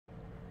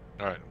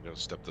All right, I'm going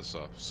to step this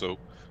off. So,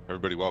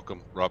 everybody,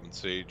 welcome.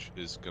 𝗏𝗂𝗫cie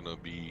is going to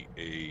be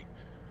a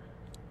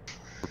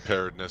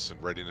preparedness and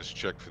readiness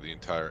check for the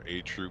entire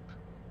A troop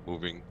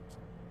moving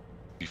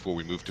before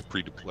we move to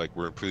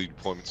we're in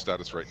pre-deployment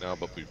status right now,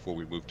 but before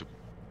we move to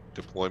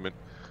deployment,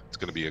 it's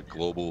going to be a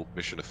global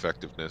mission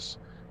effectiveness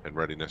and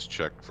readiness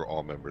check for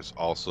all members.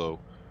 Also,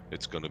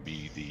 it's going to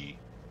be the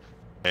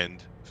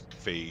end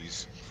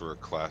phase for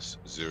class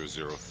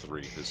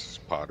 003. This is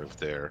part of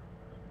their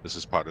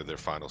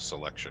final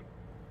selection.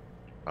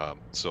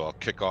 So I'll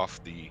kick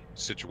off the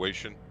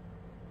situation.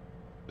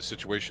 The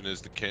situation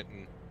is the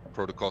Canton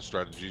Protocol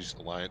Strategies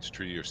Alliance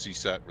Treaty, or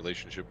CSAT,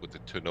 relationship with the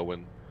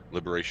Tinoan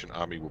Liberation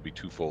Army will be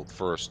twofold.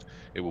 First,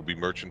 it will be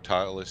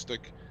mercantilistic.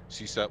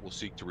 CSAT will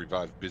seek to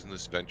revive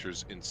business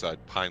ventures inside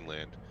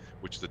Pineland,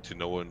 which the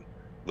Tinoan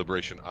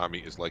Liberation Army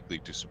is likely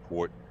to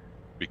support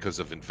because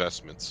of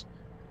investments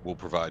will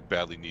provide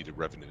badly needed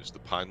revenues. The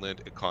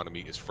Pineland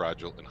economy is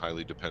fragile and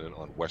highly dependent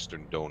on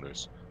Western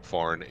donors,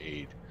 foreign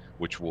aid,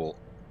 which will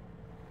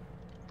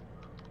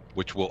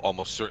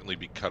almost certainly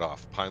be cut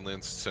off.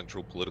 Pineland's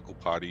central political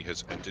party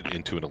has entered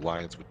into an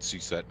alliance with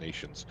CSAT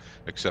nations,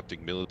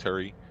 accepting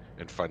military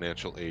and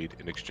financial aid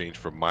in exchange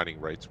for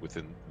mining rights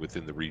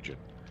within the region.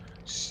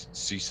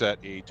 CSAT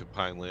aid to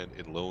Pineland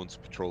in loans,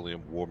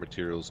 petroleum, war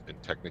materials,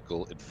 and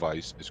technical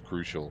advice is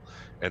crucial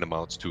and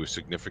amounts to a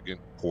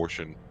significant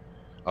portion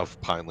of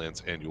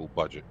Pineland's annual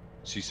budget.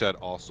 CSAT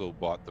also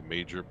bought the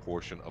major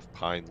portion of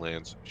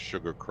Pineland's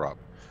sugar crop,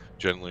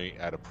 generally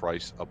at a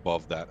price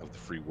above that of the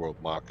free world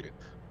market,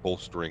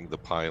 bolstering the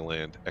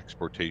Pineland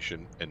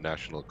exportation and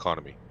national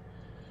economy.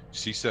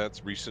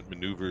 CSAT's recent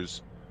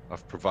maneuvers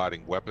of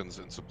providing weapons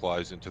and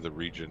supplies into the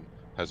region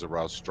has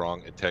aroused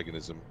strong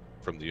antagonism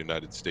from the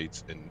United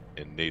States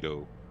and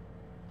NATO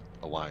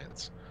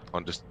alliance.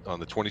 On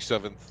the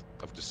 27th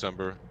of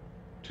December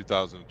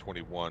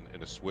 2021,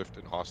 in a swift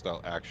and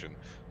hostile action,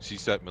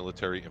 CSAT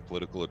military and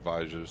political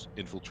advisors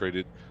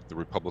infiltrated the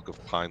Republic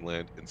of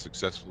Pineland and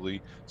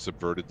successfully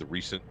subverted the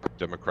recent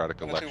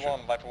democratic election.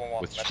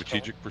 With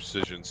strategic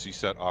precision,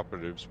 CSAT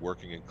operatives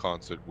working in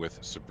concert with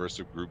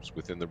subversive groups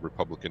within the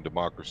Republican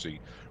democracy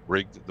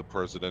rigged the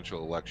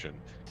presidential election,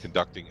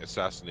 conducting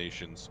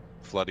assassinations,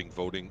 flooding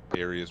voting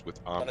areas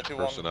with armed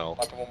personnel,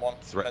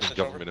 threatening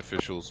government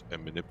officials,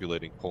 and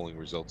manipulating polling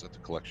results at the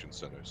collection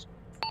centers.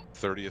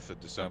 30th of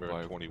December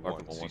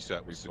 21,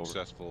 CSAT was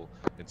successful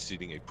in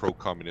seating a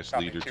pro-communist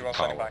leader to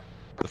power.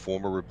 The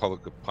former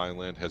Republic of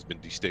Pineland has been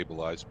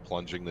destabilized,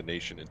 plunging the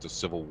nation into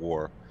civil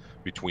war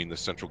between the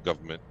central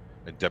government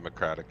and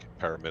democratic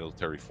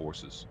paramilitary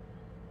forces.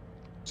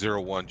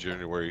 01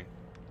 January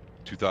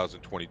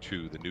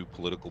 2022, the new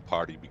political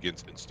party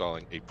begins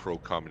installing a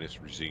pro-communist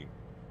regime.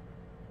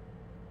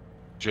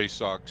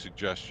 JSOC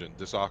suggestion.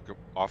 This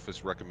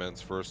office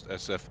recommends first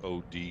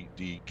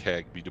SFOD-D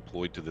CAG be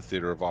deployed to the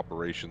theater of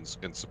operations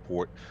and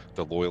support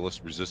the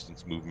loyalist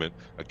resistance movement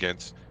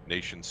against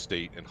nation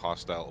state and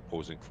hostile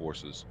opposing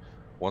forces.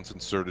 Once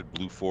inserted,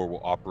 Blue 4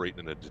 will operate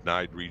in a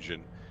denied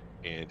region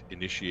and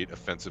initiate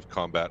offensive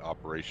combat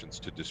operations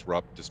to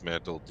disrupt,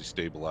 dismantle,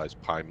 destabilize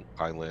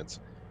Pineland's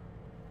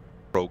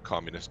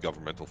pro-communist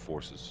governmental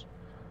forces.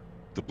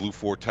 The Blue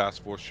 4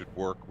 task force should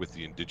work with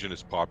the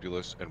indigenous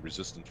populace and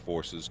resistance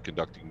forces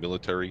conducting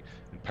military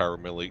and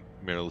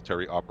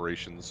paramilitary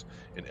operations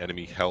in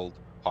enemy-held,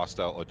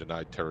 hostile, or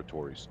denied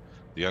territories.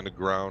 The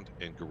underground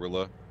and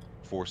guerrilla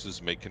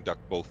forces may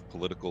conduct both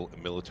political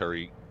and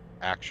military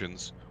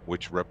actions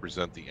which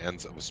represent the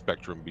ends of a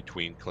spectrum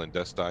between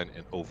clandestine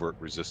and overt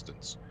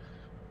resistance.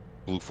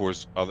 Blue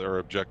 4's other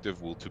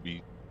objective will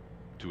be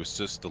to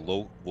assist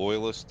the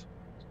loyalist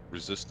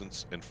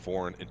resistance and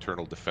foreign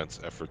internal defense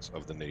efforts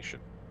of the nation.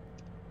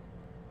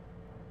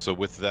 So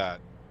with that,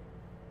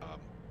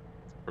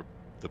 for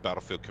the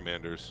battlefield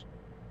commanders,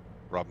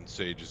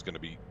 𝗏𝗂𝗫cie is going to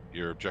be,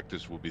 your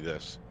objectives will be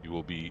this. You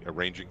will be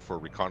arranging for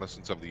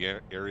reconnaissance of the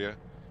area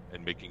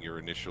and making your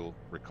initial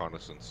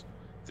reconnaissance.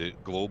 The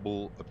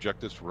global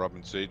objectives for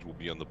𝗏𝗂𝗫cie will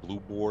be on the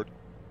blue board.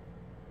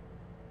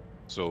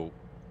 So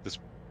this,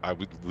 I'm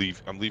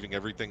leaving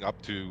everything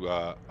up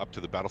to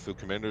the battlefield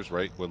commanders,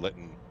 right? We're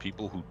letting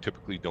people who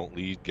typically don't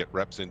lead get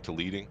reps into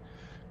leading,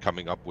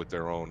 coming up with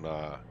their own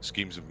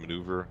schemes of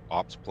maneuver,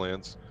 ops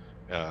plans,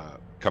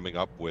 coming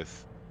up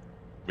with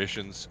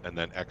missions, and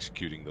then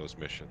executing those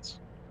missions,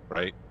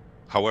 right?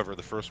 However,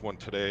 the first one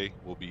today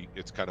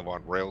it's kind of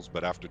on rails,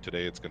 but after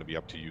today, it's going to be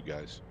up to you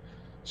guys.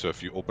 So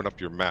if you open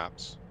up your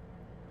maps,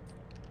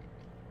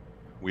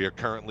 we are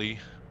currently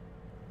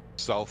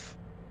south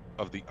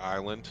of the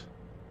island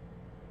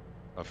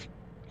of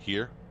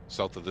here,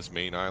 south of this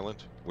main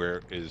island,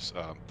 where is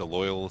the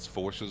loyalist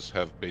forces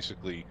have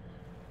basically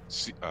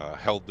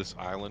held this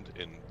island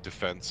in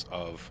defense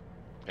of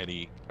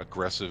any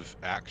aggressive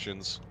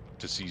actions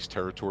to seize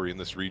territory in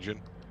this region.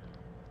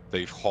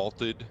 They've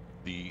halted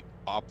the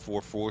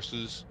OP4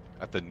 forces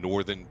at the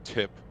northern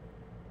tip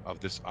of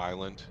this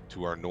island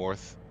to our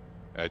north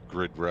at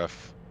grid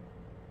ref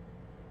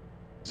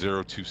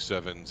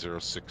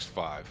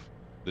 027065.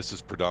 This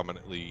is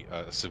predominantly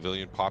a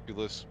civilian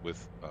populace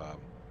with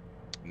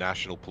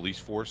national police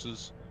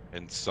forces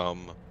and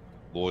some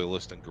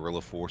loyalist and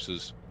guerrilla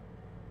forces,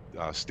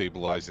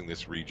 stabilizing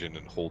this region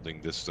and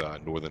holding this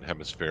northern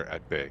hemisphere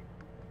at bay.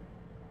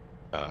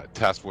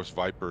 Task Force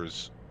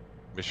Viper's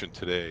mission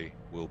today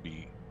will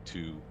be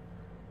to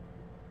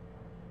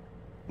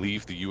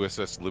leave the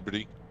USS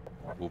Liberty.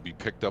 Will be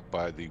picked up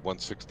by the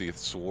 160th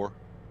SOAR.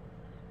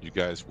 You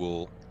guys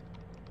will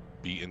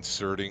be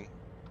inserting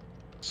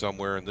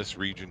somewhere in this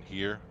region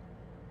here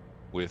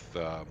with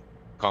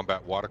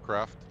combat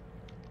watercraft,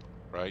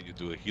 right? You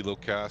do a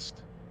helocast.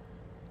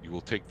 You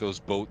will take those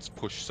boats,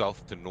 push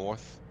south to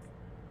north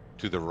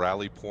to the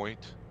rally point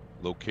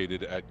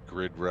located at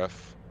grid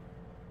ref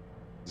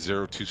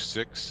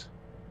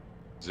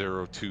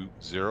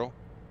 026-020.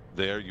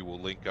 There you will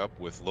link up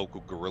with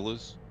local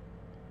guerrillas,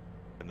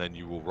 and then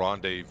you will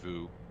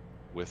rendezvous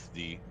with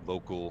the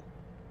local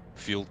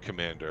field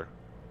commander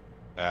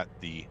at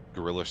the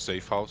guerrilla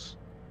safe house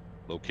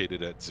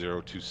located at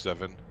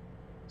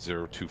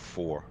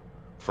 027-024.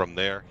 From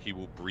there, he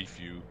will brief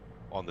you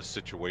on the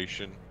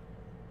situation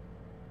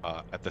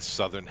at the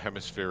southern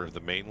hemisphere of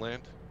the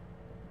mainland.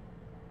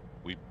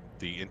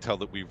 The intel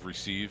that we've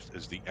received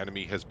is the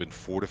enemy has been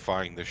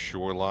fortifying the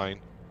shoreline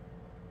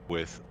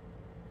with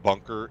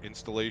bunker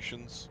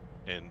installations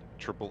and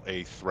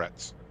AAA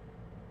threats.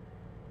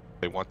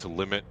 They want to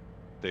limit,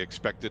 they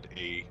expected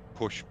a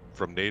push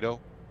from NATO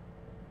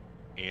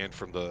and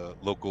from the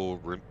local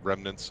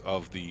remnants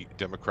of the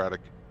Democratic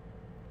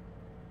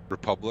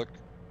Republic.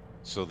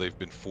 So they've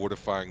been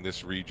fortifying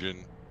this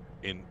region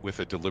with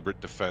a deliberate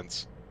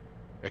defense,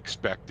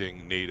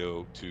 expecting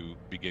NATO to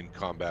begin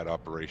combat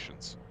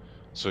operations.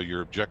 So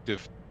your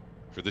objective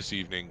for this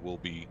evening will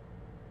be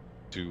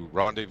to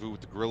rendezvous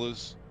with the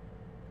guerrillas.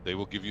 They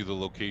will give you the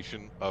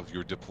location of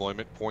your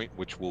deployment point,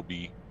 which will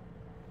be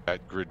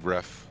at grid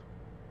ref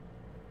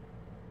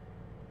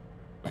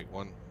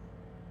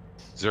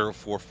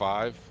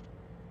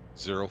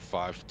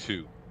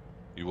 045-052.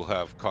 You will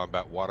have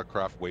combat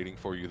watercraft waiting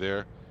for you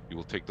there. You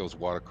will take those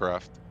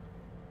watercraft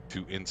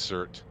to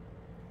insert.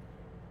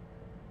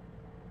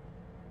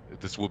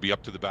 This will be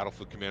up to the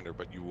battlefield commander,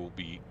 but you will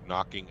be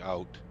knocking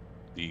out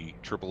the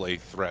AAA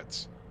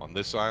threats on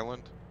this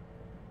island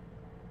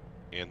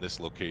and this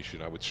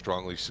location. I would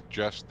strongly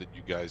suggest that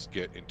you guys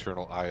get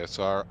internal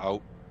ISR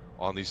out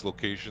on these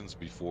locations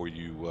before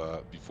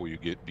you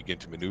begin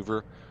to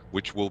maneuver,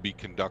 which will be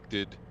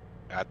conducted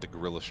at the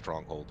guerrilla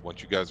stronghold.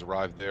 Once you guys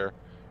arrive there,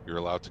 you're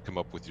allowed to come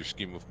up with your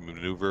scheme of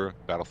maneuver.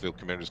 Battlefield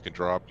commanders can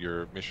draw up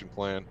your mission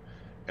plan,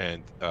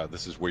 and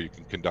this is where you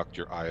can conduct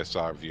your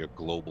ISR via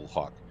Global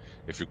Hawk.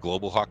 If your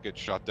Global Hawk gets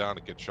shot down,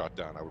 it gets shot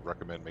down. I would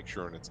recommend make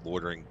sure it's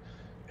loitering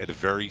at a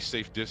very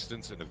safe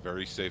distance and a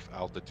very safe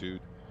altitude.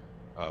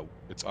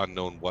 It's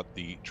unknown what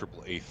the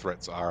AAA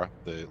threats are.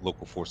 The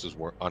local forces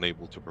were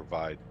unable to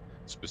provide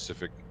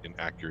specific and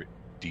accurate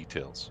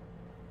details.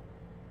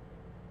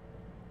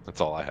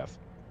 That's all I have.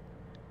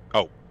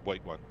 Oh,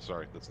 wait one.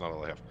 Sorry, that's not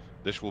all I have.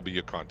 This will be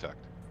your contact.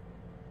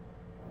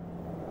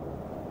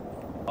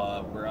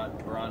 We're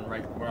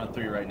on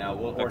 3 right now.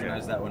 We'll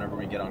organize that whenever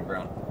we get on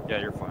ground. Yeah,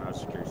 you're fine. I was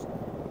just curious.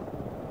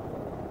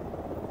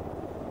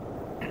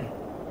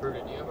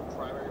 Bruder, do you have a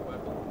primary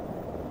weapon?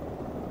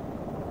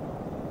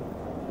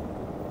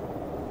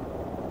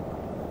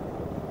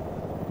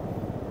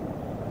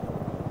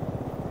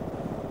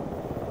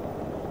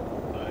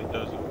 He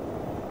doesn't.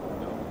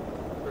 No.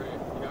 Bruder, you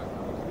got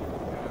cover speed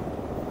with that.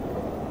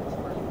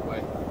 Swear you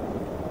away.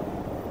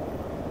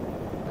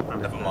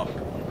 Lift him up.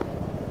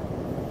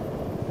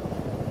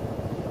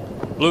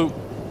 Blue.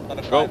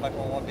 Go.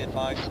 541, be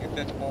advised, you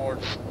pitch board.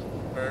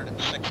 Bird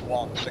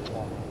 6-1,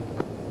 6-1.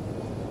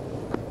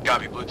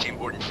 Copy, blue team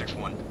boarding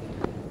 6-1.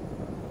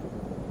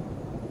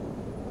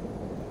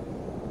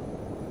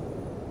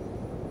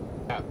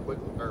 Yeah,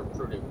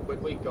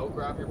 quickly go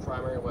grab your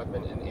primary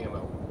weapon and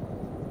ammo.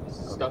 This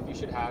is stuff you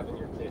should have in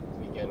your kit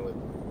to begin with.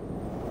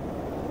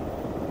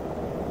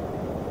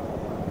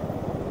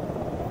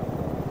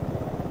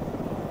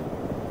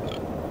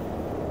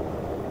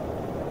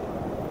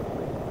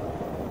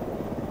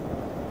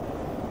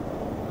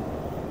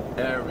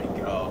 There we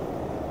go.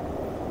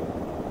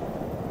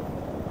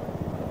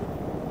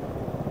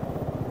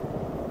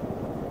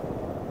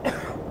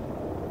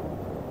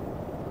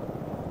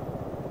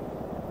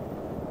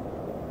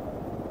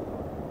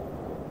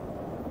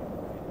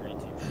 Green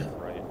team shift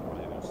right on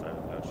the other side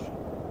of the Dutch.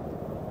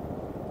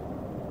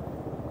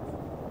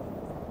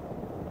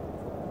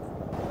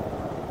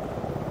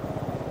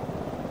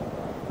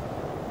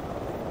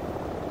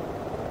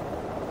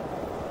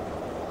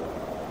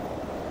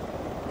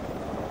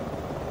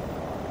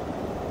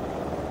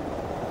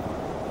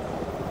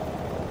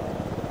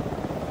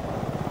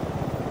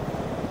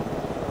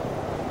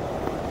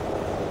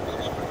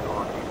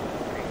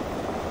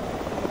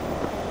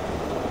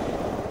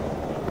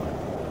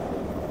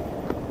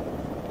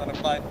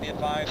 Be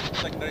advised,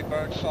 secondary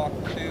bird, SOC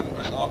 2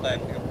 is on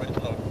deck, you're ready to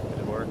load.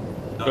 Good board.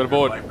 Good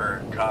aboard.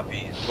 Viper,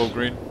 copies. Go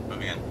green.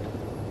 Moving in.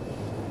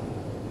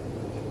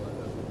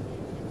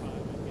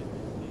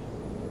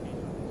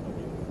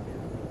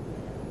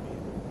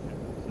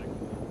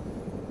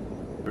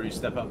 Rudy,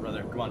 step up,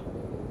 brother. Come on.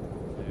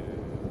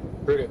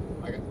 Rudy,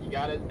 you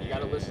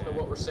gotta listen to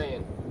what we're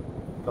saying.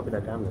 Copy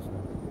that, I'm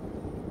listening.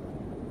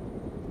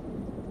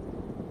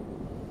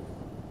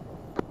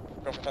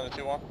 Go for the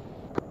 2-1.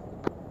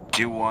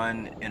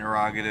 2-1,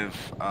 interrogative.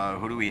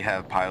 Who do we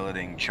have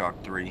piloting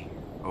Chalk 3?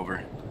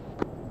 Over.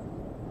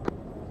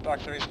 Chalk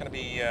 3 is going to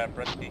be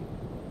𝗵𝗲.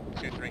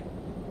 2-3.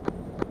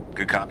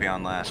 Good copy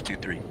on last,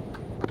 2-3.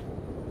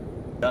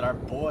 Got our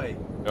boy.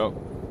 Yep.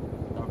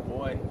 Our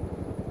boy.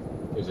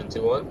 Is it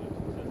 2-1?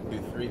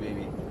 2-3,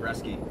 baby.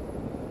 𝗵𝗲.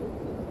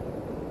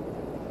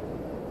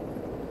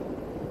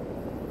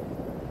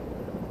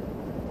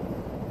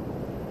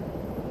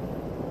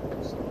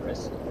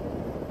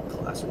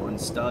 Class 1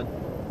 stud.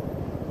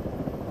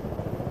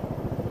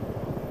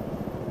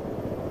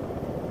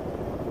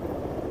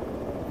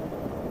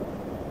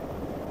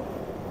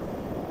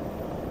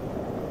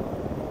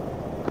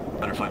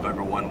 Butterfly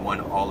Viper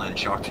 1-1, all in,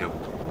 Chalk 2.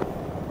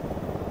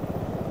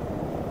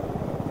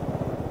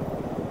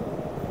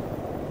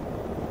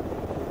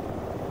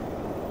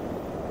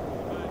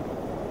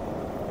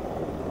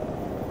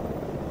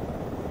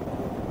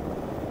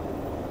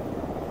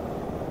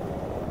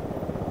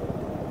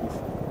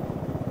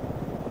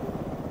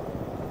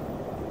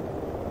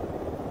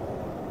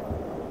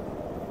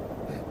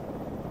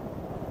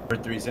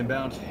 Bird 3's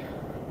inbound.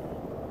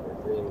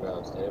 Bird 3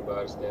 inbound. Stand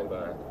by, stand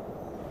by.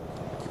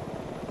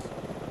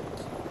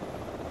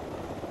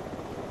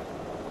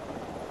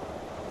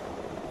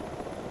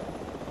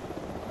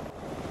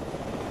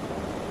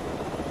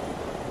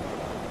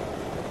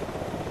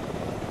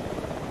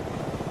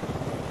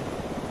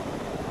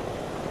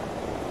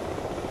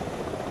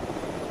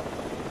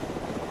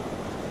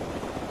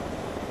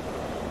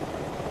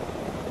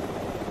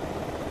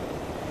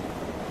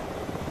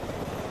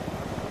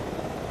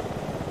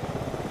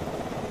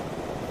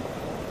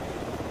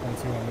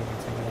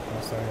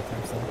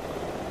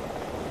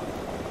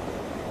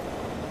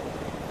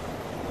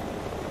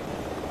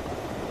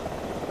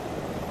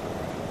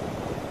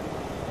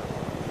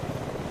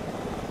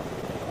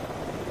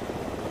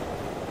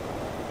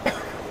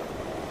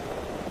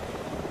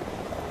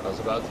 I was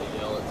about to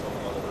yell at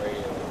someone on the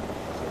radio.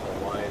 There's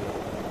a line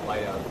of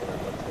light out there up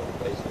to a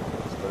basement.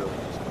 It's literally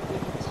just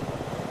convenience.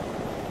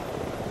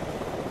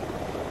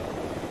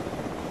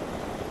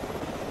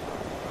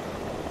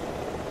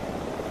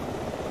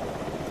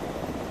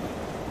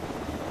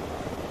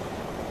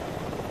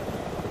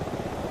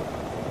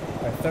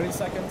 All right, 30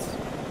 seconds.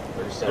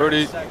 30 seconds.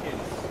 30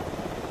 seconds.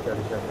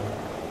 30 seconds.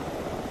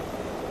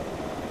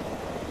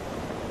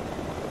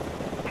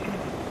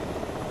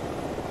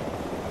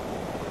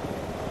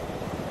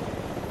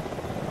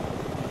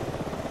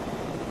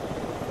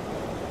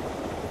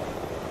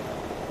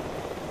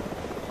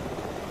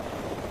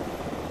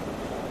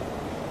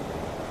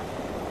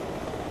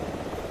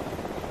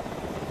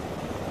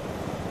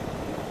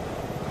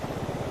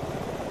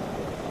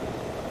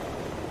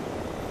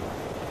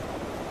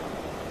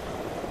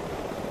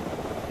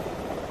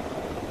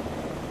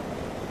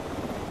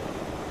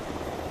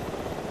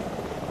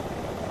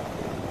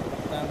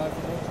 Stand by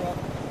for boat drop.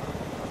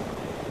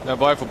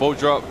 Stand by for boat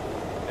drop.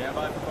 Stand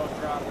by for boat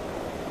drop.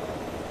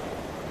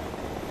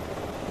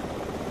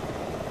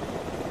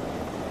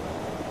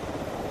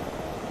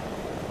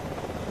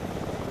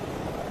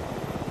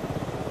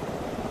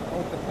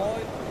 Boat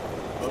deployed.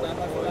 Stand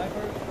by for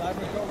diver.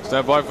 Diver, go, go.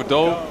 Stand by for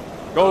dough.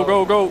 Go,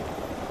 go, go.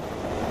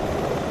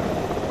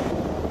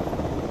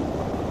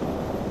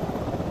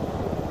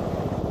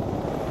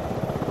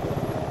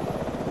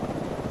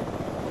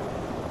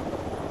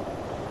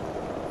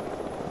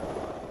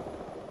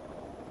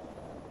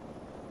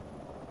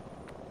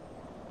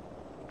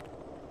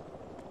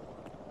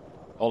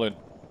 All in.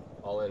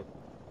 All in.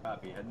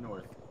 Copy. Head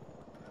north.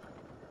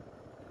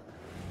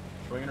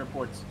 Swinging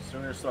reports.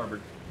 Swinging to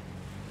starboard.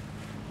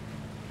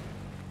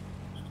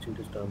 Switching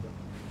to starboard.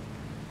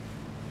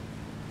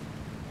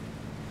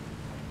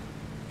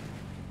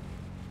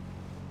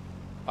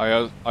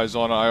 Eyes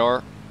on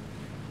IR.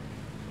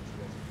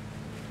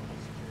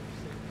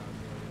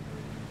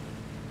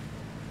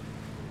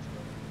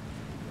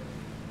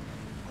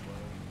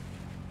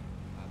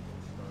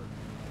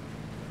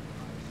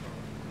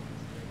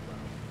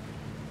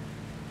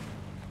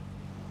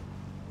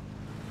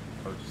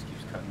 Boat just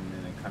keeps cutting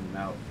in and cutting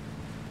out.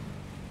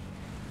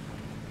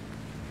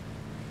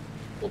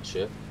 Hold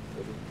shift.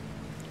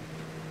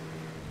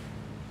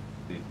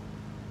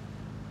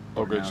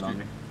 Oh, good. Down on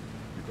me.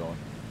 Keep going.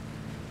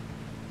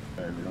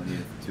 Alright, we don't need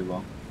it for too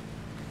long.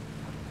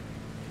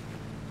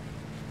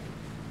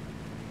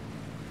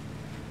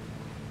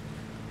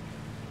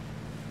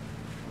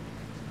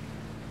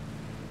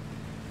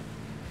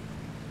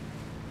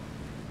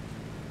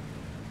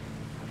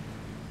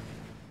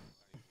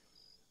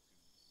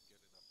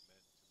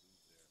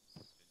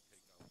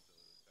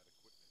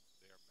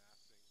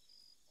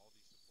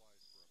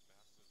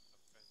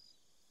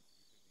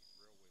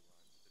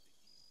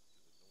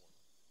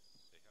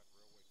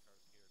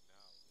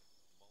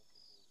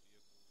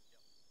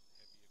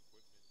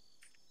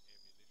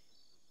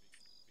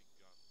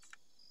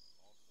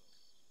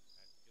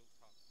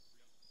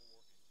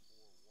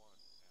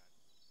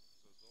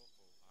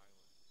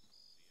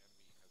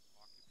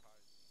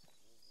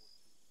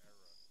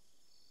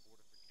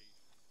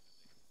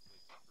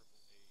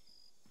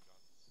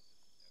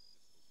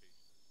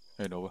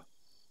 Hey, Nova.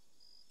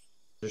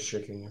 Just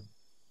shaking you.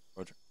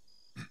 Roger.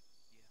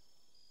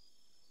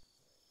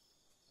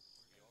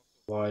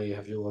 Why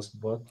have you lost the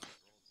boat?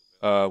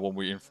 When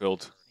we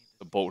infilled,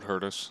 the boat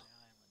hurt us.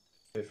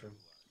 Different.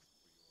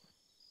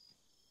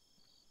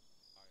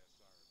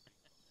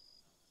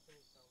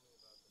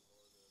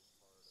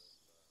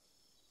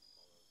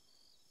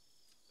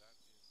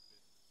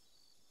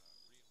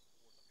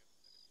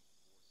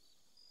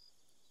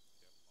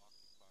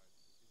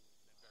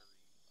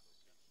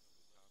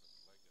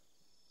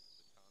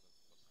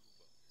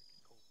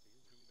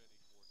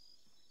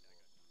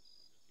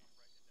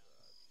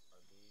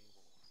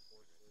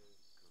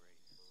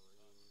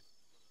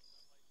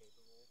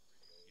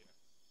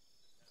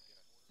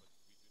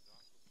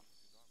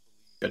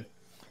 Good.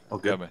 Oh,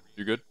 Yeah, good. man.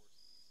 You good?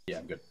 Yeah,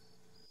 I'm good.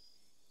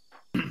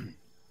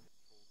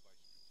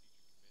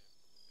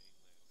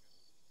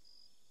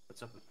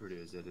 What's up with Purdue?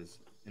 Is it his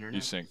internet?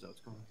 He's sync. Is that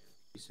what's going on?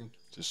 He's sync.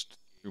 Just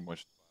too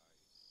much.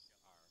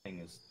 Thing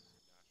is.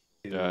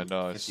 Yeah,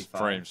 no, it's 55.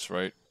 frames,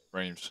 right?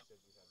 Frames.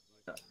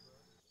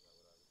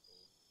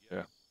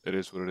 Yeah, it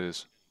is what it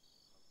is.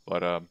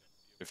 But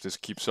if this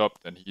keeps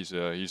up, then he's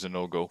a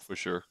no-go for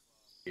sure.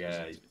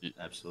 Yeah,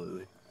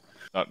 absolutely.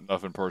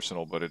 Nothing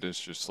personal, but it is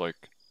just like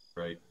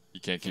Right. he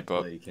can't keep play,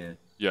 up. You can't.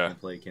 Yeah. Can't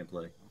play. You can't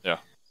play. Yeah.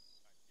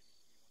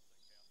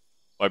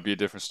 Might be a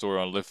different story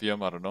on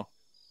lithium. I don't know,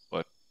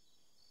 but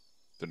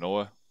the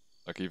Noah,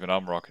 like even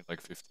I'm rocking like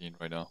 15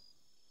 right now.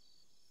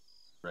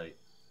 Right.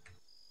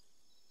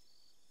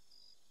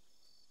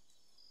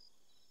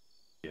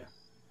 Yeah.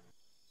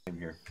 Same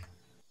here.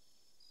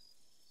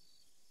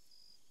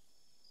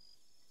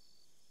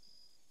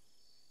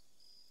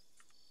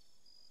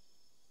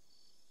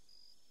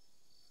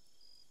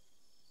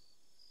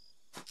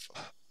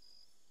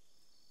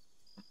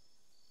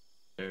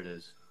 There it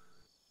is.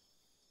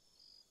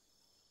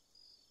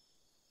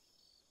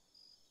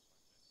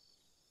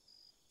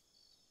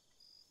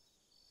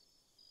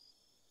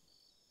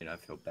 I mean, I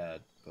feel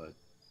bad, but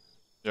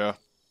Yeah.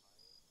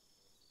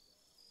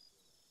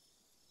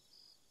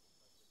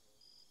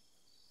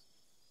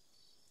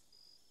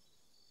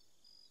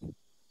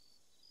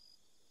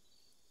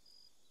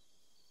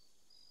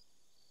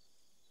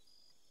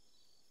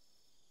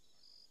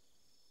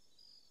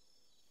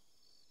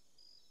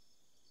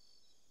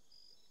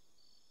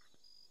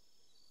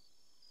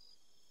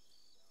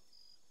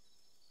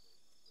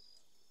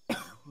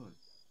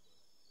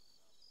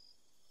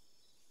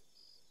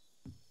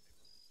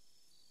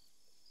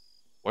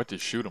 Why'd they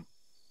shoot him?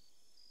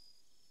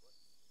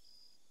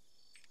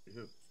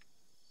 Who?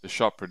 They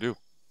shot Purdue.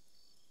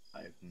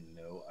 I have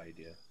no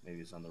idea. Maybe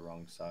it's on the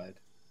wrong side.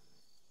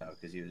 No,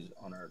 because he was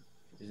on our.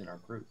 He's in our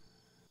group.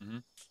 Mm-hmm.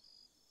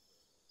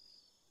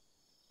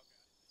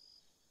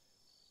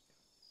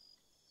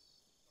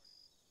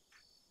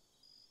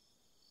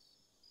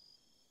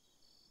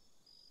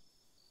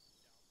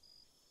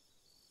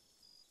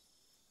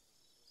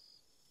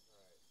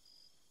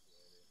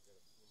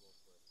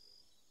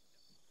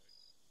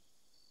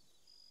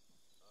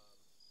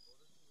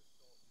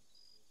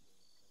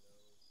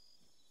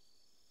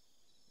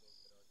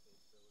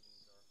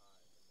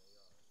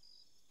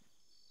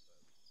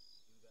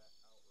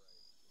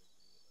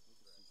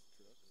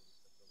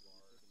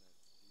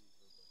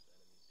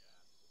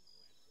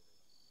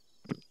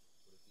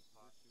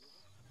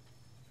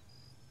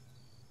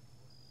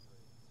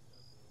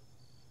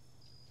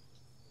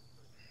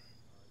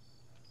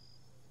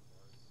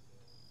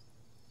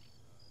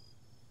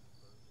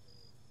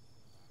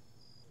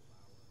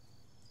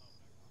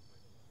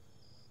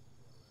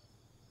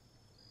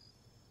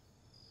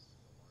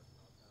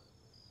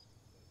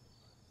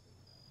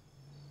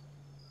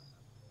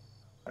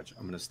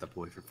 I'm gonna step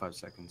away for 5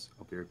 seconds.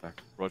 I'll be right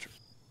back. Roger.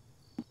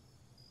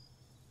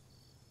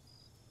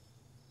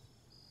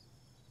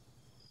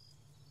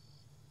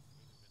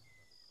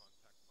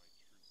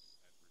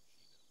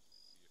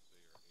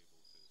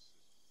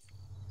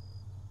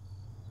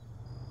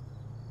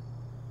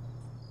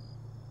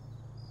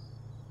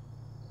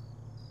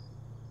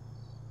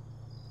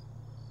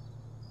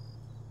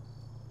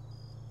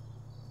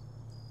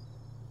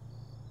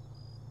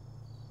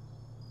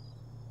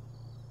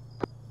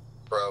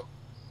 Bro,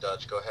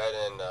 Dutch, go ahead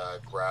and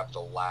grab the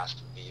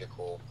last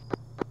vehicle.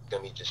 It's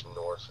gonna be just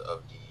north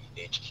of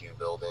the HQ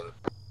building.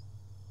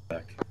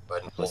 Back. Go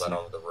ahead and pull that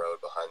onto the road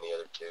behind the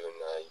other two,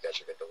 and you guys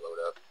are good to load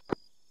up.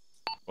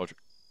 Roger.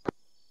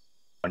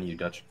 On you,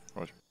 Dutch.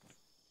 Roger.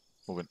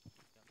 Moving.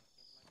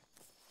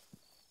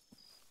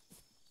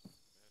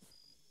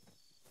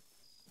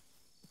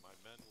 My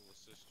men will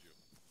assist you.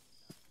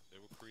 They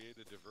will create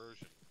a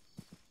diversion.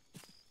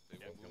 They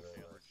will move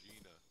from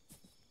Regina,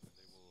 and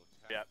they will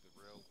attack the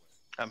railway.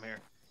 I'm here.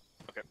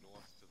 Okay.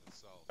 North to the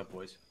south. Up,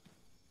 boys.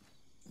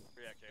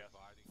 Yeah, chaos.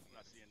 Dividing the I'm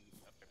not seeing.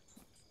 Okay.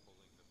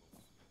 pulling them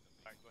away.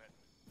 Alright, go ahead.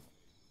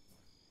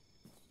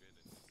 Your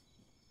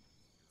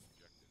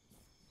objective.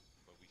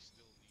 But we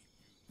still need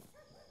you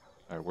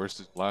to. Alright, where's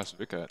the last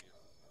Vic at?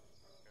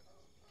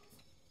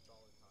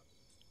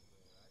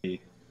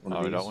 One Oh,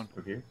 of these that one?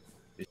 over here.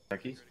 These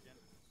techies.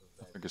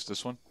 I think it's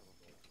this one.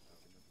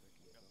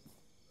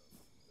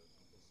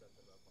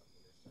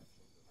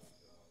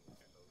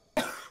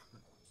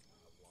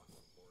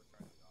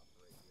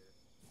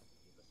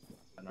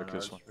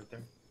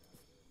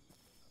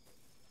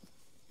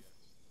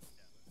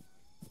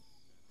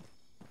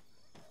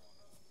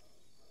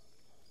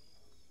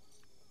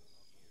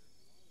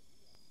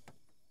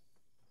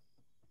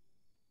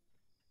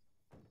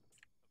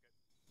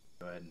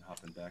 ahead and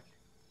hopping back.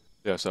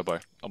 Yeah,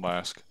 Sabai. I'm gonna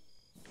ask.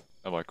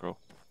 Sabai Crow.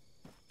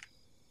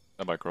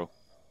 Sabai Crow.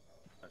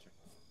 Gotcha.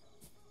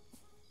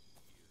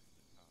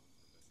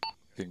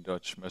 King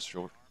Dutch, message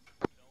over.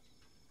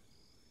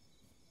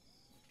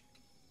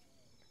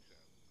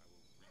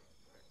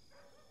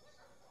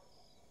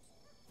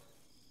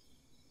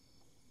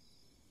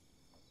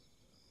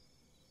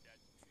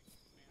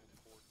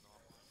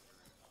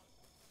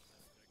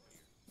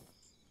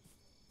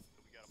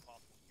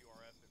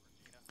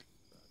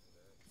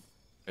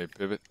 Hey,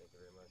 Pivot.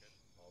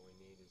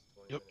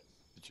 Yep.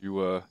 Did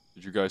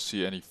you guys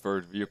see any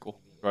third vehicle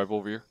drive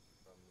over here?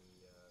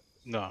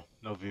 No,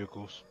 no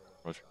vehicles.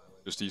 Roger.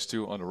 Just these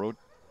two on the road?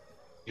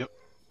 Yep.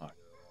 Alright.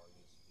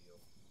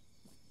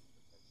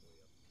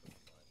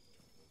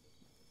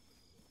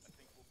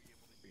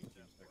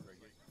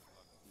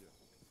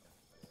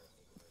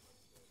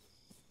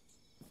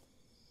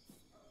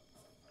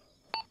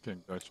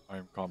 King Dutch, I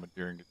am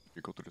commandeering the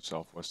vehicle to the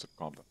southwest of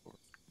combat. Over.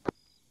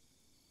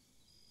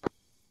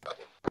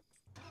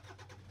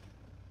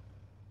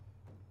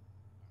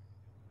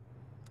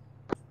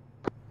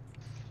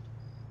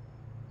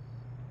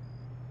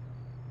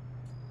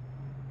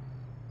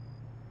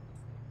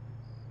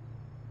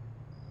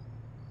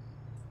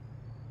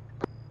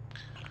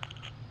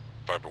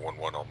 Viper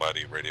 1-1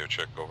 Almighty, radio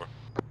check over.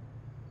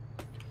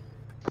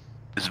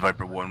 This is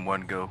Viper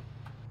 1-1, go.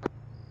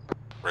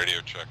 Radio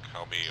check,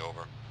 how me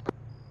over.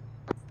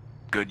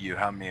 Good, you,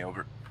 how me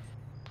over.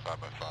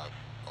 5x5,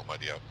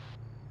 Almighty out.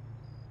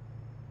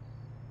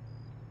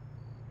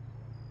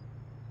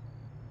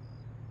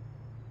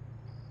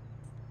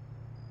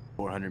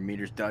 $400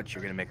 meters Dutch,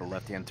 you're gonna make a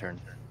left-hand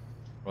turn.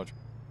 Roger.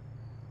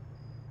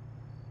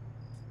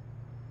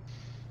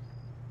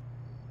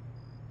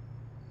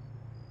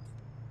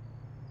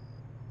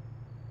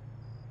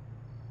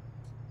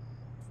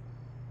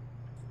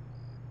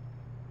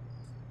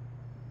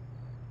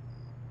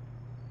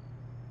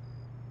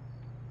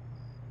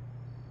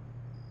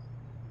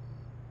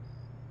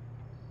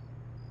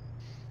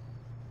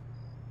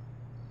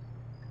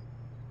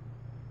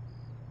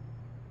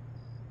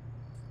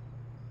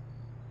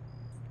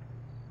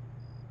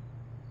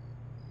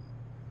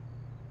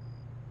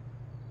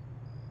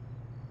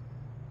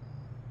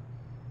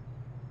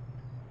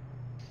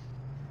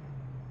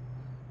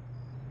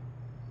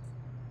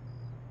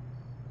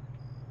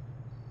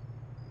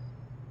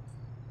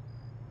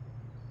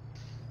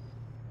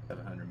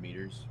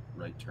 Meters,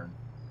 right turn.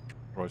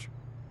 Roger.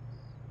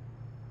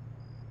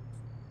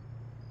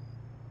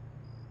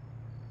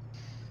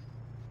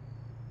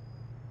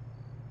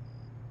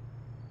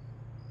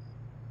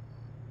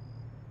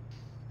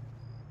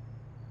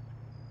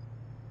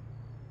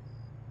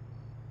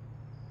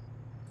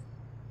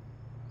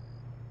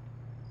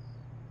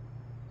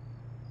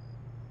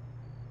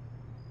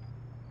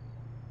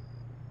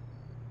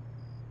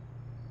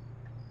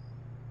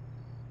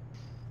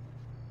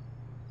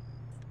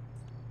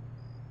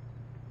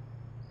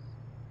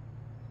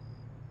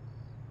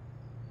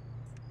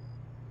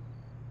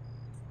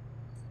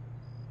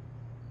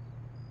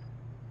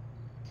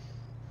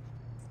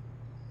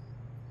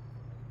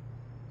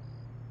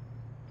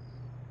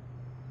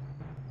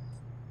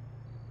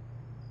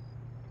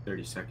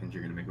 .30 seconds,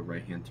 you're gonna make a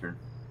right-hand turn.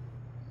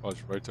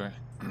 Roger, right turn.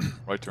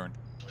 Right turn.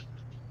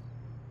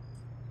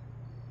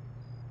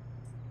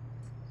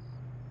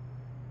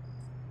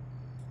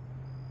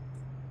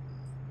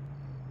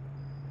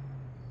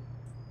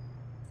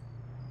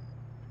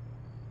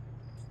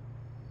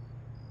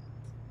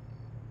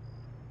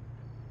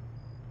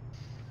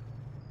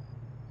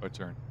 Right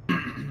turn.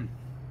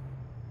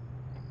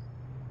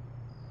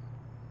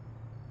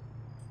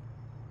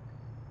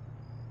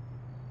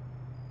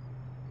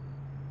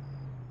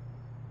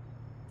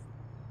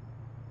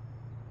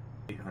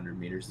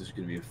 Meters, there's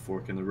going to be a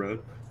fork in the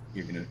road.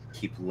 You're going to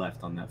keep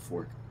left on that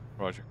fork.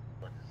 Roger.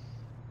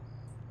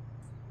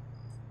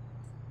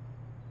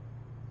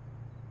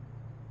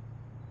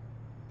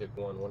 Big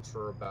one. Once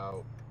we're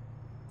about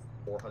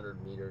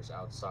 400 meters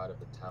outside of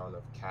the town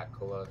of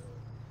𝗥cie𝗯𝗶히,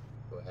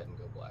 go ahead and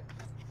go black.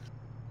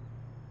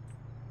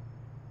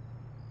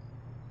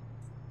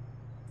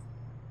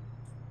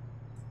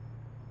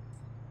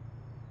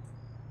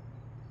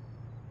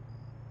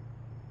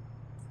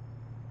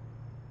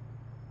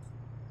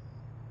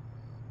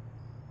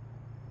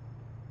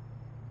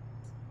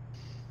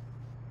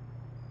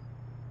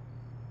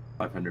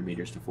 .500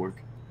 meters to fork.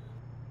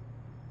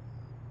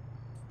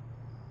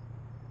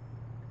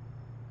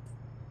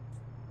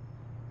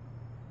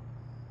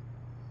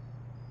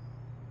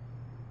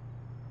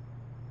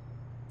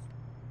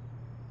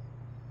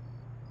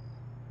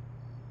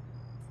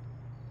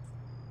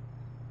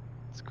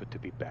 It's good to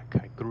be back.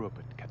 I grew up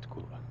in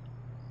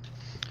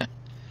𝗥cie𝗯𝗶히.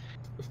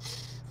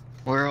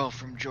 We're all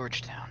from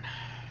Georgetown.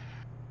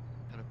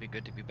 It'll be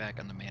good to be back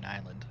on the main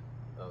island.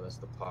 Oh, that's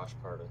the posh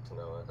part of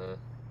Tanoa, huh?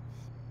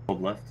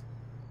 Hold left.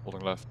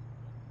 Holding left.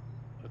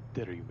 How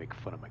dare you make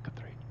fun of my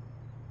country?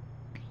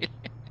 Take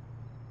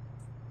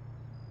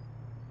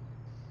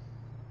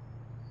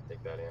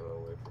that ammo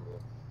away from you.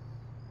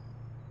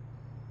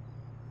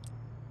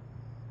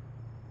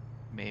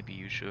 Maybe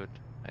you should.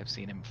 I've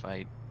seen him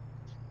fight.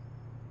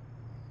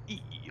 You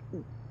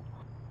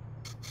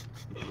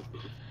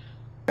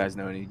guys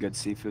know any good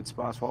seafood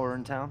spots while we're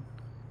in town?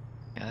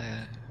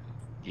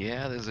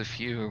 Yeah, there's a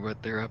few,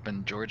 but they're up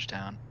in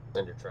Georgetown.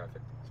 Under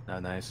traffic. Oh,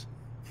 nice.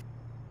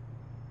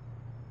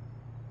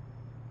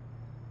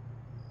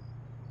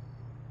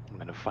 I'm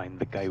gonna find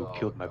the guy who Solid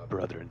killed my copy.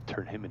 brother and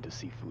turn him into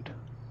seafood.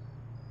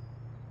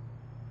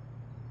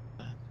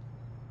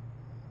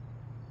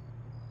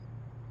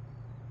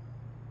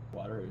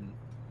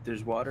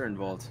 There's water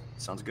involved.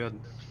 Sounds good.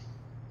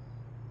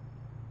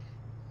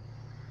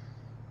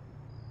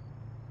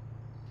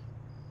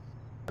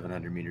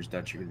 $700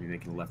 Dutch, you're gonna be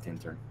making a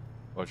left-hand turn.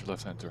 Watch your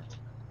left-hand turn.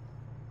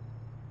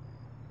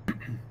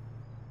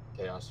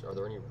 Chaos, are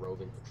there any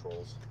roving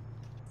patrols?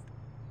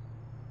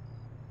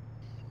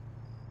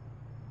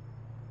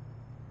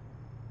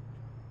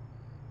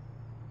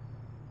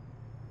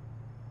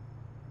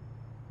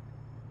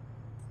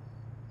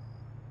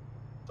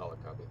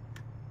 Solid copy.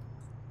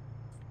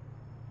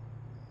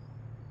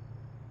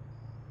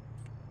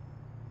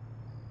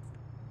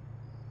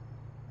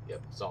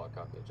 Yep, solid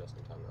copy, just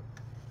in time though.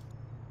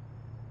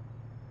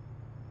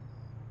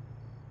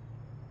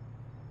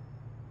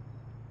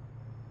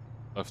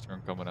 Left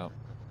turn coming out.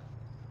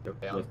 Yep,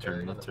 Hey, I'm left turn,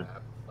 carrying on left the turn.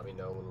 map. Let me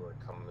know when we're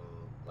coming,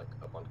 like,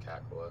 up on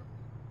𝗥cie𝗯𝗶희.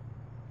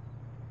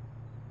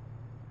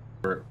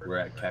 We're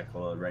at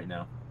𝗥cie𝗯𝗶희 right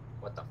now.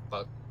 What the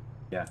fuck?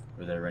 Yeah,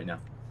 we're there right now.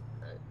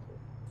 Alright, cool.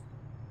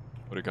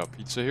 What, do you got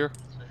pizza here?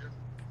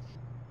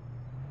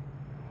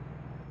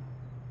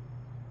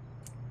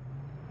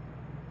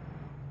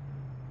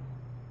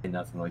 Ain't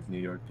nothing like New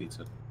York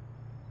pizza.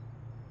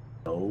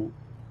 No.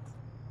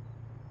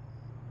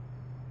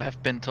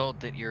 I've been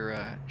told that your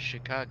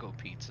Chicago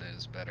pizza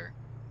is better.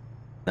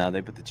 Nah,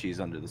 they put the cheese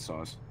under the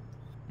sauce.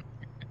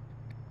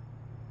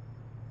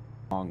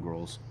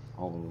 Mongrels,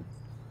 all of them.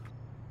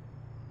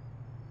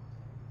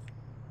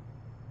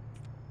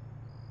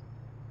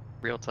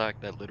 Real talk,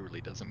 that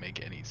literally doesn't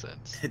make any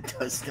sense. It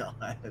does not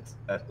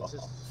at all.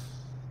 This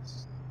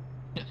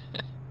is...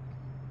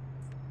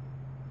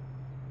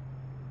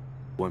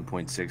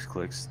 1.6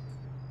 clicks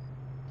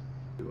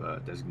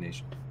to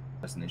destination.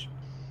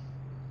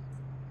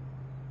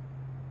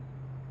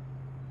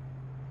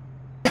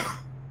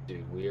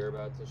 Dude, we are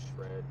about to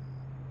shred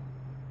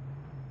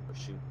or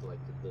shoot like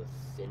the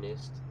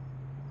thinnest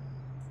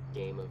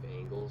game of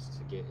angles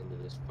to get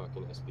into this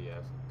fucking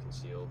SBF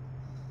concealed.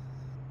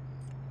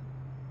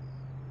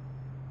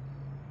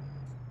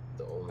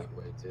 The only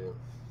way to.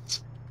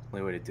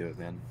 Only way to do it,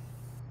 man.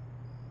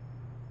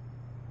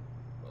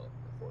 Well,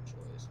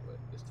 unfortunately,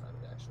 this time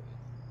it actually.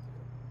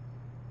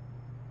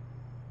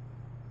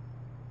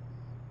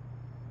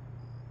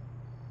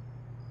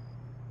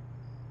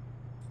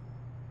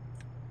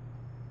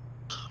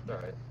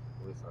 Alright,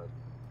 we'll be fine.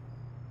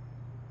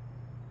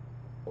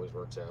 Always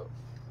works out.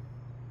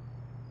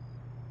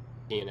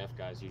 DNF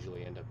guys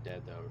usually end up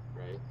dead though,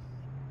 right?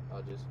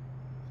 I'll just...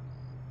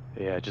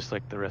 Yeah, just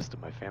like the rest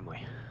of my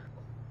family.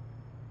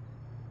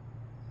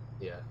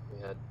 Yeah, we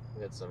had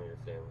some of your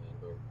family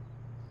in here.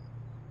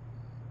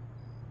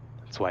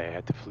 That's why I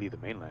had to flee the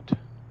mainland.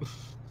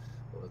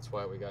 Well, that's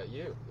why we got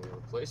you, the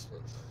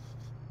replacement.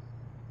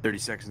 30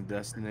 seconds to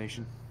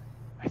destination.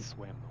 I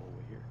swam the whole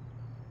way here.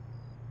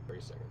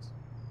 30 seconds.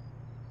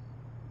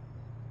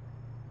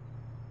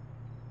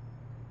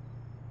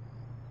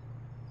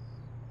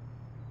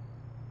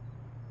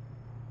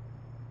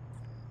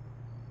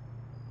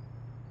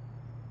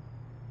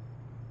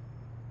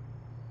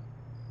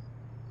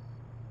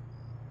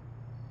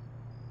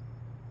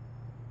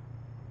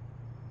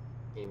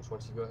 Teams,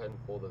 once you go ahead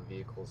and pull the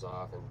vehicles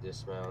off and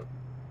dismount,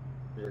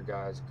 your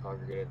guys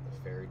congregate at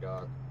the ferry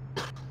dock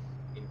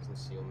in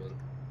concealment.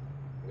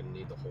 I'm gonna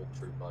need the whole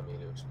troop on me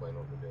to explain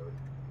what we're doing.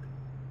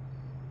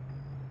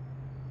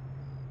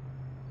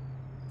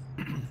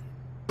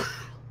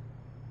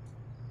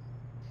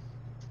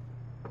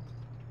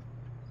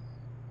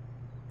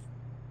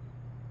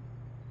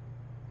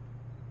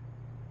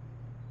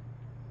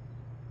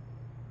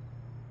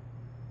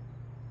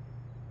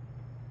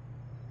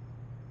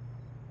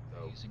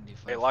 Using the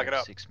Hey, lock it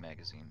up. 5.56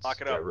 magazines.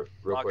 Lock it up. Real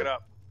Lock quick. it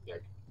up. Yeah,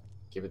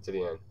 keep it to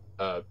the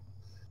end.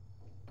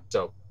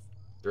 So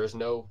there is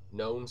no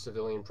known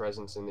civilian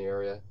presence in the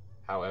area.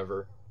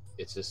 However,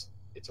 it's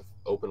an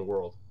open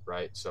world,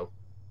 right? So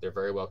there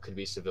very well could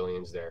be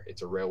civilians there.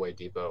 It's a railway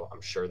depot.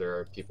 I'm sure there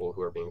are people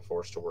who are being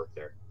forced to work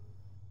there,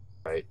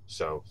 right?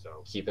 So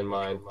keep in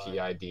mind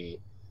PID.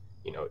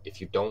 You know, if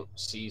you don't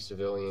see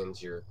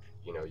civilians, you're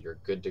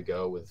good to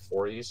go with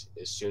 40s.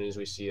 As soon as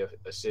we see a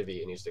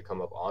civvy, it needs to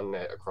come up on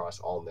net across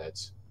all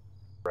nets,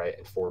 right?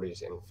 And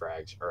 40s and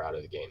frags are out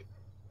of the game.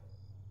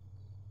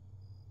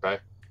 Okay?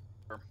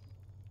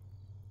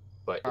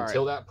 But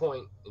until that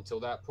point,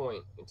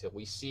 until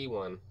we see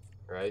one,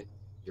 right,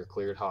 you're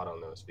cleared hot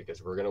on those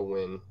because we're gonna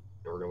win and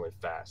we're gonna win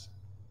fast.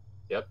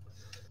 Yep.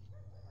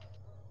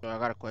 So I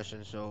got a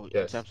question. So in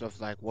Yes. terms of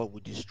like what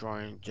we're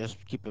destroying,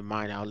 just keep in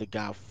mind I only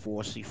got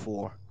 4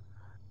 C4.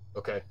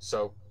 Okay,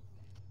 so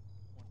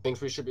things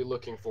we should be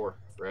looking for,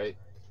 right?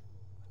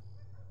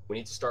 we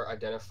need to start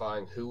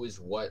identifying who is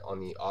what on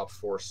the Op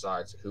 4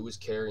 side. So who is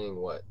carrying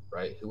what,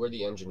 right? Who are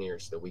the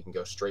engineers so that we can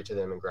go straight to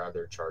them and grab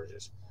their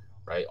charges,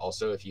 right?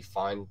 Also, if you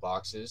find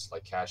boxes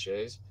like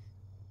caches,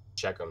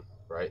 check them,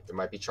 right? There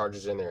might be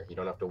charges in there. You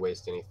don't have to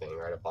waste anything,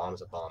 right? A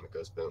bomb's a bomb. It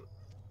goes boom.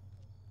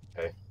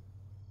 Okay?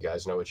 You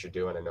guys know what you're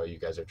doing. I know you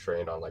guys are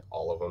trained on like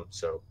all of them.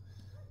 So,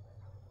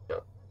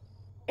 you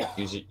know,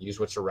 use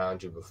what's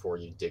around you before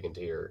you dig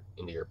into your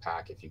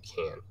pack if you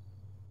can.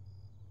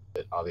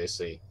 But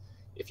obviously,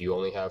 if you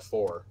only have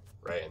 4,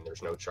 right, and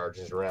there's no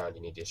charges around,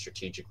 you need to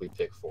strategically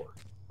pick 4,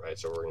 right?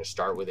 So we're going to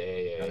start with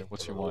AAA, and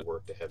then we'll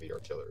work to heavy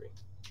artillery.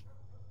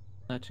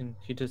 Nothing.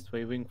 He just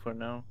waving for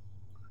now.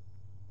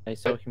 I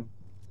saw him.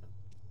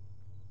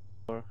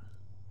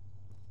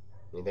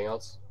 Anything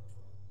else?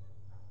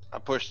 I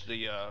pushed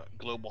the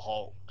Global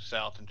Hawk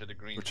south into the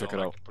green zone. Check it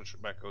out. I can push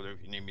it back over there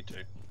if you need me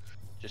to,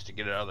 just to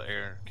get it out of the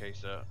air in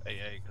case AA,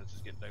 because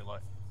it's getting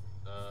daylight.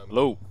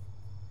 Hello. You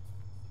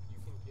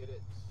can get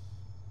it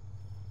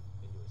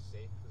into a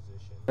safe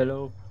position.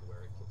 Hello. Where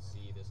it can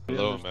see this.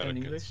 Hello,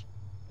 Americans.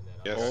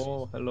 Yes.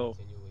 Oh, hello.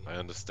 I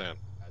understand.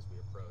 As we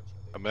approach,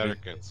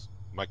 Americans,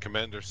 my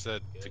commander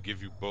said to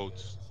give you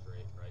boats.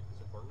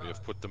 We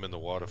have put them in the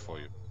water for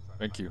you.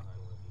 Thank you.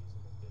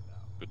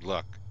 Good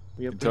luck.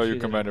 We tell your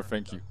commander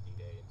thank you.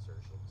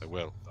 I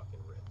will.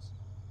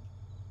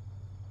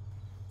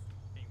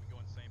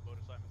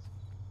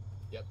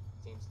 Yep,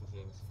 teams and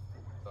teams.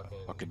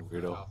 Fucking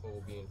weirdo. Alpha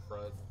will be in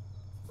front,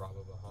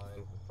 Bravo behind.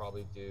 We'll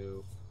probably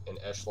do an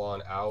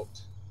echelon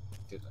out,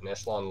 do an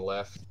echelon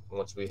left.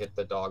 Once we hit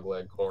the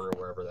dogleg corner,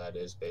 wherever that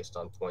is, based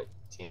on point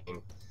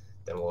team,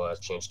 then we'll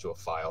change to a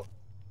file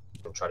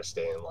and try to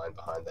stay in line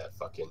behind that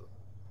fucking.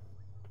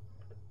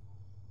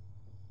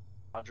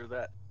 Roger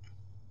that.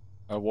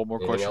 One more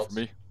Anything question else? for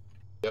me.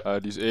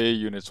 Yep. These AA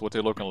units, what they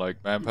looking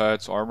like? Man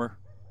pads, armor?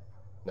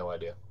 No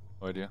idea.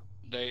 No idea.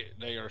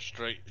 They are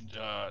straight,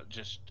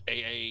 just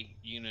AA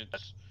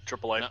units.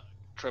 AAA. Not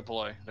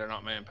AAA. They're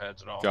not man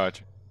pads at all.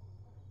 Gotcha.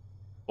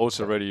 Boats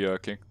are ready,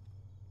 King.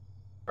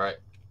 All right.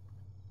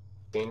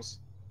 Teams,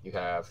 you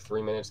have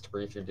 3 minutes to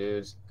brief your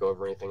dudes, go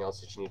over anything else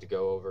that you need to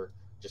go over.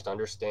 Just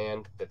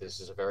understand that this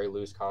is a very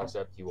loose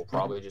concept. You will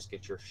probably just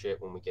get your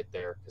shit when we get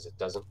there because it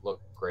doesn't look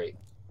great,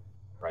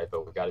 right?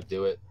 But we got to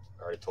do it.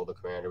 I already told the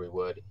commander we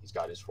would. He's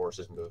got his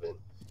forces moving.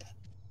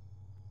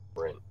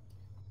 We're in.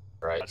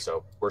 All right,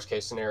 so worst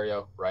case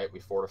scenario, right? We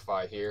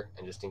fortify here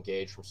and just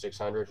engage from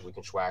 600. We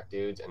can schwack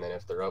dudes, and then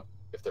if they're up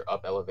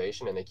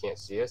elevation and they can't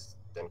see us,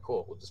 then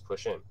cool, we'll just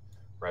push in,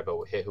 right? But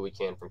we'll hit who we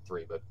can from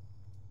 3. But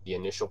the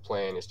initial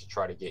plan is to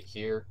try to get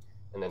here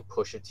and then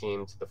push a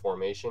team to the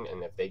formation,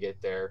 and if they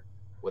get there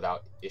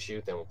without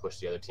issue, then we'll push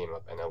the other team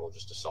up, and then we'll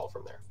just assault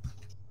from there.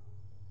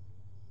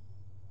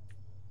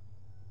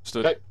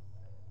 Stood. Okay.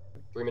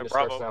 3 minutes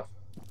Bravo. starts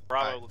now.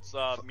 Bravo, let's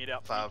meet back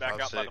out by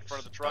the 556,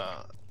 front of the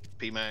truck.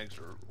 PMags,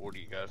 or do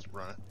you guys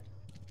run it?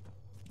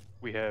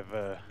 We have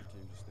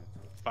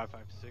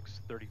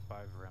 556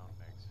 35 round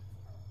mags.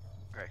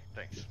 Okay,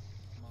 thanks.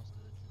 Most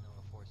of the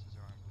Genoa forces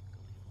are armed with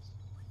guerrillas.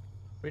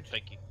 Which?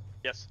 Thank you.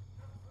 Yes.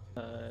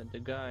 The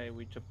guy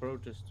which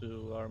approaches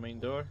to our main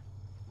door.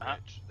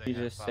 Rich, He they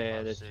have just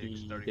said that 556,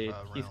 his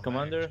 35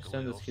 commander round mags,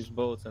 sends us Galils. his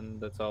boats, and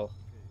that's all.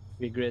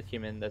 We greet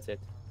him, and that's it.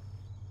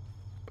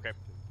 Okay.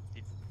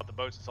 About the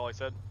boats, that's all I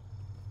said?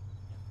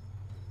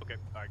 Okay,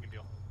 alright, good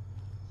deal.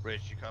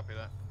 Rich, you copy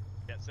that?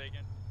 Yeah, say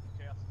again.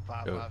 Chaos.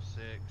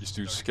 556. These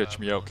dudes sketch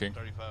me out, King.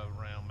 35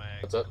 round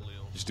mags. What's up?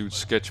 Galils. These dudes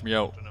sketch me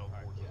out. Yeah,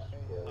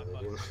 they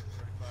do.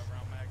 35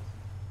 round mags.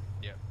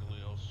 Yeah,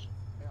 Galils.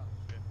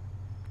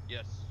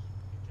 Yes.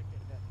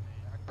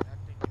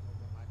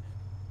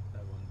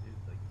 That one dude,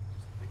 like,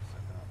 just big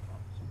sucker up.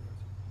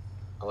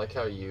 I like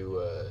how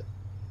you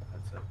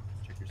That's it.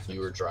 Check your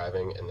you were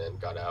driving and then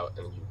got out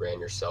and you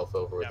ran yourself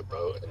over with the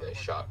boat and they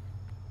shot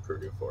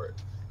Purdue for it.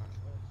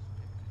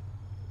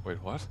 Wait,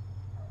 what?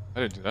 I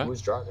didn't do that. Who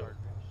was driving?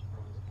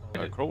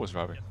 Crow was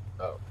driving.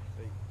 Oh.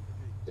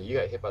 So you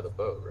got hit by the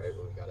boat, right,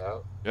 when we got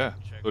out? Yeah,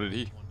 so did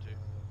he.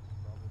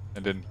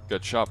 And then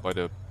got shot by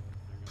the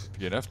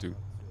PNF dude.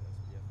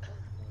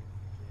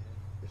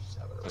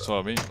 That's what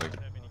I mean. Like,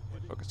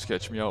 fucking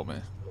sketch me out,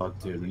 man. Oh,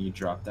 dude, when you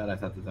dropped that, I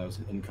thought that was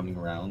an incoming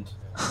round.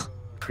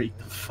 Freak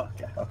the fuck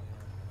out.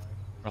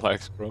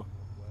 Relax, bro.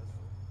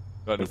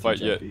 Not in a fight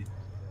yet. Way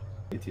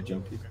too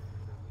jumpy.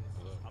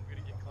 I'm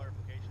gonna get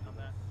clarification on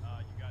that.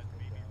 You guys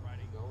may be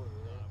riding.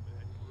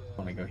 I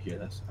want to go hear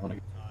this. I want to.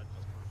 Just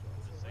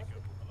for the sake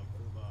of we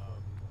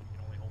can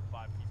only hold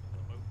 5 people in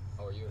the boat.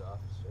 Oh, are you an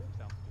officer?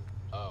 Sounds good.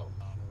 Oh.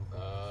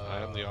 I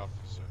am the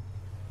officer.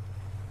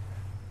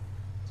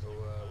 So,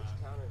 which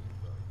town are you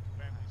from?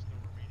 Family's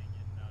still remaining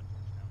in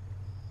Georgetown.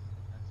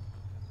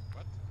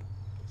 What?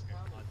 Which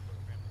town are you from?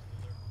 Family's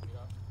still there. You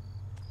know?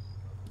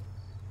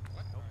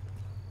 What?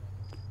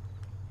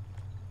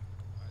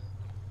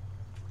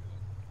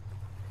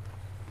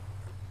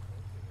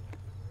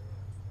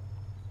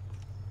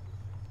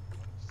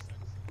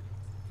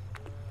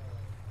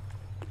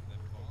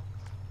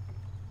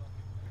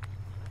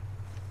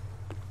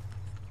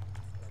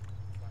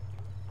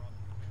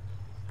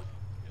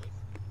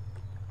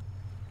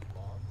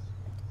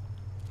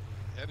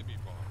 enemy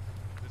bomb.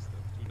 Missed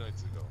them 2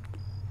 nights ago.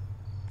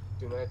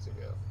 2 nights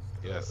ago.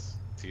 Yes,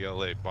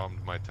 TLA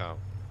bombed my town.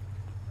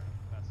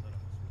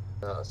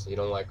 So you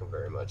don't like them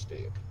very much, do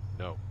you?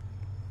 No.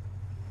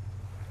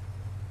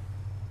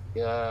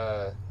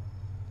 Yeah.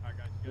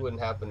 You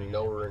wouldn't happen to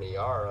know where any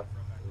are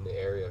in the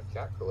area of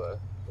𝗥cie𝗯𝗶ৃ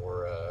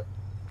or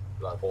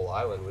that whole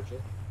island, would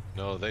you?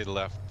 No, they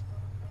left.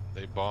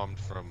 They bombed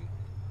from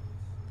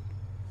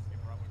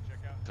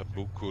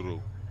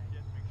𝗥cie𝗯𝗶ৃ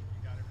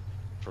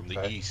from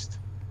the east.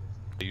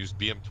 They used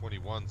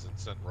BM-21s and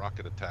sent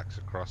rocket attacks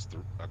across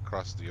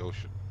the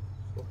ocean.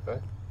 Okay.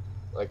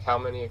 Like how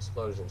many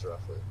explosions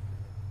roughly?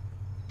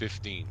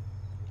 15.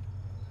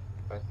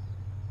 Okay.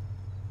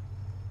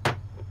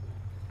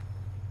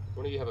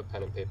 When do you have a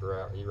pen and paper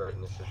out? Are you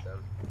writing this shit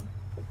down?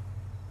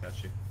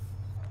 Got you.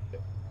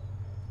 Okay.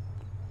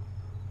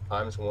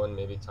 ×1,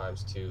 maybe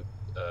 ×2.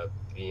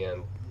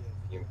 BM.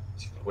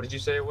 What did you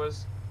say it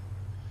was?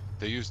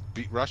 They used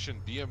Russian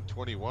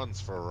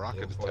BM-21s for a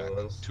rocket attack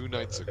 2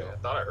 nights ago. I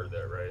thought I heard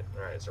that right.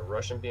 Alright, so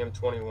Russian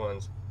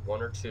BM-21s,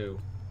 1 or 2,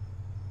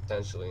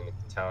 potentially in the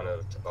town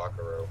of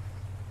𝗥cie𝗯𝗶ৃ.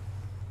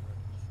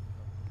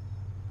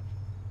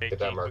 Get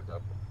that marked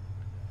up.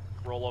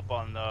 Roll up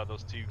on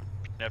those 2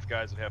 PNF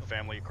guys that have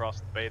family across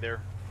the bay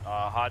there.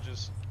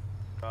 𝗤𝗳cie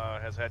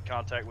has had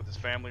contact with his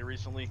family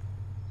recently.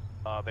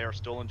 They are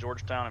still in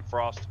Georgetown, and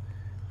Frost,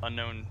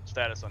 unknown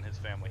status on his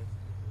family.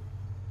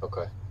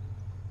 Okay.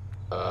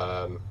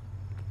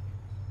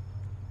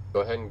 Go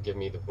ahead and give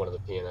me one of the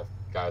PNF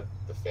guy,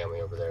 the family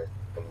over there,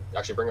 and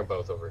actually bring them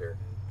both over here.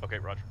 Okay,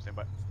 Roger. Stand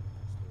by.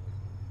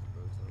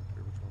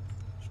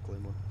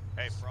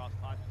 Hey, Frost,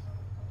 𝗤𝗳cie.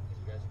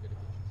 You guys are gonna get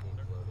your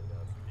teams loaded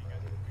up.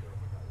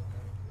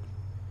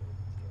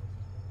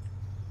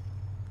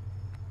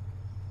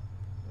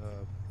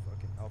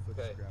 Fucking Alpha.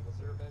 Okay. Has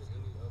there been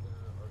any other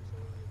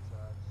artillery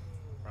attacks?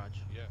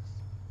 Roger. Yes.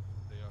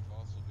 They have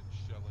also been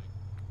shelling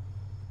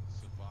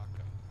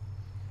𝗥cie𝗯𝗶ৃ.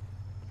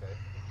 Okay.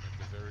 At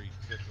the very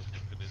tip of the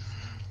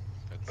peninsula.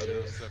 At Are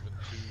they-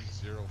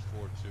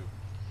 072042.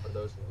 Are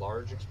those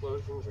large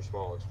explosions or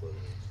small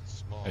explosions?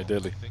 Small. Hey,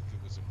 Deadly. I think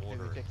it was a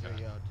mortar Take attack.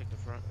 take the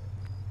front.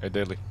 Hey,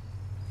 Deadly.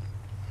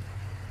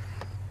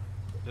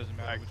 Doesn't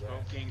matter which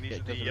boat. King, these Yeah,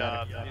 are it the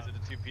doesn't matter. these are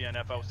the 2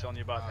 PNF I was telling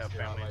you about. Have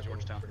family in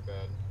Georgetown. Pretty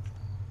bad.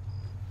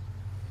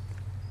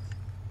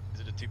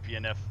 These are the 2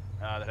 PNF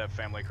that have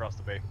family across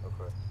the bay.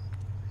 Okay.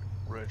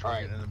 Rich, All we're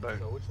right. getting in the boat.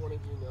 So which one of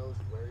you knows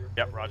where your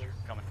Yep, family Roger.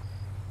 is? Coming.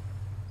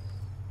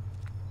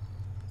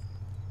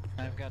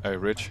 I've got Hey,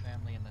 Rich. my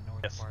family in the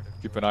north Yes. part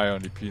of Keep an eye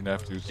on the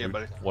PNF dudes. Yeah,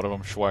 buddy. One of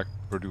them schwacked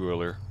Purdue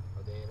earlier.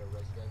 Are they in a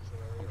residential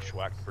area?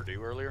 Schwacked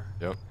Purdue earlier.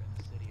 Yep. in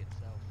the city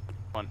itself.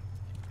 One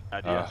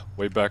idea.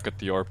 Way back at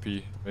the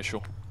RP,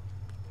 Mitchell.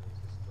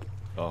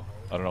 Oh,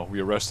 I don't know.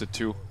 We arrested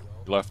 2.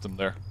 We left them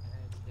there.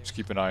 Just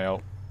keep an eye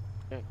out.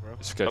 Yeah, bro.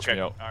 Just catch Okay.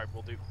 me out. All right,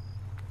 we'll do.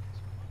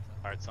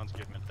 All right, sounds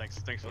good, man. Thanks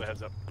for the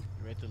heads up.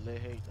 You ready to lay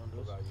hate on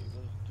those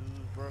dudes,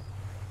 bro?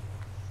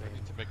 I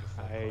need to make a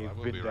phone call. I I've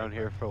will been be down right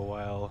here back. for a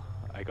while.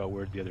 I got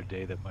word the other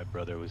day that my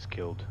brother was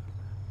killed,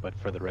 but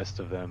for the rest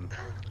of them,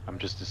 I'm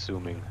just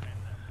assuming,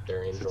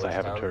 They're in since I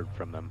haven't Georgetown? heard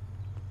from them.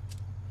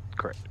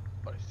 Correct.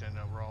 Buddy, standing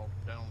over all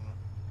down on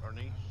our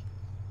knees.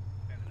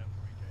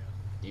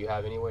 Do you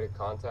have any way to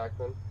contact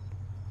them?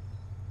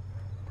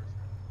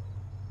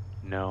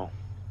 No.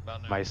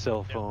 About now. My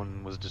cell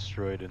phone was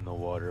destroyed in the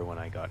water when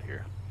I got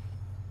here.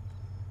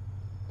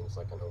 Seems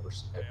like an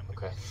oversight.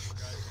 Okay.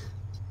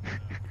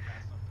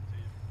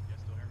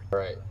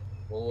 Alright.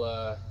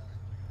 We're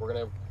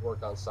gonna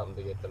work on something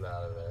to get them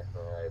out of there.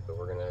 Alright, but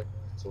we're gonna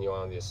continue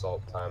on the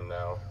assault time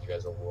now. You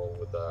guys will roll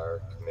with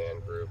our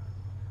command group.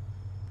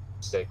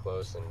 Stay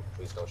close and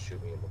please don't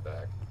shoot me in the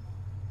back.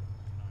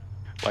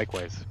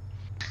 Likewise.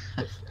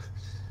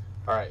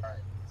 Alright.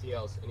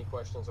 TLs, any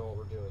questions on what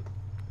we're doing?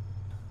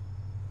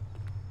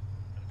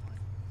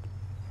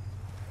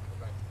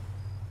 Okay.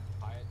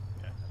 Hyatt,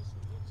 just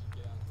once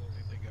you get out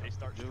there, They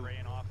start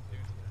straying off,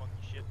 doing some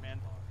funky shit, man.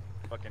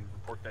 Fucking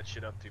report that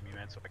shit up to me,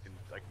 man, so I can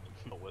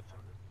deal with.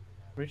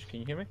 Rich, can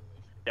you hear me?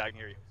 Yeah, I can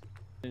hear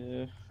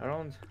you.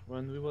 Around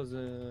when we was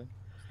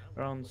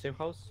around safe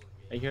house,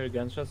 I hear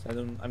gunshots.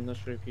 I'm not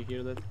sure if you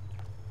hear that.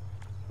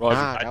 Roger.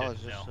 That I was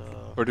didn't just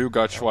know. Purdue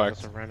got that was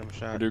just schwacked. a random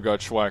shot. Purdue got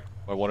schwacked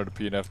by one of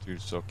the PNF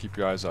dudes, so keep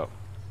your eyes out.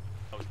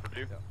 That was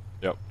Purdue?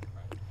 Yep.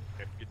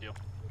 Okay, good deal.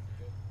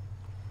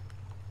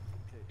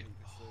 Okay,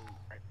 so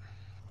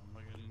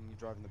I'm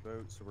driving the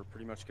boat, so we're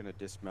pretty much gonna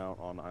dismount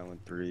on Island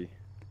 3.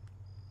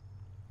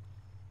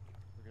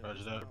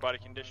 Roger that. Everybody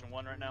condition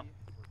 1 right now.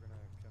 We're gonna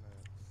kind of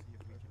see if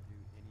we can do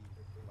any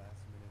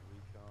last-minute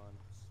recon,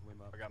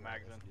 swim up. I got to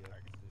mags in. SDF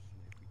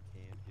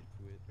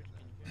position if we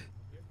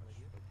can get to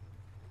it.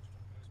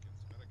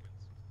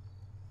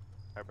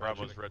 And Alright,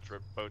 Bravo's retro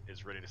boat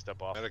is ready to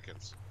step off.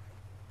 Medicans.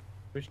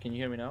 Rich, can you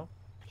hear me now?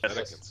 Yes.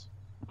 Medicans.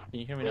 Can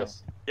you hear me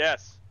Yes.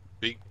 Yes.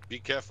 Be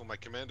careful. My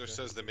commander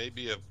says there may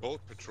be a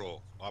boat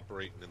patrol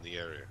operating in the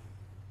area.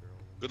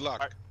 Good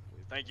luck. Alright.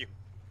 Thank you.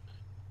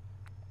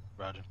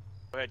 Roger.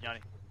 Go ahead, Yanni.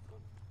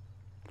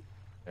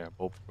 Yeah,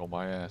 both on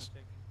my ass.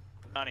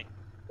 Yanni.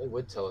 They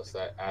would tell us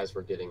that as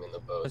we're getting in the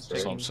boats,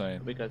 That's right? what I'm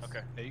saying. Because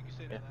Okay. Hey, you can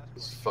say that last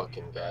These part.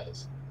 fucking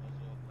guys.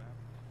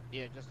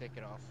 Yeah, just take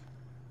it off.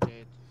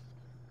 It,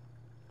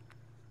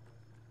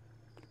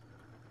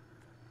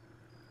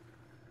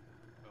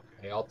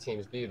 Hey, all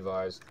teams be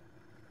advised.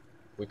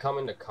 We come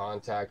into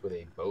contact with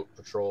a boat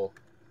patrol.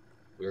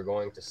 We are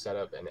going to set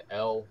up an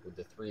L with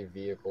the 3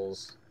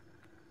 vehicles,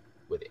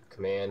 with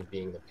command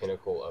being the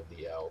pinnacle of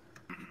the L.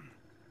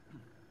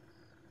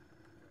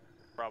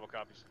 Bravo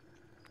copies.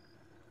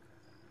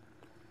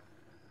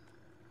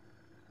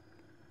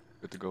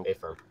 Good to go.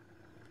 Affirm.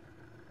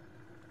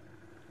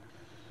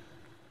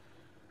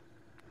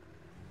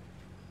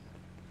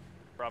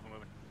 Bravo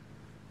moving.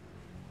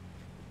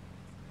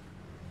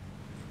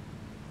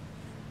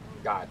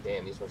 God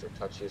damn, these ones are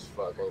touchy as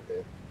fuck, ain't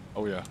they?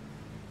 Oh yeah.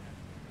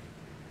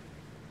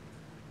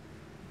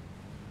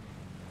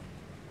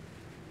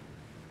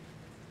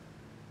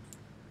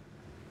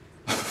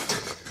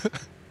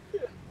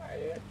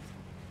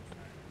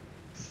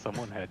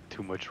 Someone had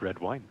too much red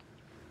wine.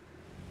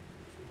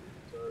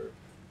 Sorry.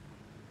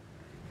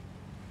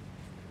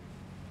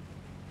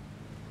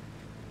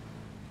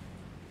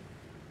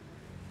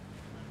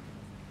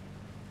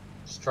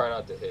 Just try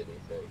not to hit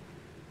anything.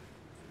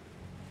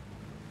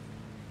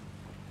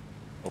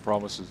 No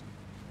promises.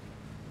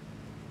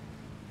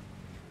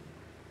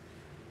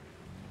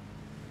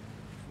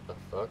 What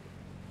the fuck?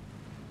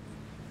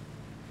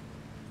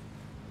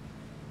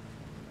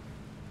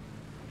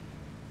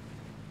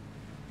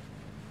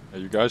 Hey,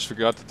 you guys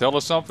forgot to tell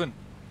us something?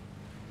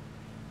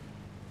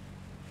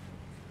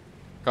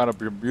 What kind of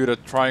Bermuda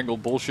Triangle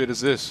bullshit is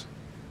this?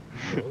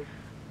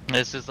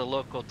 This is the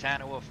local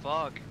Tanawa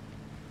fog.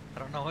 I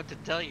don't know what to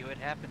tell you. It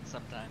happens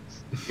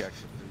sometimes. You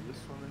actually do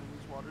this swimming in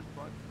these waters,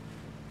 bud?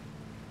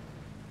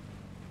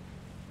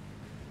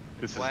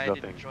 This is Why I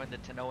nothing. didn't join the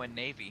Tanoan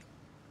Navy.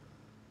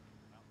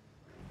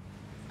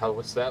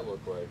 What's that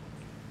look like?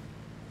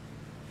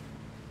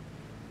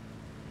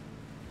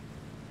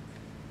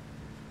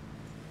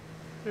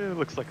 It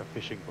looks like a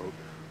fishing boat.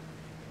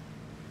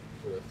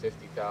 With a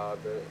 50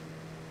 caliber?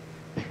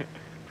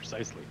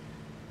 Precisely.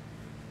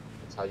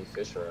 That's how you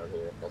fish around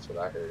here. That's what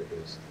I heard it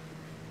is.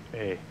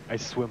 Hey, I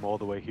swim all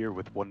the way here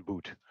with one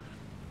boot.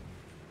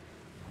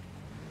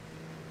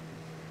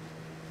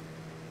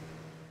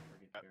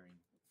 Target bearing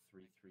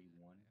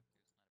 331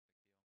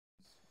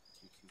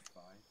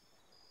 225.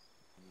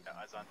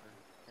 Yeah, eyes on.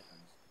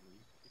 Times 3.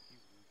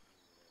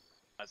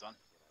 Eyes on.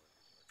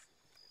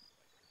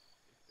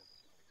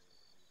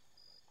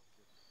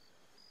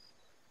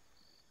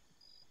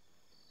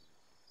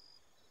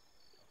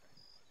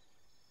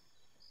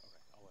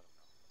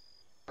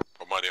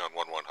 Almighty on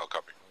 1-1, how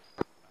copy?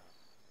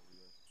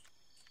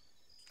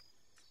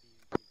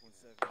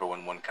 Echo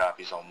 1-1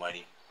 copies,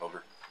 Almighty.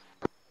 Over.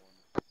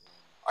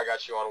 I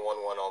got you on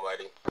 1-1,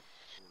 Almighty.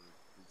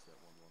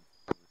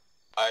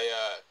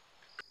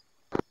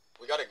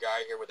 We got a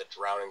guy here with a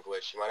drowning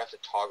glitch. You might have to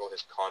toggle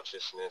his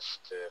consciousness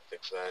to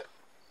fix that.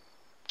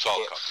 Solid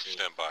Can't copy, see.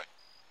 stand by.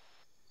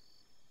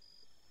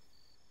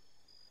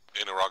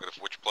 Interrogative,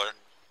 which player?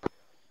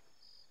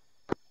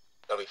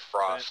 That'll be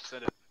Frost.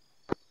 Send it.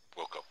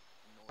 Wilco.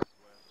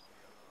 Northwest on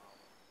the other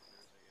island,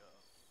 there's a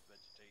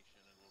vegetation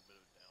and a little bit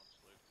of a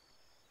downslope.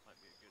 Might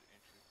be a good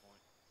entry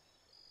point.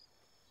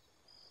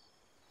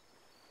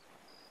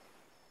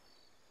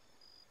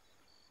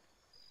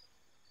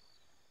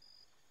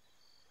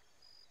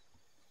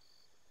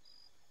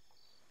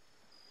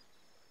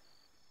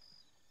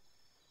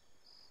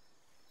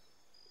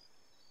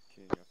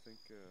 King, I think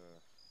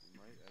we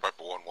might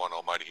Viper 1-1,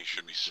 Almighty, he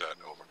should be set,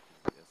 over.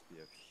 the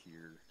SBF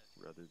here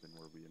rather than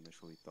where we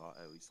initially thought,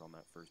 at least on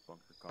that first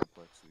bunker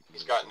complex. So we can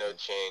He's get got a no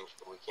photo. change,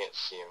 but we can't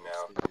see him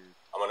now. Stay here.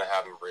 I'm gonna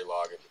have him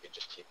relog if you could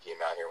just TP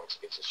him out here once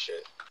he gets his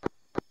shit.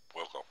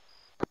 Wilco.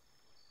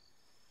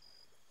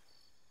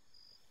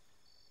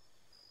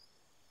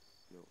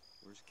 Yo,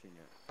 where's King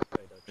at?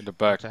 In the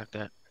back. Attack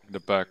that. In the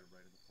back.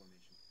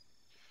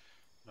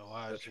 No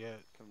eyes yet.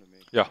 Come to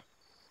me. Yeah.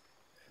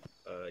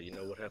 You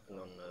know what happened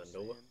on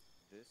Noah?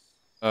 This,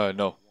 No. I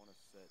wanna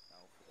set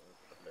Alpha up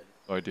here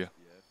No idea.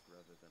 SBF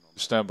rather than on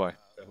Stand by.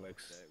 That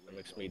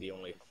makes me the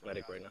only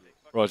medic right now.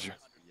 Roger.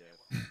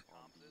 SBF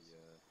on the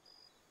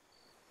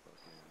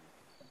fucking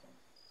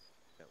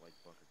that like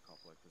bunker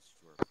complex closest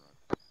to our front.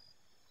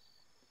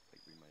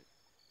 Like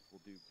we'll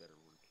do better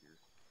work here.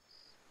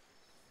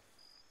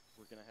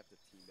 We're gonna have to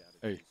team out.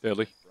 Hey,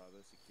 Deadly.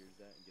 Bravo secures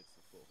that and gets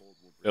the foothold.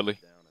 We'll Deadly.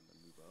 break it down and then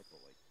move up. But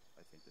like,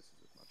 I think this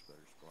is a much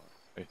better spot.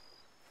 Hey.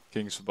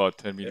 King's about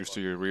 10 meters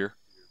to your rear.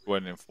 Go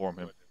ahead and inform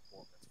him.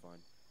 That's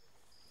fine.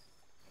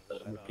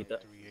 Repeat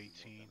that.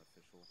 318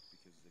 Beneficial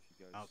because if you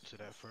guys out to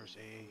that first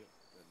AA.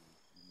 then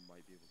you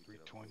might be able to get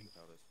up 320.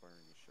 without us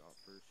firing a shot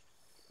first.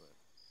 But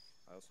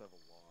I also have a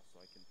law, so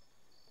I can.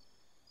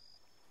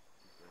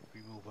 If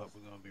we move up,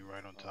 we're gonna be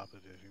right on top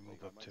of it. If we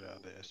move up to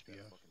the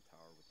SBF. Fucking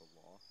tower with the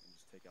law and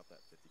just take out that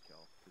 50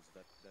 cal because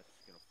that's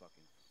just gonna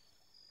fucking.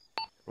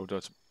 Bro,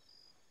 that's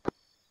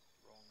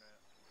Wrong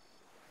that.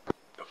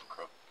 Go for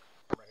Crow.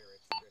 Right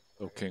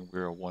here, okay.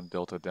 We're a 1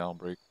 Delta down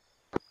break.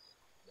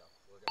 No,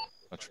 we're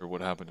Not sure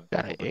what happened.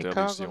 Got an But Deadly's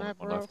ACOG the on only that,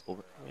 one bro? left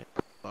over. Yeah.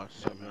 Oh,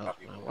 something else,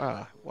 man.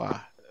 Why? Why?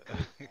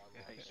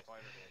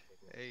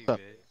 Hey, What's up?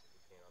 man.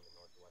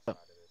 What's up?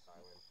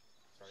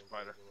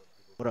 Spider.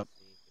 What up?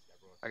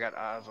 I got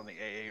eyes on the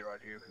AA right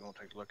here if you want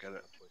to take a look at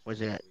it. Where's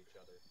it at?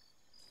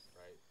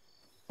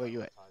 Where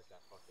you at?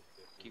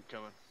 Keep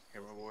coming.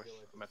 Hear my voice?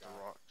 I'm at the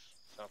rocks,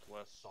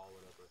 southwest.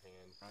 Solid upper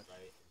hand, right?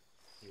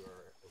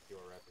 And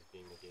QRF is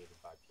being negated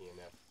by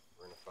PNF.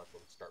 We're gonna fucking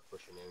start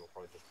pushing in. We'll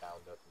probably just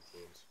bound up in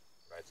teams,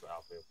 right? So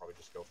Alpha will probably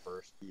just go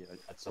first. Yeah.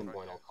 At some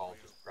point, I'll call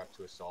just prep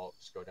to assault.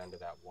 Just go down to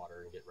that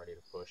water and get ready to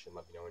push, and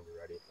let me know when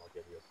you're ready. I'll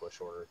give you a push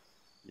order.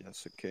 Yeah,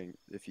 so King,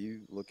 if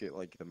you look at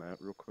like the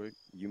map real quick,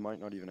 you might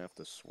not even have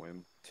to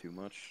swim too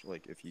much.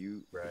 Like if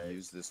you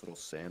use this little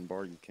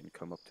sandbar, you can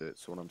come up to it.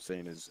 So what I'm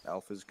saying is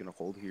Alpha's gonna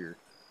hold here.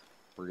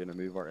 We're gonna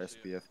move our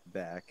SBF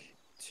back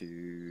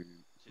to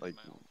like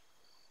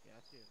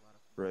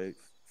right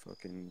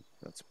fucking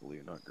that's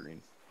blue, not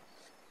green.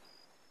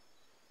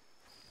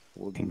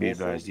 Can be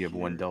advised you have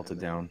one Delta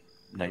down.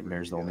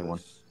 Nightmare's the only one.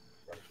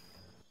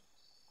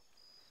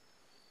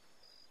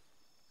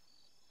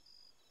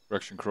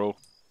 Direction Crow.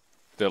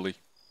 Deadly.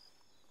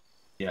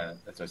 Yeah,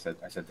 that's what I said.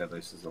 I said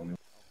Deadliest is the only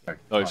one. Sorry.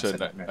 No, you I said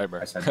Nightmare.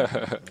 Nightmare. I said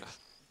Nightmare.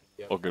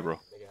 Yep, Okay, bro.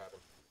 Make it happen.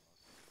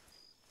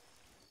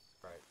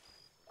 Right.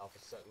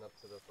 Alpha's setting up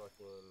to the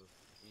fucking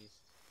east.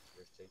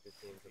 Just take your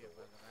team to the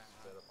west.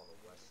 Set up on the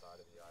west side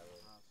of the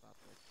island.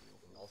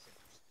 And also,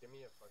 just give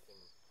me a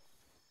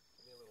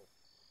little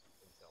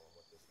intel on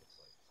what this looks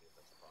like. See if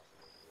that's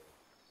possible.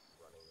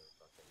 Running or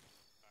fucking.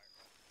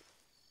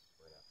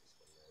 We're gonna have to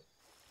swim there.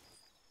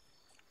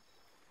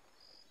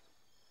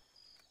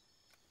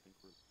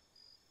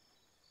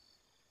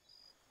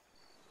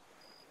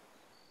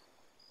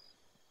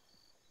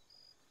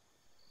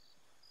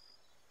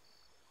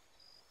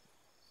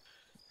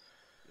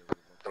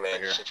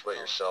 Command, situate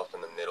yourself in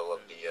the middle of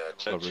the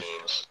two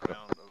teams.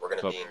 We're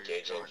going to be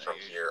engaging from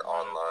here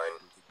online.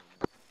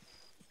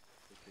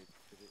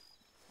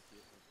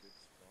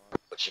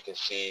 What you can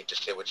see,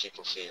 just hit what you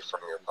can see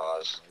from your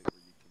pause.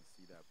 Where you can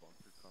see that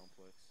bunker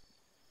complex,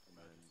 and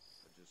then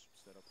just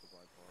set up the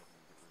bipod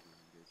and get ready to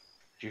engage.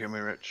 Did you hear me,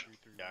 Rich?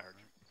 Yeah, I heard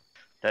you.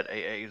 That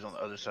AA is on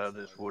the other side of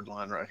this wood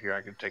line right here.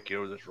 I can take you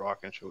over this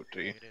rock and show it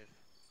to you.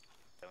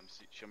 Let me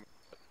see. Show me.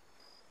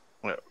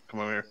 Yeah, come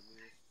over here.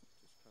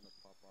 Just kind of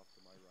pop off to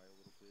my right a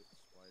little bit.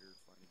 Spider,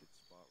 find a good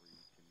spot where you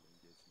can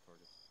engage some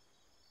targets.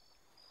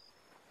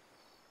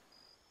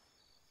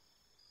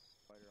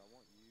 Spider, I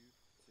want you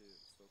to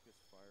focus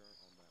fire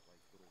on that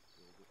like little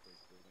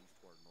those buildings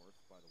to our north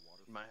by the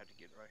water. You might have to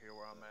get right here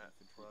where I'm at.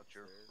 Pull out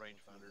your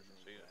rangefinders and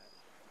see it.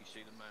 You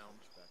see the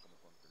mounds. Back on the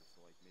bunker,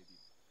 so like maybe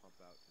pump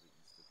out to the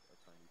east a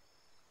tiny.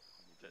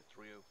 At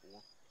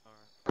 304.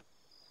 Alright.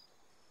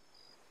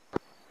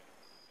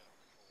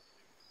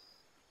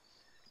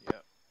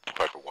 Yep.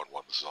 Piper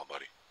 1-1, this is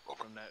Almighty.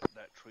 Over. From that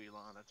tree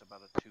line, that's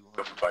about a 200.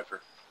 Go for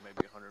Piper.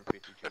 Maybe 150.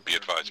 And be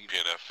advised,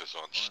 PNF is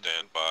on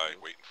standby,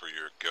 waiting for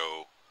your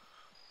go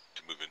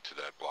to move into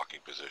that blocking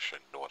position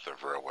north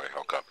of Railway.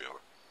 I'll copy over.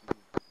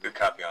 Good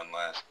copy on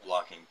last.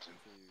 Blocking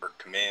for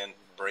command,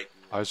 break.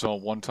 Eyes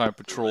on one-time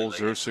patrol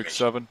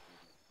 067.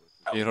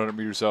 800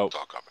 meters out.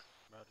 I'll copy.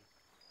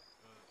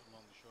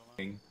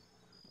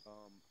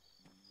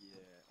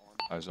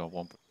 Eyes on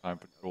one-time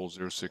patrol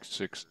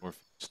 066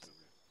 northeast.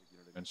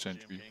 And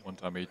sentry,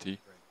 one-time AT. Be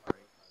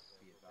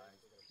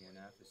advised,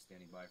 PNF is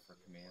standing by for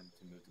command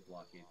to move to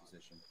blockade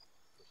position.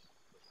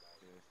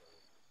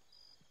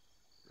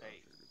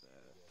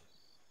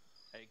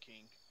 Hey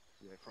King,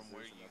 from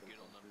where you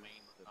get on the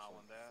main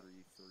island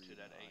to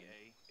that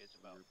AA, it's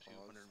about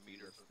 200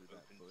 meters of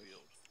open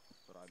field.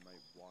 But I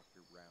might walk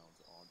your rounds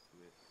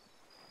onto it.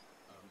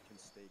 You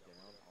can stay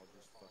down. I'll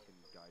just fucking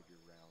guide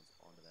your rounds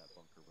onto that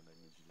bunker when I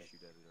need you to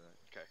shoot at it, alright?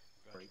 Okay.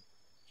 Break.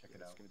 Check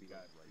it out. It's gonna be We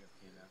got right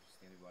PNF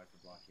standing by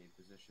for blockade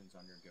positions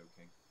on your go,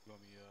 King. You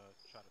want me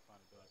try to find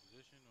a better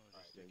position or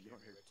just yeah, you don't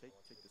hear. Take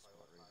the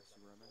spot right.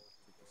 See where I'm at?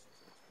 Take this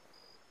exact spot.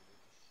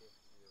 Shift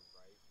to your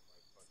right,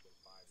 like fucking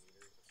 5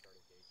 meters, and start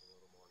engaging a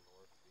little more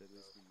north. That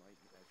is, we might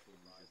actually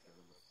use your gun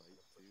in the fight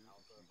too. If you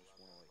just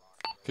want to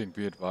like. King,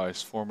 be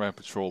advised, 4-man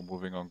patrol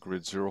moving on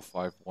grid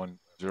 051-084,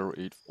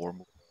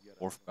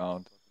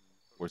 northbound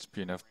towards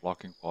PNF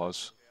blocking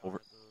pause.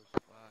 Over.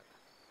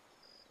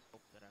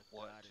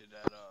 What to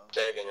that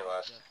Say again your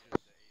last.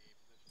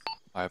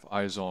 I have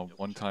eyes on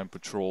one-time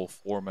patrol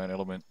 4-man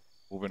element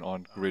moving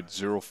on grid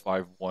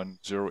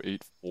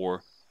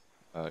 051-084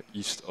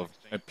 east of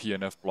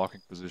PNF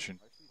blocking position,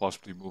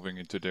 possibly moving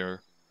into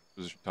their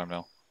position time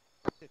now.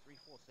 I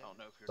don't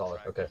know if you're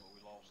Solid, tracking, okay. but we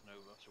lost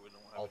Nova, so we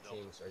don't have All a Delta.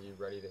 teams, are you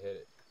ready to hit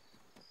it?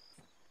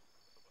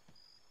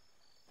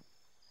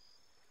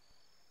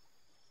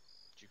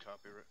 Did you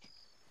copy, Rich?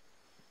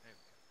 There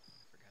we go.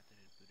 Forgot that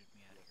it booted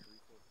me out of here.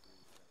 343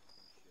 is that two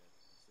shed.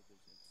 You said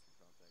there's instant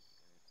contact with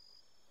me.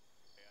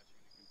 Yeah, so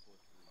you can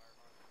 343.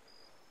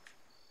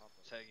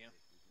 Say again.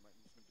 You might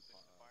need some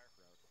crowd.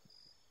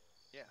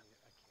 Yeah.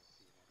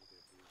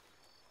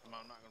 I'm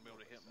not going to be able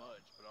to hit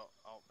much, but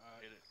I'll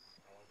hit it.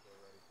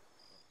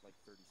 Like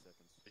 30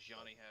 seconds. Does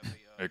Yanni have a...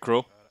 Hey,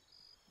 Crow?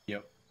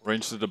 Yep.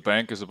 Range to the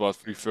bank is about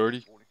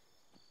 330.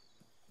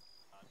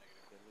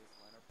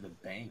 The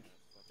bank.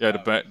 Yeah,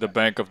 the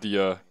bank of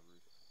the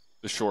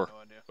shore.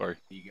 Sorry.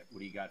 What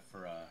do you got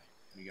for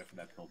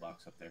that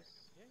pillbox up there?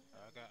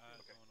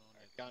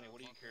 Johnny,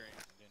 what are you carrying?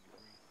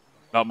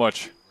 Not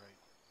much,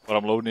 but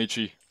I'm loading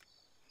HE.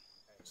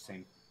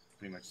 Same,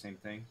 pretty much same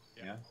thing.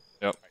 Yeah.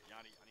 Yep.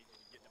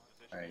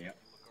 All right. Yep.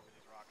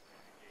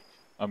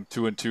 I'm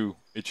 2 and 2.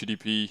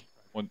 HEDP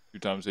 2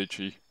 times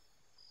HE.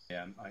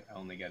 Yeah, I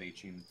only got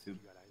HE in the tube.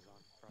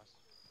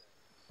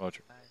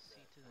 Roger. I see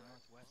to the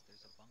northwest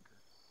there's a bunker.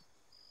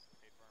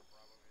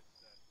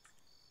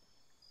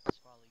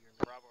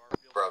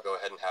 Bro, go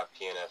ahead and have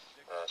PNF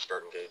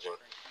start engaging.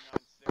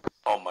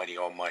 Almighty,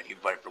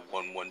 Viper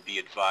 1-1, be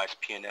advised,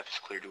 PNF is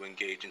clear to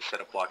engage and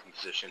set up blocking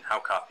position. How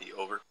copy?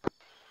 Over.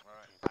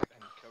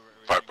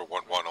 Viper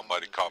 1-1,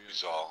 Almighty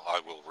copies all. I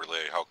will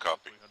relay. How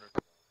copy?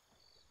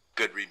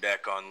 Good, read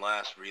back on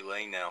last.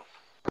 Relay now.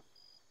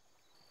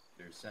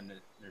 They're sending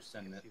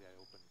it.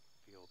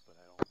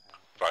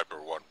 Viper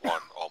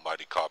 1-1,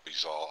 Almighty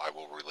copies all. I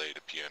will relay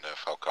to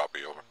PNF. How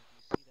copy? Over.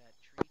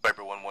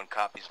 Viper 1-1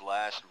 copies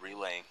last.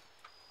 Relaying.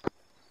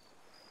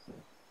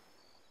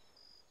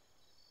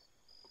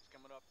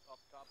 Coming up off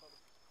the top of it?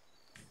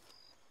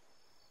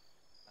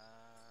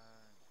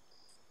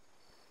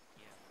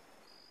 Yeah.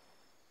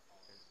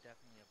 There's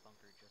definitely a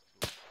bunker just to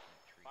the left of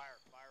that tree. Fire.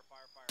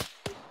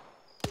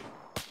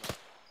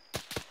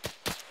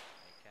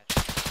 Hey, catch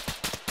it.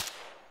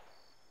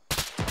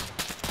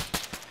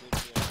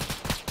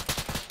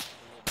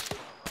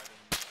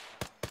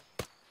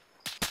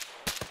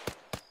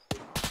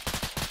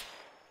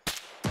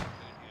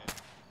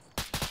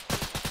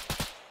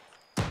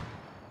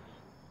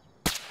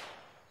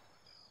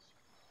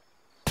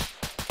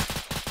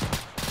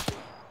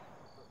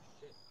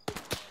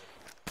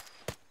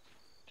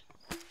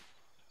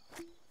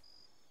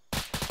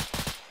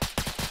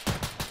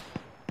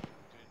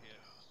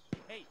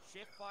 Hey,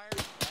 shift fire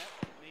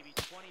left, maybe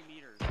 20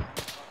 meters. Get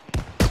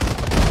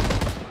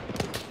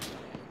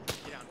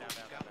down.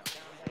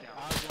 Stay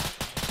down.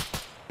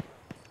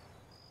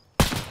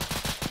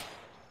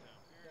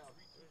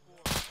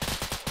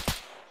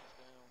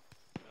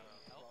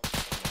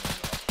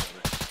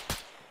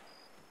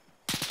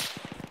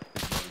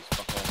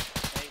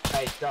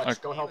 Hey,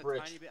 Dutch, go help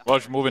Rich.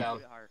 Roger, moving.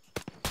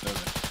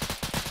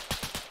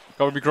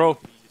 Cover me, Crow.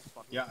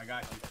 Yeah, I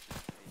got you.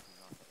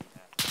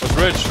 That's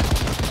Rich.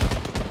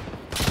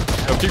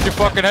 Yo, keep your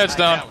fucking heads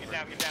down. Get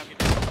down.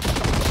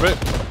 Rich.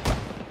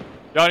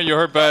 Yanni, you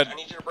hurt bad. I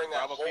need you to bring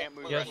that Bravo can't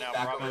move Yes. right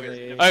now. Bravo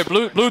is Hey,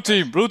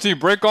 blue team,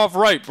 break off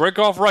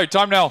right.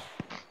 Time now.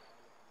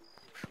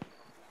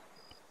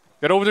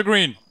 Get over the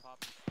green.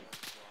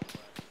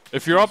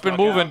 If you're up and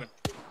moving,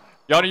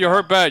 Yanni, you're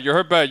hurt bad.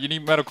 You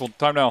need medical.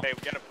 Time now. Hey,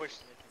 we gotta push.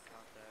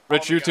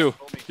 Rich, you too.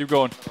 Keep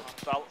going.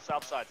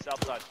 South side.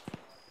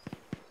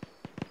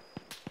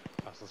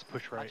 Let's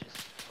push right.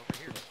 Over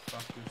here.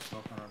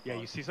 Yeah,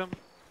 you see something?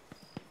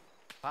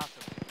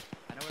 Possibly.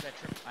 I know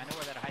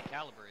where that high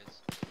caliber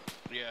is.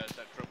 Yeah, it's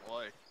that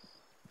AAA.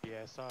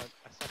 Yeah, I saw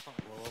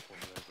something blow up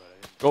over there, but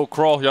I didn't. Go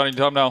crawl, Yanni.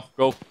 Time now.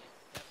 Go.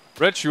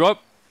 Rich, you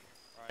up?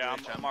 Yeah,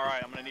 I'm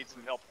alright. I'm gonna need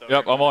some help though.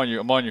 Yep, I'm on you.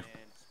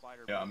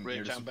 Yeah, I'm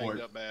here to I'm support.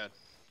 banged up bad.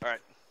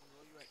 Alright.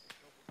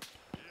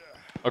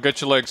 I'll get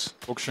your legs.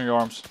 Focus on your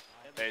arms.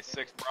 Hey,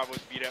 6 Bravo's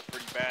beat up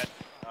pretty bad.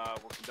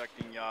 We're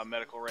conducting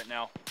medical right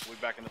now. We'll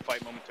be back in the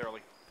fight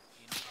momentarily.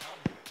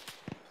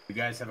 You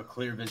guys have a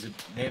clear visit.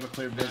 They have a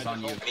clear vis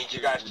on you. I need you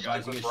guys to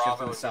Advise stick you with get shift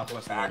Bravo to the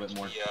southwest a back little bit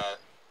more. to the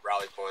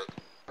rally point.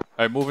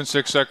 Hey, move in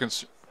 6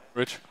 seconds.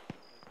 Rich,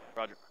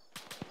 Roger.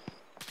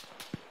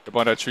 get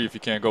by that tree if you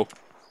can. Go.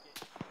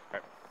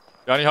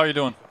 Yanni, how you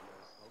doing?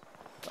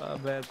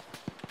 Bad.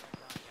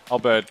 How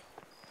bad?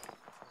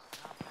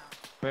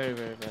 Very,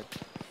 very bad.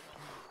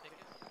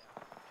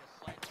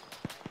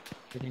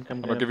 I think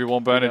I'm gonna give you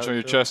one bandage on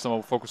your too. chest and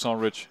I'll focus on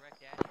Rich.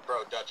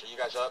 Bro, Dutch, are you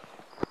guys up?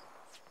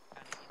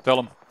 Tell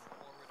him.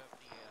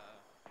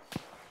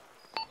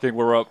 Okay,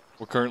 we're up.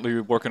 We're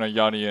currently working on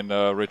Yanni and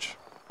Rich.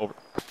 Over.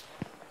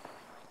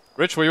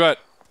 Rich, where you at?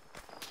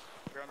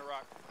 We're on the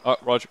rock.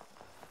 Roger.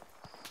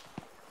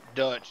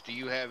 Dutch, do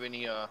you have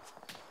any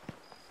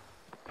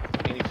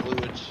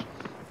fluids?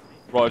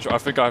 Roger, I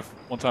think I have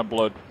one-time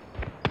blood.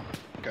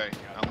 Okay,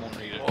 I'm gonna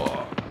need it.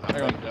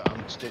 Hang on.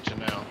 I'm stitching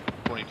now.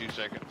 22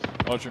 seconds.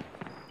 Roger.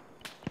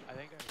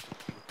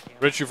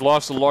 Rich, you've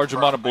lost a large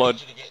amount of blood. I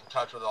need you to get in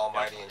touch with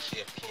Almighty and see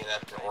if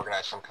PNF can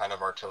organize some kind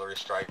of artillery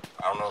strike.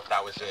 I don't know if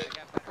that was it.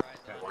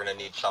 We're gonna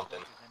need something.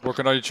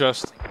 Working on your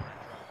chest.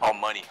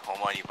 Almighty,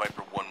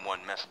 Viper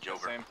 1-1, message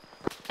over.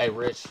 Hey,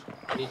 Rich,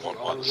 I need you 1-1,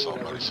 on me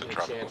whenever Almighty you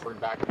get a chance. We're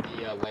back at the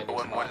landing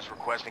 1-1 spot. is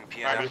requesting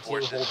Alright, PNF you two,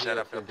 forces hold set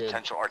me up if a you're good.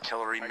 potential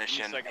artillery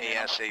mission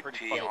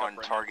ASAP on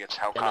targets.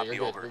 How Yeah, no, copy? you're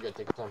good. Over. You're good.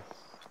 Take your time.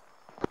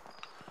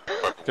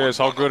 Okay,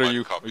 how good are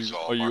you?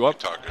 Are you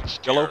up?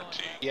 Yellow?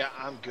 Yeah,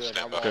 I'm good.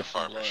 I lost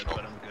some blood, but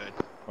I'm good.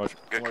 Roger.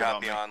 Good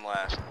copy on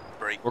last.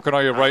 Break. Working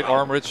on your right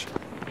arm, Rich.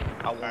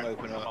 I won't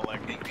open up.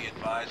 Be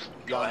advised.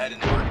 Go ahead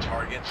and mark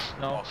targets.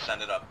 No. I'll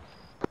send it up.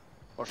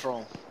 What's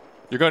wrong?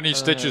 You're gonna need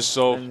stitches,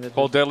 so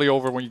call Deadly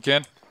over when you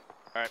can.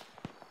 Alright.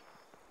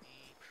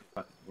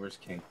 Where's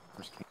King?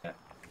 Where's King at?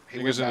 I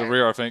think he's in the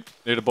rear, I think.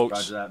 Near the boats.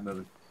 Roger that,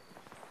 moving.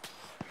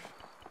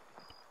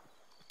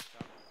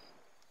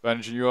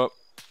 Bandaging you up.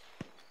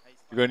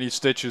 You're gonna need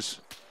stitches.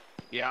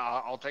 Yeah,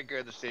 I'll take care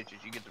of the stitches.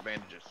 You get the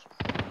bandages.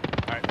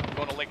 Alright, I'm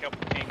going to link up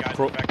with King, guys.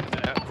 Pro, Back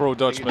to that. Pro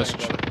Dutch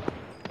message.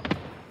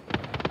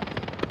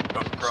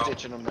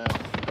 Stitching them now.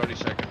 30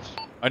 seconds.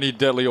 I need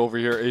Deadly over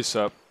here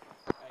ASAP.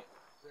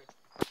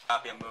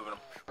 Copy, I'm moving them.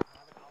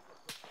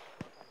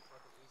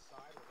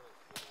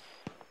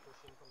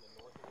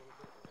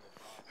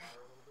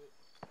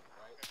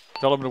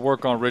 Tell him to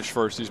work on Rich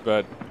first, he's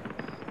bad.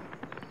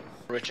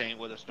 Rich ain't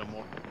with us no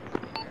more.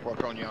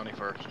 Work on Yanni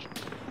first.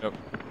 Yep.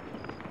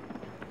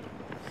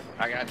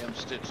 I got him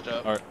stitched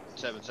up. Alright.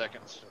 7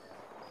 seconds.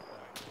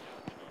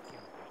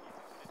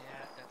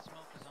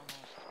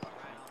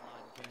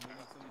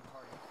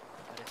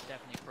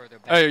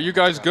 Hey, are you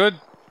guys good?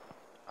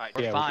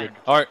 We're fine.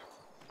 Alright.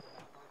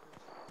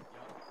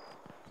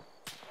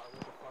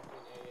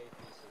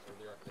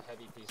 The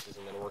heavy pieces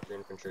and then work your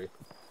infantry.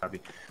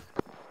 Copy.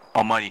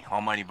 Almighty,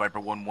 Viper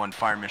 1-1,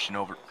 fire mission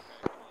over.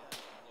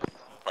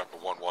 Viper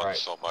 1-1, Right.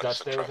 so mighty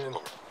Just send stay with traffic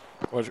him.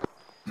 over.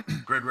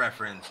 Grid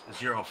reference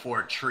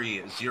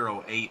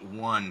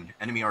 04-081.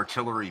 Enemy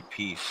artillery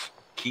piece.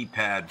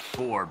 Keypad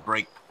 4.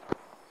 Break.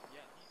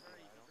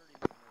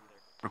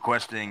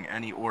 Requesting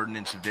any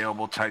ordnance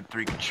available. Type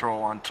 3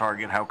 control on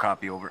target. How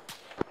copy over?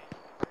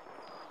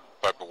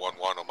 Viper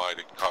 1-1,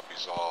 Almighty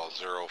copies all.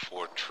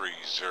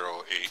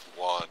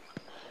 04-3081.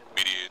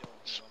 Immediate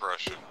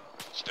suppression.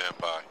 Stand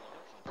by.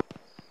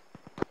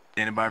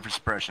 Standing by for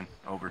suppression.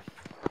 Over.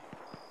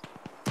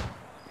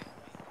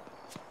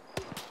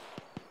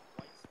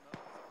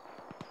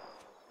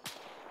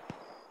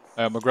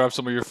 Hey, I'm gonna grab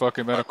some of your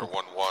fucking medical.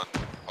 Viper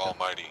 1-1,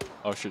 Almighty.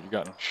 Oh shit, you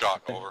got him.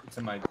 Shot over. It's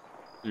in my...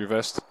 Your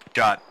vest.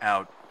 Shot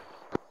out.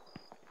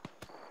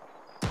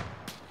 Hey,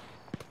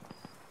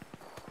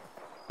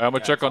 I'm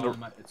gonna check on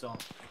the... It's all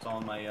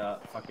in my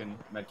fucking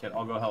med kit.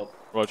 I'll go help.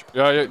 Roger.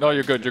 Yeah, no,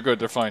 you're good,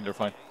 They're fine, they're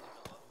fine.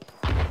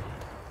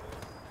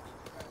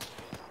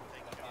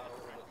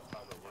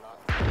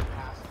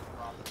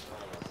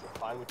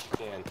 Find what you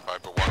can.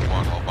 Viper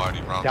 1-1,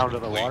 Almighty, rounds Down to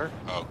the complete. water?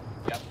 Oh.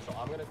 Yep, so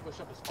I'm gonna push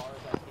up as far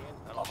as I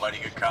can. Almighty,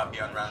 good copy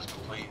on rounds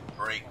complete.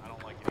 Break.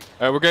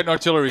 Hey, we're getting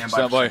artillery,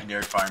 stand by.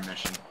 Secondary fire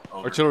mission.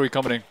 Over. Artillery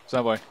coming in,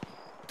 stand by. Viper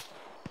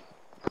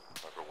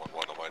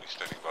 1-1, Almighty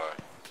standing by.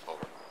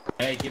 Over.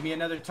 Hey, give me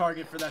another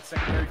target for that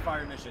secondary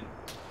fire mission.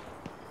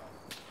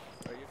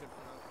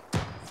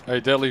 Hey,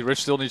 Deadly,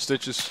 Rich still needs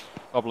stitches.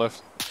 Up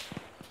left.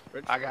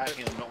 I got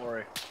him, don't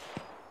worry.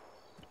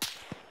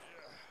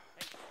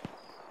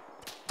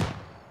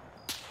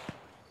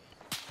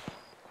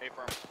 Hey,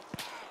 firm.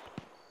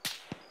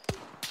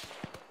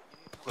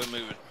 Quit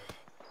moving.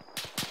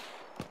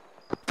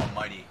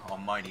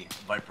 Almighty,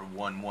 Viper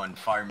 1-1,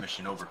 fire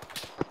mission over.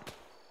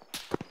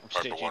 I'm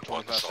stitching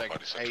 25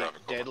 seconds. Hey,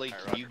 Deadly,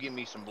 can you give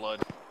me some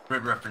blood?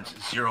 Grid reference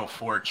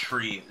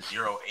 04-082,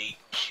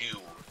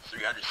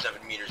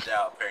 307 meters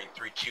out, bearing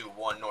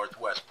 321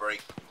 northwest,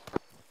 break.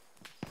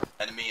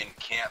 Enemy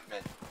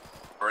encampment,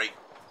 break.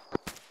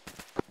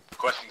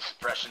 Requesting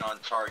suppression on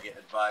target,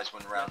 advise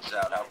when rounds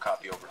out. How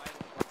copy over?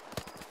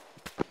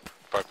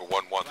 Viper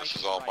 1-1, this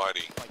is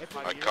Almighty.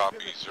 I copy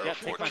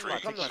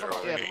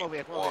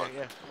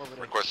 04-3081.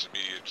 Request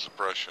immediate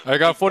suppression. I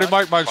got 40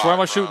 mic mics, where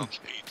am I shooting?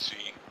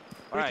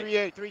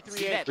 338,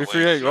 338.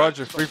 338,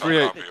 roger,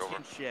 338.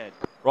 Shed.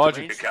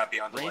 Roger. Good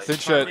copy on delay. Thin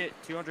shed.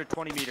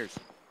 220 meters.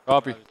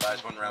 Copy.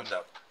 Advise when rounds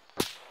out.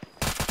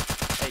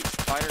 Hey,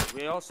 fire.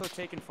 We also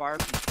taking fire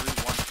from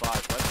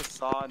 315. Let the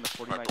saw and the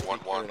 40 mic take care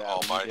of that.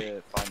 Almighty. We need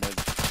to find those.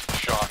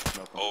 Shot.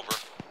 Over.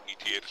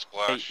 ETA to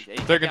splash. Hey,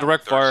 Taking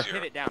direct fire.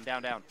 Pivot down.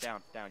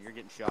 You're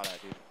getting shot at,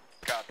 dude.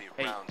 Copy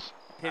Hey, rounds.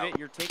 Pivot,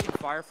 you're taking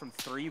fire from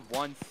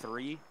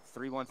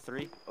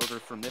 313 over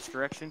from this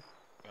direction.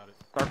 Got it.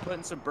 Start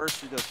putting some bursts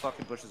through those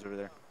fucking bushes over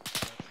there.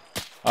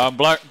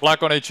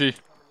 Black on HE.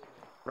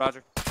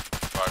 Roger.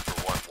 Viper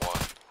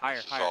 1-1. Higher,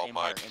 This is higher, aim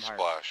higher, Almighty. aim higher.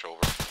 Splash.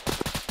 Over.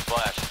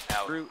 Splash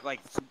out.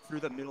 Through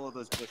the middle of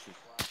those bushes.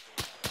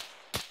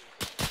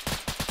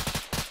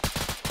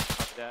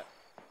 Copy that.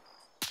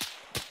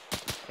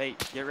 Hey,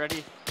 get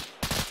ready.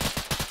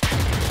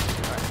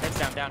 Alright, heads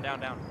down,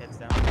 heads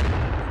down.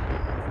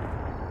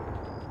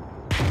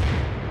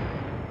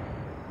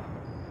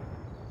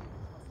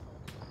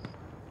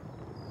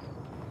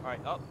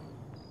 Alright, up.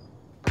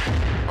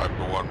 Viper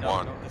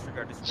 1-1. No,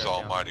 disregard. This is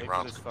Almighty.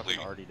 Rounds complete.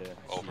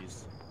 Over.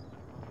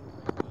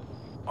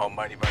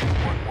 Almighty Viper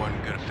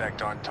 1-1, good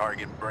effect on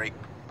target, break.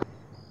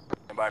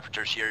 Stand by for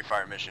tertiary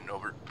fire mission,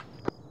 over.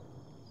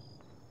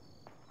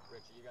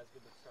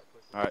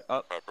 Alright,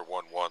 up. Viper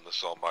 1-1, this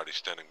is Almighty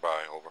standing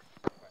by. Over.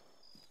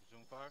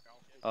 Zoom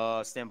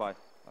fire? Stand by.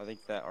 I think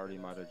that already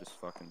might have just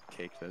fucking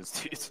caked those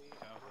dudes.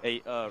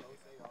 Hey,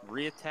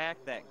 reattack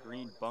that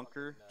green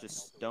bunker.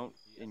 Just don't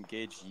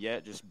engage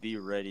yet. Just be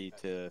ready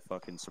to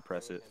fucking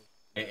suppress it.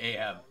 Hey,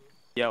 Ab.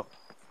 Yo.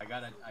 I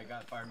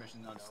got fire mission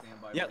on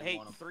standby. Yeah, hey,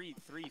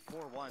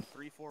 341,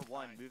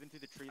 341. Moving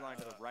through the tree line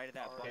to the right of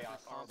that bunker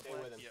complex.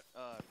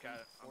 Got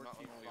it. I'm not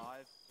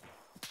 425.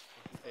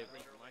 Hey,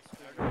 my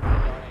screen.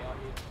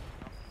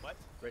 What?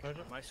 Rich,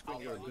 my screen,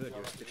 you're good.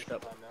 You're stitched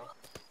up.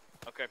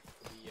 Okay.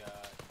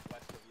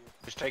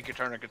 Just take your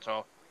tourniquets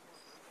off.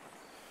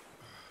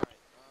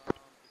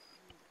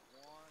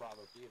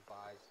 Bravo, be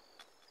advised.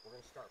 We're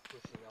gonna start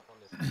pushing up on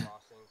this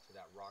crossing to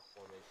that rock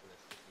formation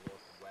that's just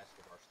northwest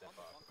of our step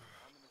up.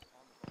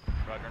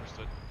 Roger,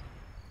 understood.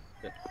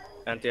 Good.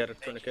 Anti-air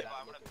tourniquet.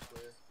 Looking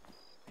clear.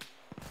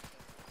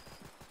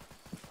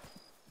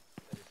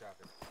 Send your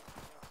traffic.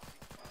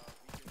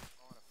 We just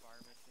on a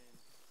fire mission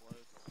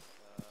close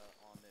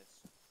on this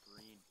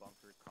green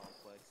bunker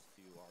complex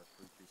to our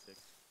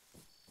 336.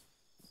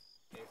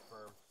 Hey,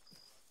 firm.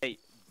 Hey,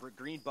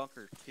 green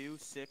bunker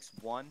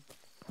 261.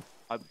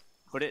 I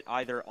put it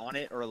either on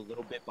it or a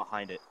little bit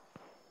behind it.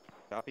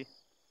 Copy?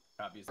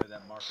 Copy. Is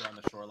that marker on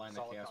the shoreline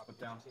that Chaos put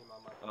down?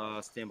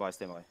 Stand by,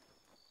 stand by.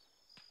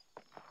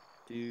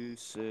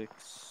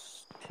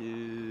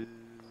 262.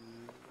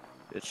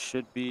 It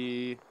should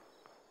be.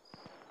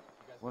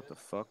 What the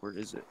fuck? Where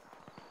is it?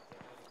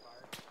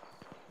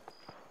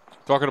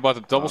 Talking about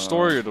the double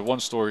story or the one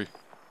story?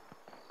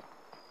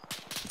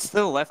 It's to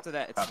the left of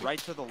that. It's right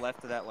to the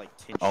left of that, like,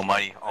 tin sheet.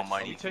 Almighty,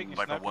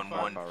 Viper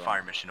 1-1,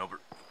 fire mission over.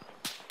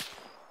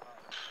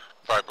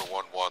 Viper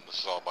 1-1, this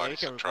is Almighty,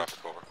 send traffic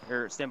over.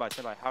 Here, stand by.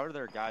 How are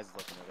their guys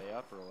looking? Are they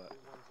up or what?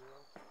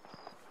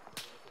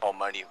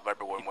 Almighty,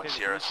 Viper 1-1,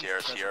 Sierra,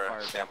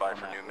 stand by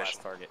for new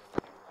mission. Target.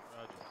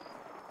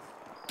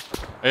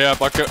 Yeah,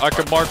 I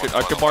can mark it.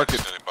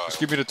 Just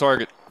give me the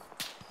target.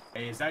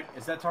 Hey, is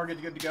that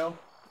target good to go?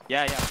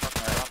 Yeah.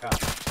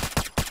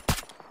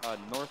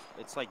 North.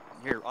 It's like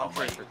here.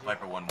 Almighty,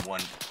 Viper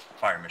 1-1,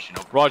 fire mission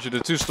over. Roger, the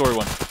two-story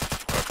one.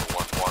 Viper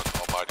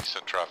 1-1, Almighty,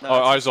 send traffic.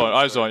 Oh, eyes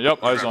on.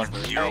 Yep, eyes on.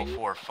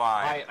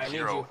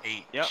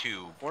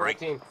 045-082,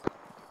 break.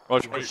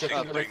 Roger.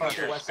 63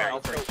 meters, bearing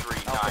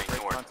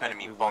 339 north,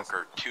 enemy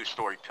bunker,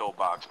 two-story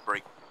pillbox,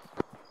 break.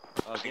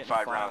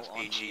 65 rounds,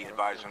 HE,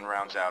 advise when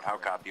rounds out, how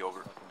copy,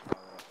 over.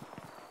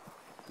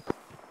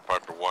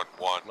 Viper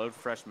 1-1. Load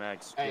fresh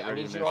mags. Hey, I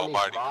need you on these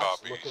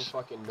rocks looking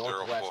fucking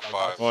northwest.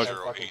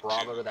 045-082,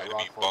 Bravo to that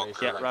rock formation.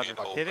 Yeah, Roger.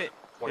 Pivot,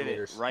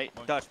 right.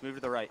 Dutch, move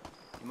to the right.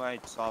 You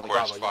might saw the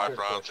Request 5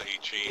 rounds,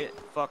 HE. Get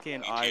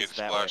fucking eyes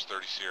that way. Splash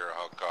 30 Sierra,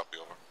 how copy,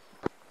 over.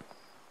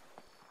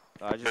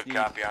 I just Good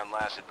copy on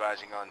last,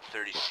 advising on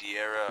 30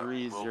 Sierra,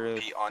 will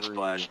repeat on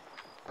splash.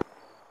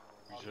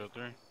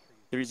 303.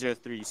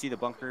 303. You see the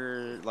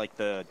bunker, like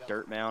the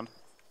dirt mound?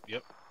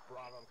 Yep.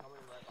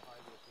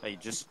 Hey,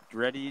 just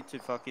ready to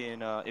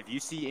fucking, if you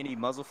see any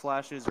muzzle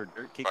flashes or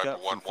dirt kick up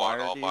from 1-1, fire,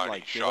 dude, Almighty,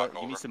 like, shot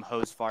give me over. some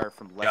hose fire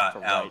from left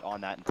to right on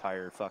that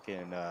entire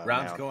fucking, Rounds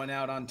mound. going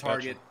out on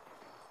target.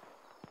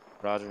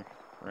 Roger.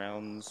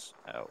 Rounds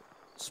out.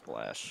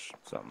 Splash.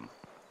 Something.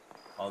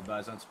 All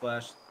advise on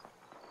splash.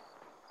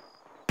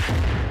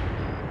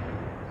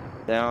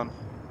 Down.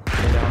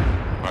 Stay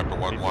down. Viper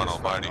 1-1,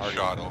 Almighty,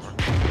 shot over.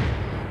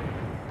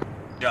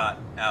 Shot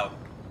out.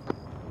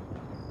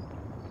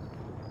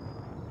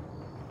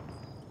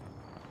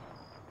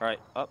 Alright,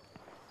 up.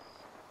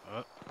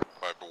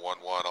 Viper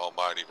 1-1,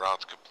 Almighty,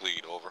 rounds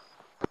complete, over.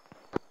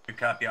 Good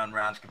copy on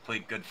rounds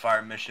complete, good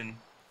fire mission.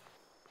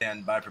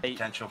 Stand by for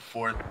potential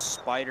fourth.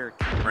 Spider,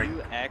 can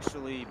you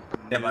actually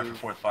Stand by for move,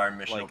 fourth fire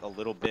mission. like, a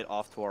little bit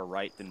off to our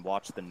right, then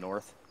watch the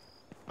north?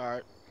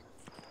 Alright.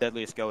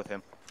 Deadliest, go with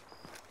him.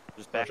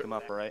 Just back him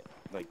up, alright?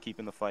 Like, keep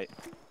in the fight.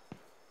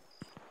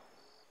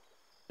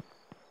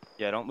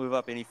 Yeah, don't move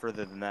up any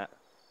further than that.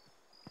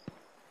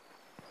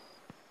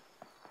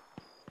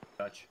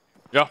 Dutch.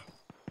 Yeah.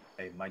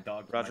 Hey, my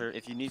dog. Roger,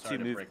 if you need to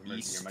move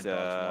east, my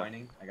dog's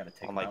whining. I gotta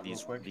take on him like out real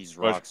quick. these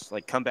rocks.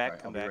 Like, come back,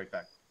 Right, come I'll back. be right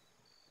back.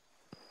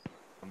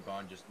 I'm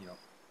gone. Just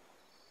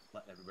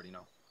let everybody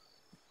know.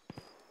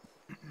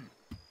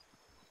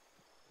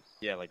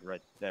 Yeah, like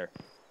right there.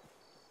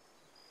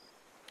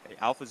 Hey,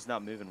 Alpha's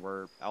not moving.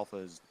 Alpha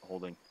is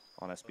holding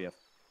on SPF.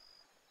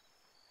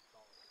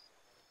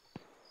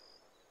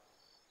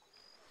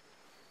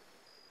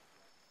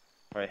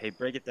 All right, hey,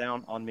 break it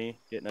down on me.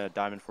 Get in a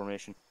diamond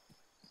formation.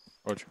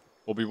 Roger.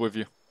 We'll be with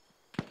you.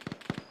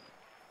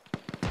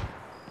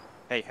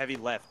 Hey, heavy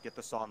left. Get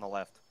the saw on the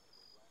left.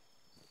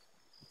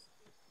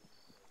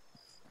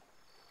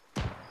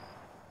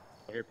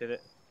 Here,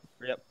 pivot.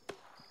 Hurry up.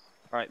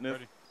 All right, move.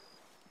 Ready.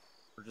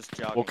 We're just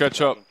jogging. We'll catch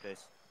up. jogging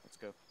pace. Let's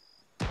go.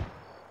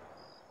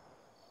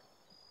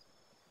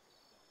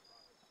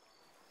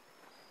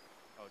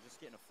 Oh, just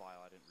getting a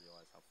file. I didn't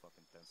realize how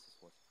fucking dense this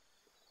was.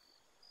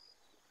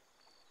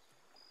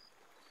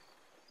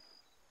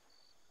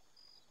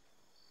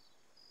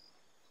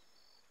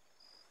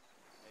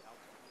 Hey,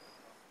 Alpha, can you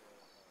come across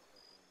the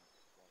fucking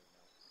water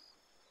now?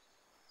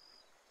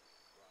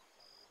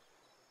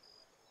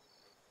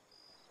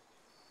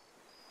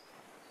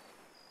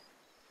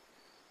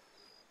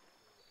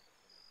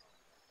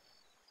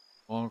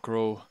 Long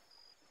crow.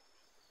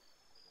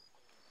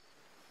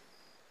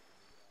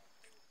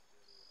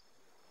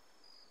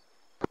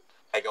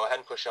 Hey, go ahead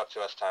and push up to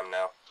us time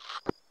now.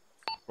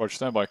 Roger,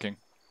 stand by, King.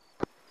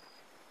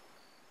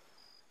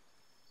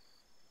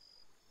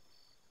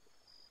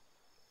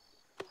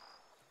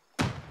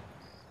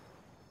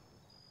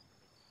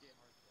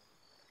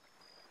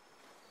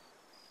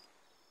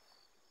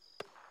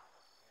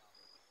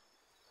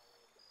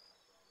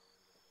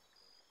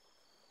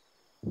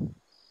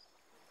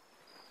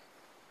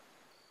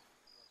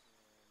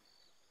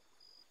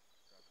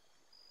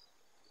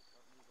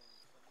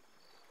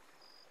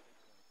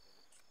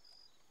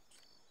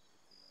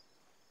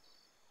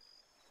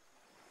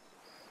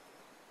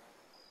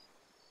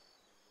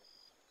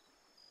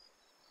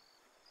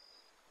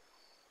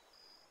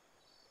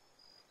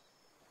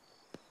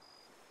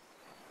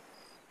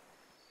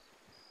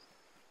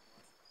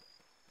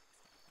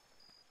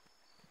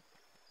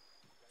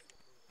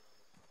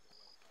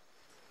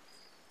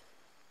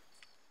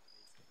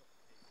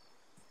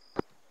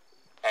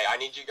 Hey, I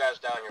need you guys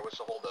down here. What's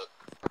the holdup?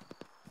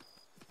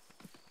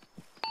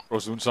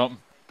 Bro's doing something.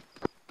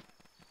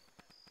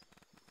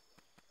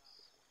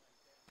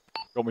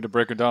 You want me to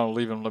break it down and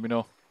leave him? Let me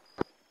know.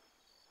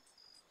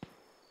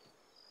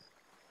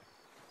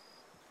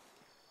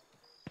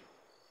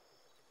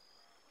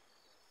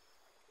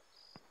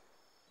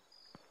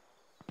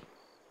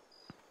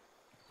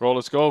 Bro,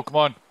 let's go. Come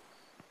on.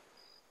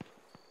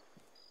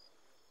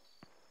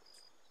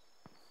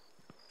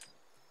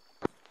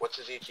 What's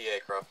his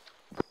ETA, Crow?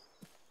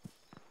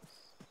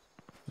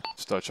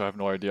 It's Dutch. I have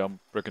no idea. I'm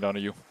breaking down to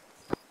you.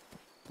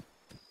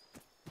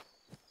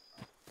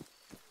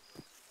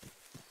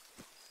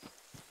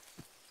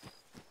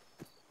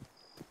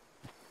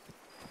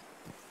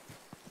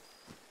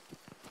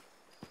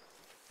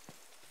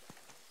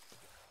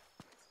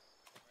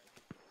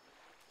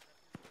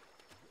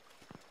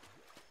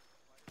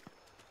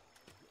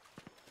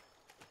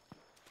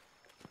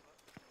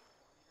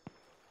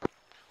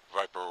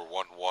 Viper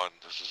 1-1,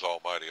 this is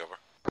Almighty, over.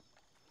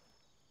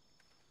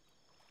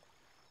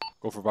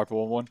 Go for Viper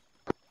 1-1.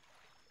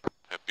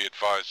 And be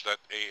advised that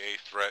AA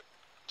threat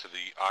to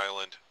the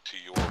island to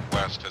your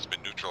west has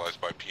been neutralized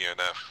by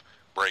PNF.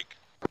 Break.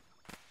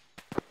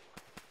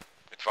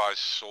 Advised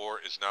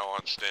SOAR is now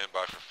on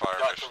standby for fire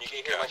missions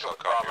to Castle.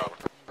 Copy, over.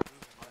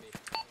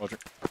 Roger.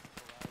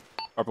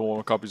 Viper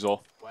 1-1 copies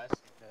all. West,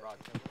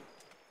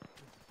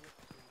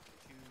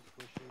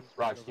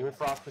 Rog, you and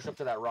Frost push up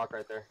to that rock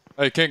right there.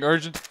 Hey, King,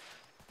 urgent.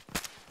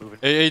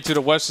 AA to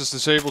the west is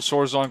disabled.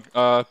 SOAR's on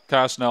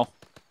cast now.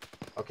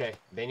 Okay,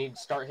 they need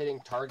to start hitting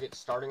targets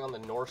starting on the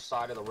north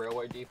side of the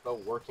railway depot,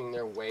 working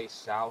their way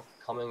south,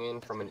 coming in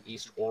from an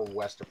east or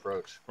west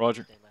approach.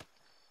 Roger.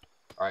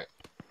 Alright.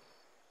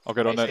 I'll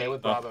get on that. Stay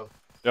with Bravo.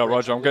 Yeah,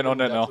 Roger, I'm getting on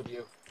that now.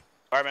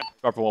 Alright, man.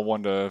 Viper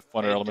 1-1 to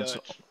find our elements.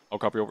 I'll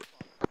copy over.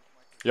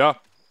 Yeah.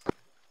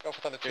 Go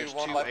for Thunder There's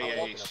 2-1, two Viper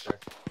AAs. 1.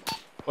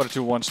 Thunder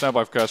 2-1, stand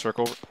by for cast rec,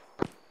 over.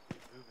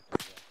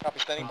 Copy,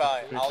 standing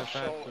by. I'll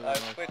show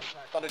switch.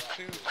 Thunder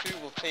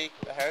 2-2 will take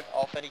ahead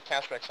of any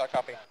cast wrecks. I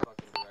copy.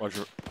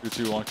 Roger,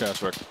 2-2 on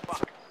cast rec.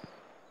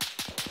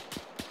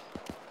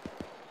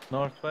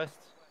 Northwest.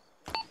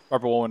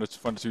 Viper 1-1, it's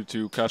Thunder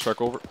 2-2, cast rec,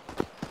 over.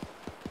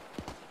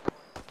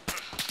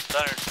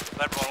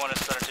 Viper 1-1 is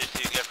Thunder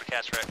 2-2, go for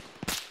cast wreck.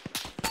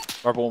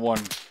 Viper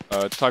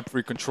 1-1, type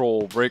 3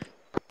 control, break.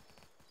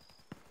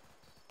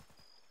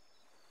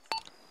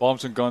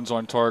 Bombs and guns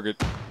on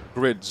target.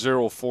 Grid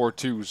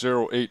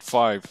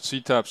 042085.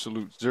 CTAP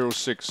salute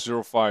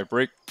 0605.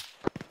 Break.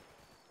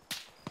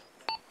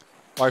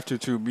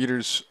 522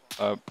 meters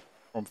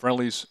from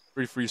friendlies.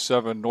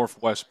 337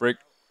 northwest. Break.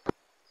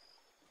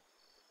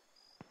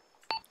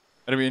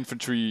 Enemy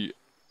infantry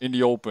in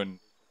the open.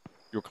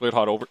 You're cleared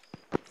hot, over.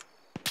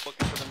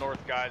 Looking for the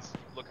north, guys.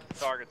 Looking for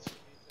targets.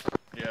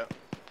 Yeah.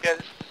 Yeah,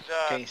 this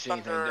is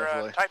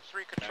Thunder Type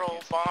 3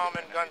 control, bomb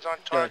and guns on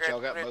target,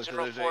 grid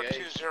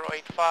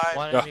 042085,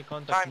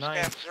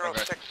 timestamp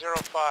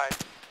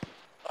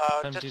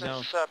 0605.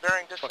 Distance,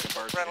 bearing distance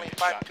from friendly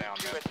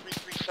 522 at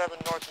 337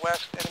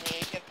 northwest,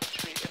 enemy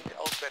infantry in the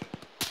open.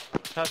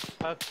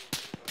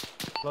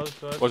 Close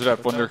to us. What's that,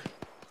 Thunder?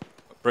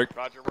 Break.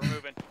 Roger, we're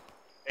moving.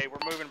 Hey, we're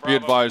moving, Bravo. Be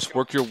advised,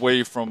 work your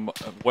way from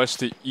west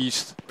to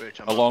east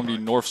along the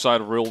north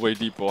side of Railway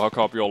Depot. I'll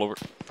copy all over.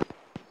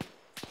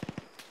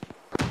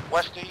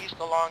 West to east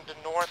along the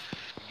north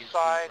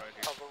side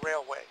of the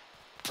railway.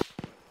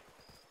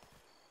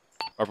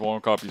 Viper 1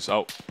 copies,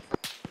 out.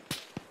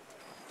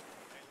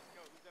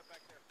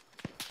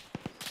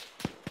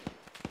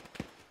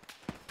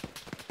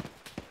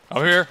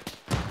 I'm here.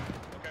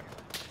 Okay.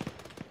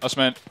 Us,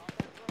 man.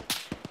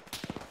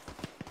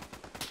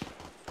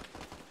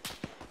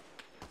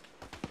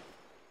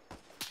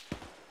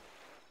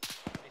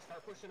 They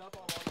start pushing up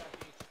along that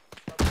beach.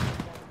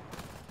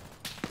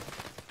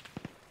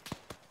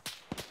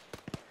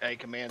 Hey,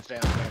 command's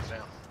down, command's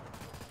down.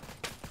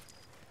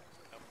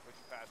 Push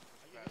fast,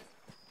 push fast.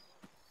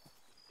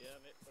 Yeah,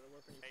 mate, put a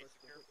weapon in Hey,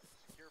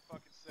 secure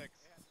fucking 6.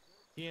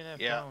 PNF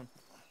Yeah. down.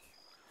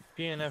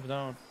 PNF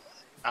down.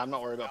 I'm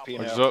not worried about PNF.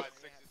 What's up?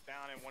 6 is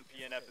down and 1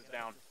 PNF is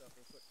down.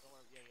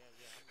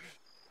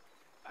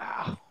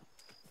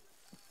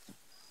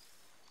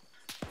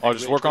 I'll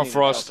just work on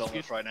Frost. Delta on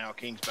us right now.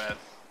 King's bad.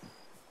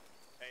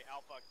 Hey,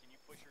 Alpha, can you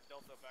push your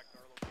Delta back to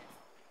our location?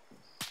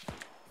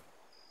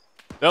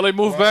 Deli,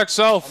 move back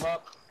south.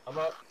 I'm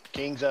up.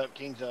 King's up.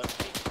 King's up.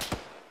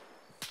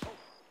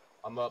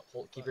 I'm up.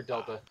 Keep your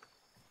Delta.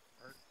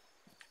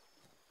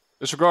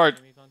 Disregard.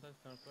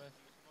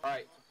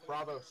 Alright,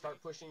 Bravo,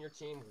 start pushing your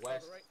team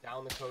west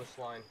down the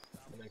coastline,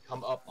 and then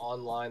come up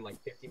on line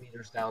like 50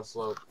 meters down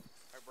slope.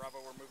 Alright, Bravo,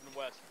 we're moving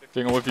west.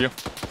 King with you.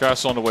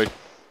 Cast on the way.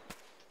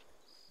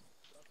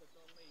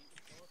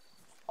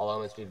 All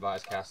elements be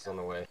advised, cast is on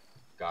the way.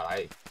 God,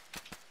 I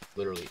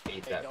literally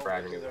ate that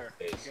frag in your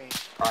face.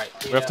 Alright,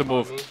 we have to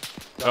move.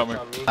 Help me.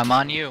 I'm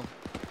on you.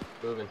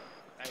 Moving.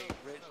 Hey,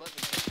 Rich, let me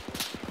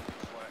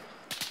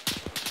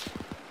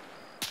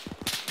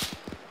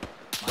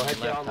Go ahead,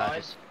 get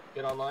online.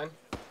 Get online.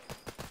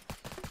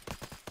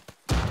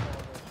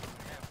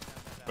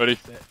 Ready.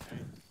 Hey,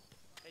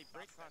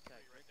 break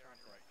contact.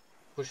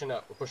 Pushing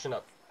up. We're pushing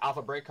up.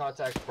 Alpha, break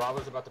contact.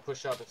 Bravo's about to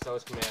push up, and so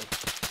is command.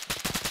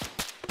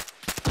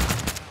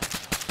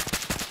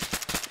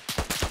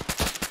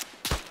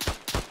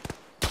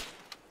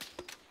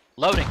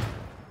 Loading.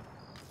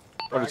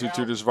 Thunder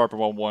 2-2, this is Viper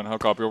 1-1. How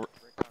copy over?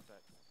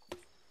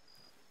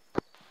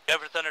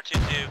 Cover Thunder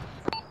 2-2.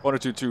 Thunder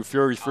 2-2,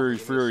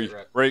 Fury.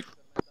 Break.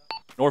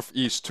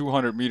 Northeast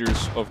 200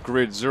 meters of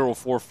grid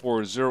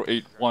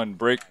 044081.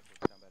 Break.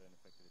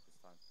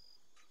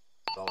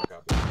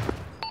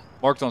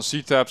 Marked on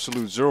CTAP,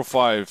 salute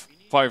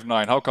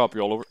 0559. How copy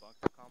all over? Do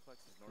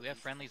we have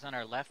friendlies on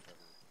our left?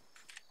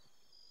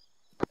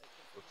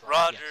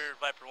 Roger, Yes.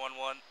 Viper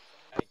 1-1.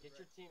 Hey, get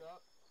your team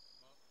up.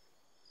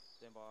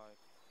 Stand by.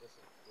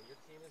 Listen, when your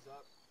team is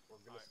up, we're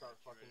gonna start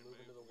fucking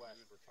moving to the west.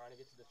 We're trying to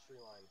get to the tree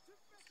line.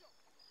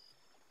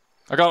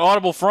 I got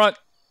audible front.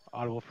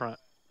 Audible front.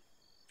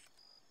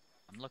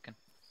 I'm looking.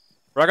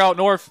 Frag out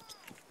north.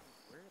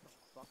 Where the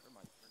fuck are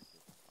my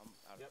trenches? I'm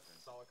out of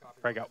trenches. Solid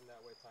copy. Frag out.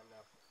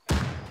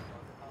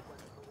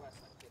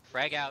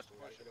 Frag out.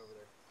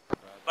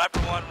 Viper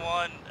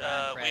 1-1,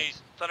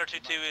 Thunder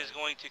 2-2 is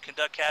going to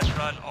conduct cast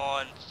run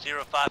on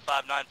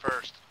 0559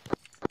 first.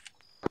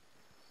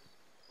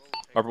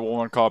 Viper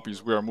 1-1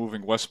 copies. We are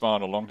moving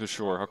westbound along the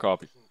shore. How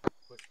copy?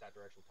 Push that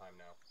direction time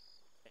now.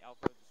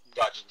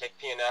 Gotcha. Take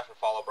PNF and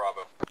follow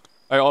Bravo.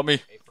 Hey, on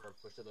me.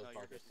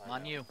 I'm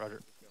on you.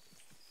 Roger.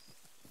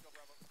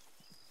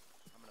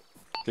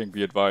 King,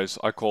 be advised.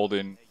 I called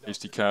in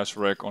hasty cast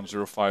wreck on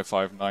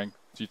 0559.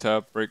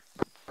 CTAB, break.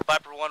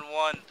 Viper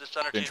 1-1, this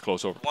Thunder 2,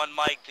 Close over. 1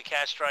 mic to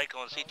cast strike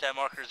on CTAB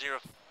marker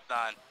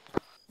 09.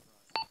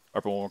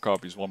 Viper 1-1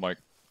 copies. 1 mic.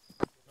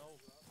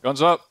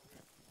 Guns up.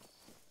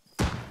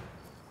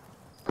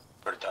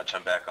 For touch,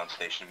 I'm back on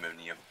station, moving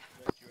to you.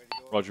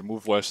 Roger,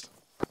 move west.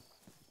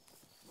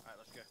 Alright,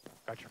 let's go.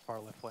 Got your far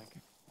left flank.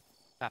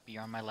 Copy,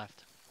 you're on my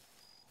left.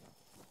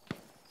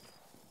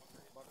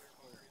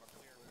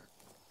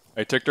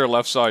 Hey, take their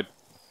left side.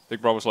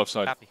 Take Bravo's left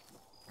side. Copy.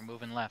 We're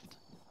moving left.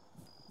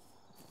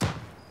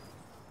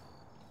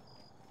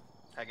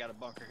 I got a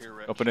bunker here,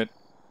 Rich. Open it.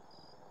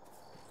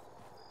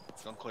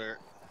 Don't clear it.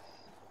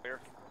 Clear.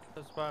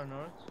 That's far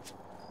north.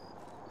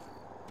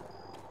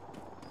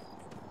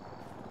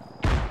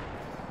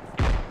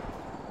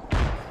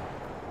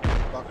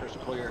 Bunker's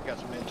clear. Got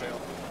some intel.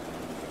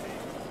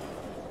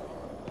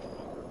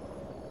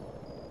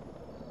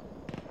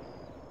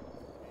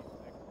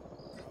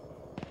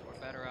 We're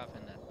better off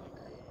in that bunker.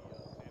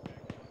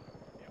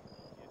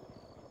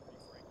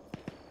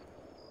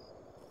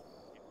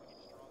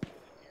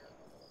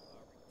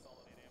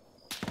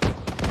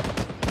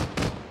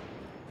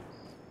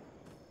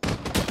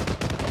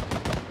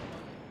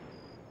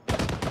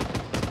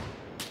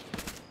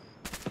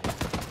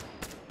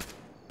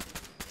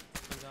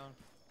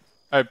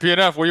 Hey,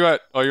 PNF, where you at?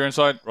 Oh, you're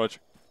inside?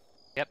 Roger.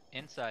 Yep,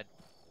 inside.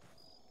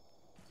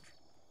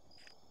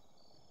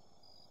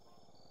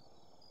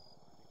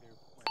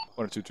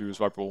 One 2-2 is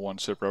Viper 1,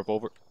 sit rep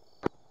over.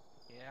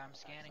 Yeah, I'm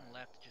scanning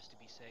left just to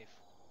be safe.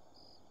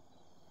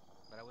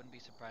 But I wouldn't be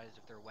surprised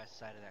if they're west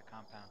side of that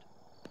compound.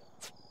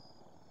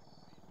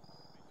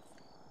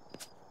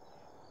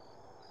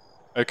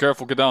 Hey,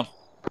 careful, get down.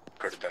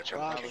 Clear to touch,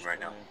 I'm looking right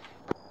now.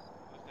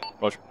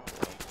 Roger.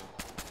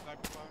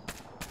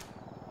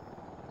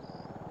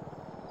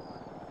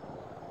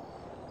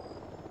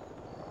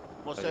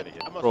 I'm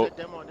gonna Roll. set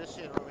them on this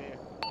shit over here.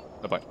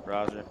 Bye-bye.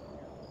 Roger.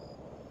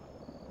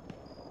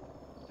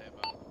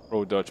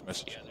 Roll Dutch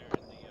message.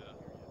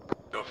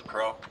 Go for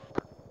Crow.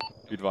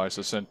 Be advised,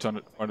 I sent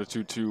Thunder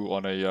 2-2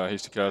 on a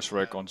hasty cast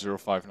wreck on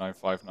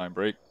 0559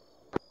 break.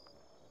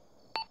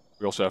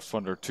 We also have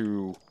Thunder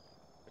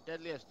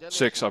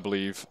 2-6, I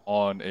believe,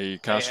 on a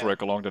cast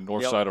wreck along the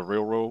north side of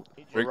Railroad.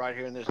 We're right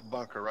here in this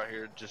bunker, right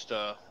here, just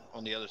on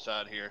the other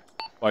side here.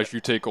 If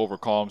you take over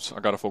comms, I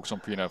gotta focus on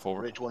PNF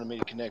over. Rich wanted me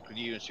to connect with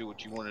you and see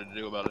what you wanted to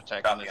do about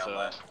attacking this,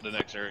 the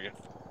next area.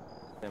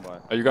 Stand by.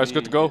 Are you guys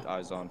good to go?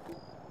 Eyes on.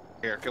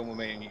 Here, come with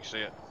me and you can see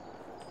it.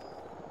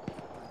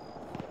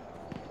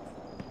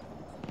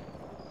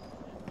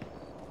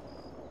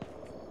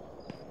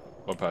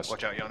 One pass.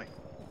 Watch out, Yanni.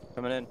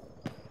 Coming in.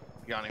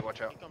 Yanni,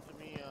 watch out. Come to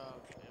me,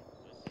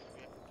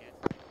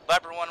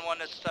 Viper 1-1,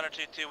 this is Thunder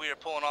 2-2. We are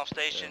pulling off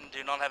station.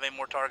 Do not have any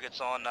more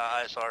targets on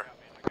ISR.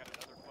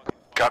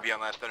 Copy on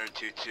last Thunder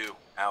 2-2.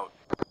 Out.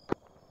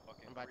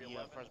 I'm back to the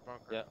first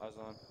bunker. Yeah, I was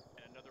on.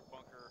 And another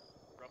bunker,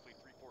 roughly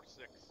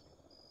 346.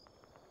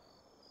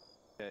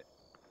 Okay.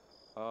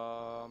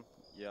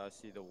 Yeah, I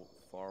see the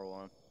far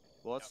one.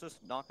 Well, let's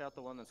just knock out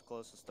the one that's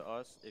closest to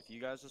us. If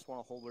you guys just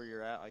want to hold where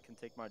you're at, I can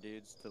take my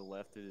dudes to the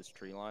left through this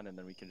tree line, and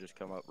then we can just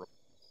come up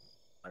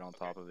right on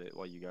top of it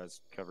while you guys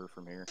cover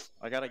from here.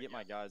 I gotta get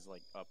my guys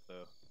like up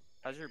though.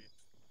 How's your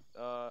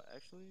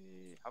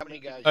actually how many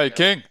guys? Hey,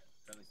 King.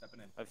 I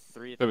have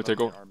 3 at Baby, the take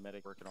moment. over. Our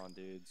medic working on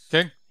dudes.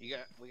 King. We got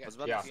I was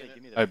about to say,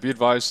 give me that. Hey, be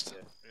advised.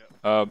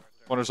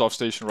 Runner's off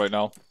station right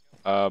now.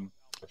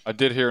 I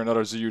did hear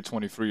another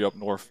ZU-23 up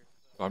north.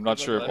 I'm not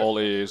sure if all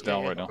AA is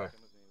down right now.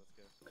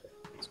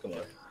 Let's go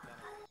on.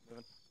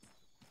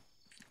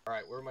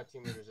 Alright, where are my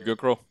team leaders? You good,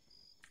 Crow?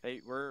 Hey,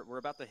 we're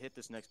about to hit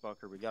this next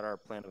bunker. We got our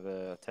plan of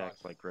attack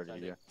like ready to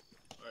go.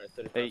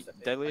 Alright, Hey,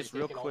 Deadliest,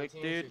 real quick,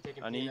 dude.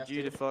 I need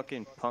you to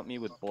fucking pump me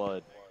with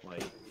blood.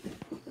 Like.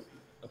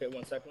 Okay,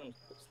 1 second. I'm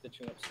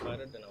stitching up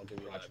Spider, then I'll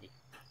give you an IV.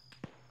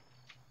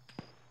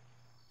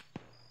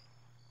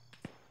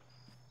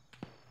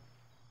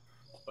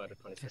 Spider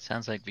 26. It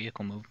sounds like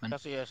vehicle movement.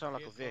 That's, yeah, it sounds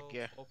like a Vic,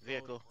 yeah.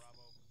 Vehicle.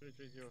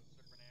 330.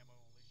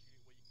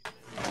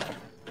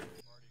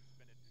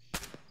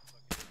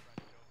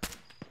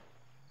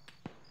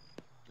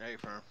 Hey,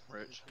 firm,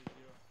 Rich.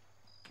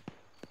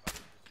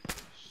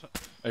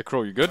 Hey,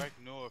 Crow, you good?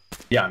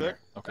 Yeah, I'm here.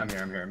 Okay. I'm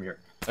here.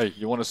 Hey,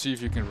 you want to see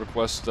if you can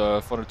request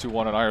Thunder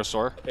 2-1 and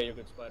ISR? Okay, you're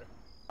good, Spider.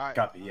 Alright.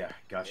 Copy, yeah,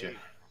 gotcha. Okay,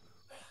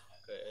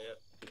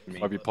 yeah.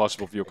 Might be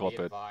possible vehicle up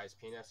ahead.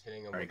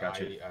 Alright,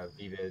 gotcha.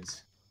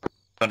 VBIDs.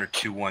 Thunder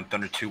 2-1,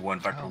 Thunder 2-1,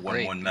 Viper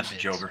 1-1,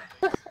 message over.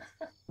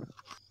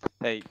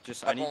 Hey,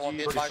 just I need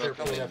you to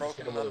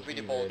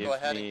Go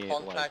ahead me, and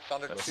contact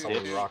Thunder a 2. stitch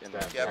and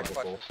then Yeah,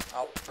 questions.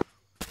 Out.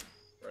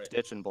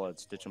 stitch and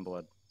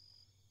blood,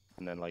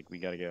 and then like we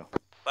gotta go.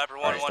 Viper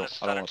 1-1 is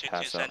Thunder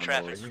 2-2, send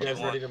traffic. Are you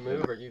guys ready to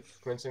move? Are you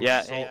commencing?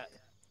 Yeah, hey,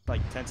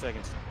 like 10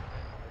 seconds.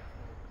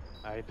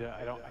 I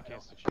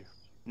can't stitch you.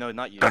 No,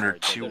 not you. Thunder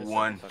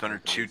 2-1,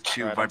 Thunder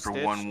 2-2, Viper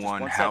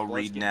 1-1, how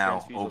read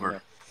now,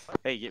 over.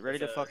 Hey, get ready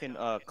to fucking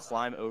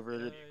climb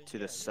over to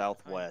the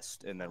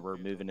southwest, and then we're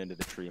moving into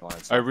the tree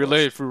line. I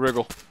relay through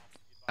Wriggle.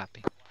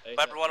 Copy.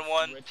 Viper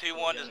 1-1,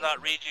 2-1 does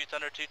not read you,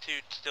 Thunder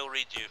 2-2 still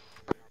read you.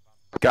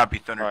 Copy,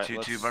 Thunder Alright, 2-2,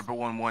 let's- Viper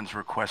 1-1's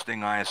requesting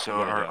ISO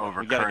gotta go.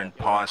 over We gotta current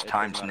go. pause It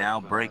times doesn't now,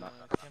 matter. break.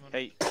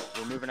 Hey,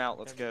 we're moving out.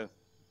 Let's go.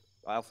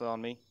 Alpha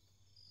on me.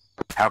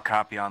 How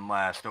copy on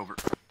last, over.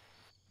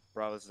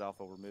 Bravo, this is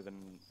Alpha. We're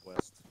moving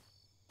west.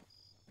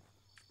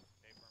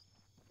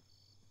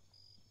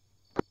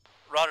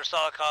 Roger,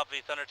 solid copy,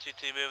 Thunder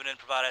 2-2 moving in,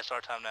 provide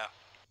SR time now.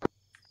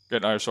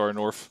 Getting ISR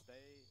north.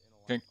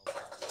 King.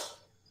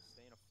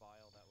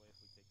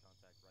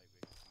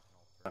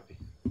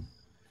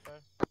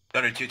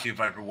 Thunder 2-2,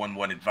 Viper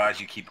 1-1,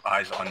 advise you keep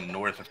eyes on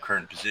north of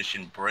current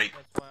position, break.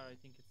 That's why I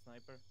think it's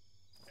sniper.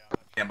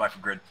 Stand by for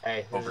grid.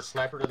 Hey, there's a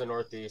sniper to the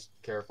northeast.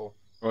 Careful.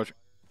 Roger.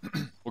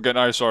 We'll get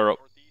an ISR up.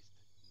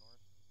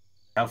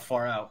 How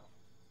far out?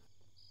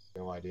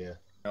 No idea.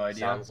 No idea.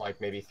 Sounds like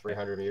maybe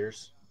 300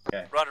 meters.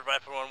 Okay. Roger,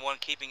 Viper 1-1,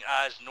 keeping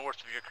eyes north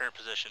of your current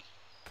position.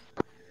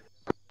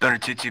 Thunder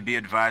 2-2, be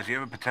advised, we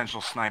have a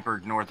potential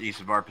sniper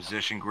northeast of our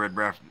position, grid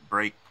ref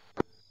break.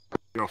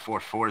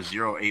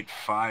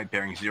 044085,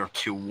 bearing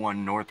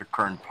 021 north of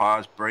current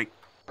pause, break.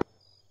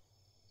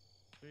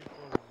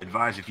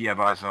 Advise if you have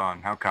eyes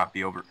on, how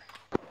copy, over.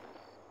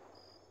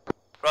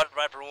 Roger,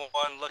 Viper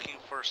 1-1, looking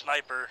for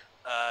sniper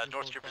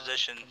north of your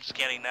position,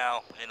 scanning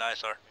now in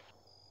ISR.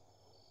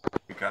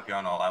 You copy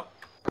on, all out.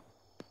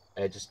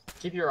 Hey, just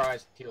keep your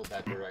eyes peeled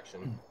that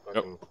direction.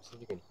 Fucking see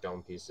if you can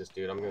dome piece this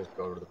dude. I'm gonna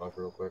go over to the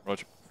bunker real quick.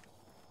 Roger.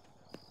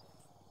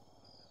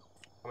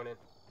 Coming in.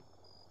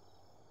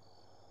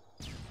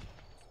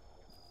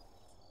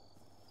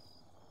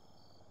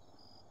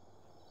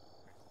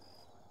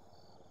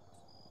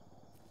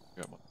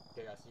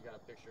 Okay, I see you got a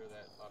picture of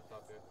that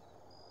laptop there.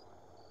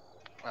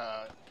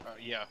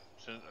 Yeah.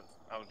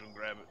 I was gonna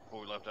grab it before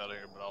we left out of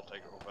here, but I'll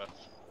take it real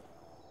fast.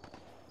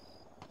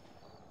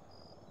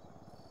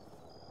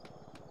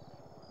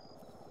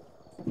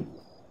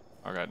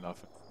 I got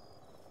nothing.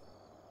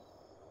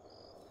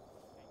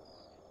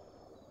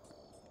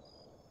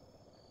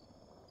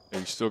 Hey,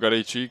 you still got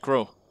HE,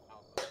 Crow?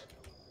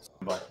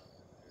 But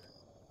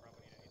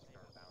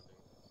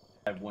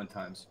I have 1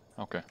 times.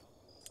 Okay.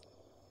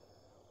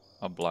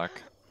 I'm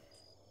black.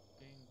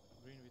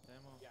 Green with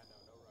ammo. Yeah,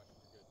 no rush.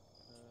 Good.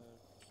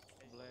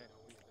 Black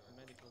with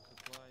medical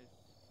supplies.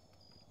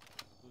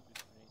 Good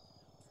with grenades.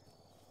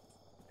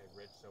 Hey,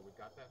 Rich, so we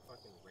got that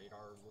fucking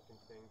radar-looking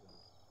thing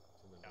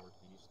to the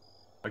northeast.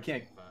 I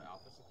can't.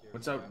 Alpha Security.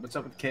 What's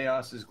up with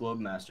Chaos's Globe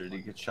Master? Did he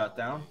get shot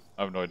down?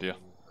 I have no idea.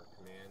 Our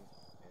command,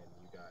 and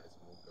you guys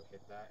will go hit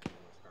that, and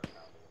then we'll start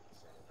pounding at the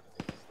center. But I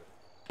think it's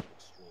the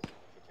extreme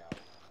kick out.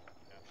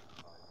 Yeah, should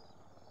be fine.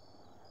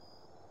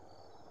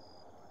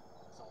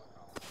 Solid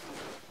copy.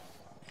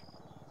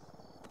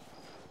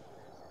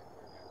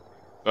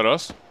 Is that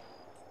us?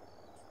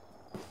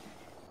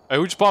 Hey,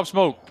 who just popped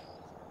smoke?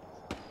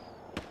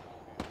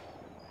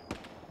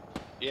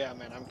 Yeah,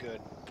 man, I'm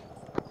good.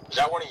 Is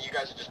that one of you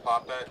guys that just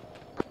popped that?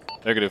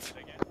 Negative.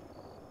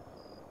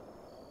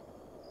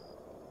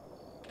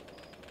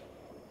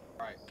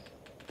 Alright.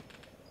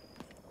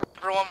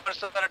 Everyone,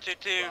 Center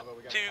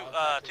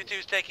 2-2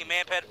 is taking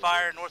man-pad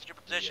fire north of your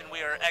position.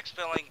 We are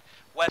exfilling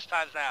west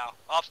times now.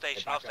 Off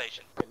station, off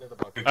station.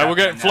 Hey, we're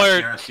getting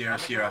flared.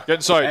 Sierra. Get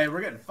inside. Hey,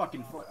 we're getting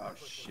fucking flared. Oh,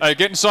 shit. Hey,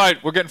 get inside.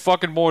 We're getting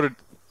fucking mortared.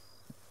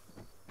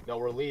 No,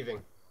 we're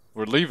leaving.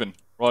 We're leaving.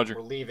 Roger.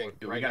 We're leaving.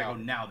 Dude, right we gotta now. go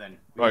now then.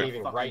 Right.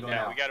 Leaving right now.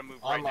 Yeah, we gotta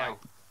move right now.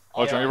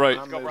 Roger, you're right.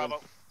 Let's go,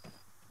 Bravo.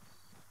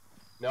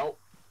 No.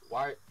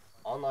 Why?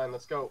 Online,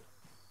 let's go.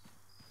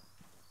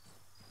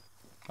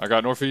 I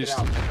got northeast.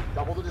 Get out.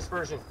 Double the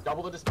dispersion.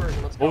 Double the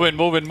dispersion. Let's go. Moving,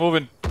 moving,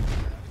 moving.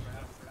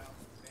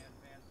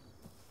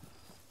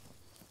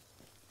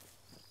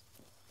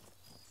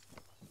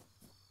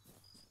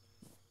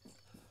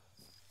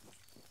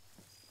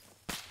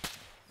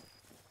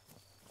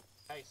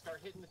 Hey, start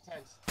hitting the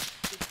tents.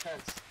 Hit the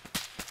tents.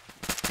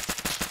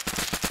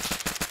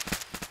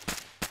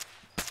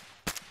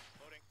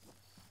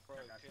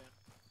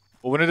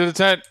 Moving into the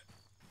tent.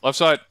 Left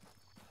side.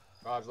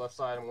 Raj, left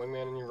side. I'm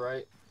wingman on your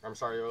right. I'm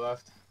sorry, your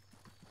left.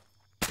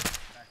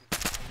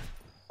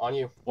 On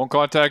you. One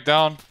contact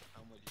down.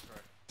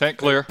 Tent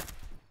clear.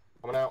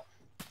 Coming out.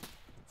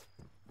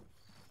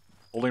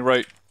 Holding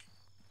right.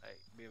 Hey,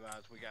 be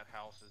advised, we got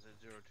houses at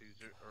 020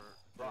 or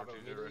Bravo, 020.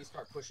 immediately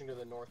start pushing to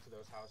the north to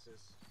those houses.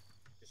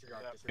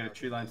 Disregard, Got a disregard.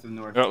 tree line to the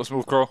north. Yeah, let's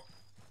move, Crow.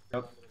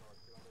 Yep.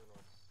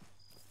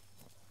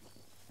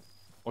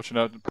 Watching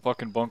out the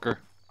fucking bunker.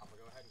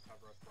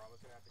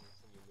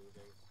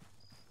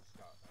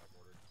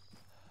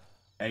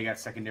 Hey, you got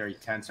secondary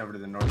tents over to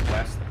the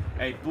northwest.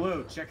 Hey,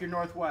 Blue, check your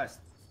northwest.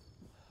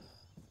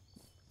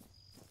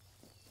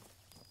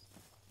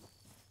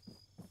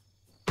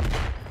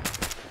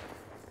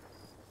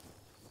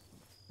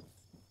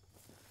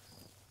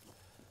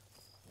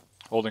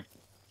 Holding.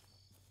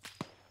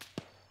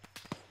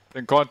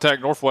 In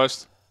contact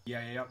northwest.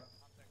 Yeah,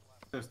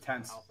 those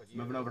tents. Alpha, do you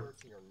moving have over. anywhere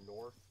to your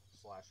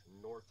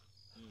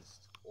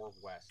north/northeast or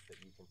west that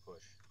you can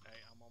push? Hey,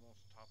 I'm almost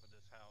top of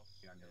this house.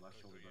 Yeah, on your left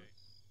shoulder.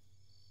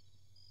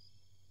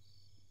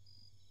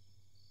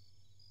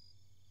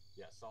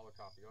 Yeah, solid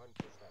copy. Go ahead and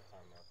push that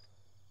time now.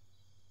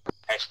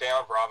 Hey, stay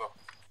on Bravo.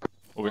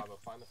 Moving. Bravo,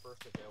 find the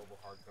first available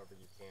hard cover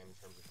you can in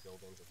terms of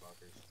buildings or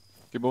bunkers.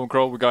 Keep moving,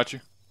 Crow. We got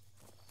you.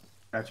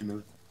 Got you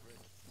moved.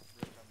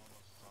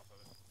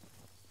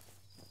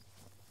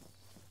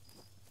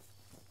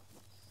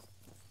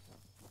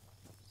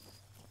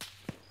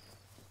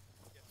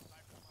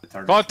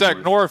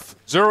 Contact north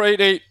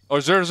 088 or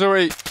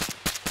 008.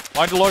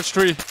 Find the large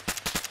tree.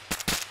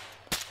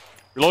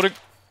 Reloading.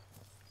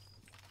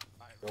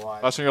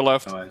 That's on your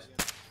left.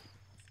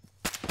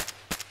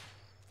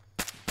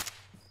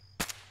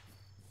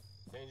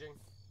 Changing.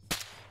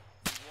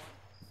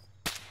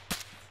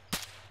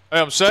 Hey,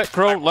 I'm set.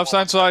 Crow, left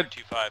hand side.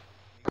 25.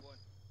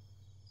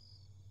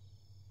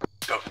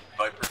 Go,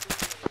 Viper.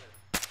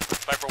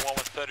 Viper 1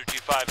 with Thunder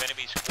 25.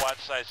 Enemy squad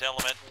size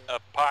element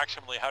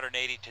approximately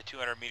 180 to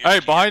 200 meters. Hey,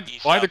 behind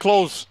the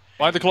clothes.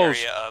 Behind the clothes.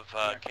 Area of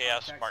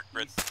chaos mark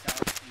grid.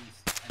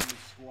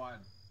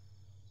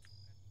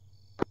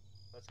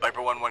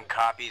 Viper 1-1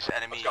 copies.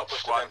 Enemy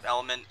squad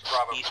element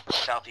east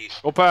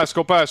southeast. Go past,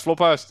 flow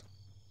past.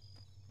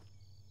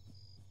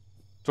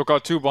 Took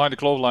out 2 behind the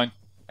clothesline.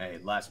 Hey,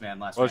 last man.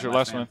 Roger,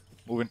 last man.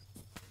 Moving.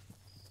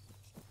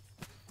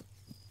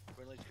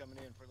 Friendly's coming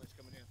in.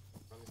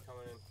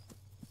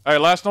 Hey,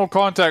 last known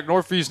contact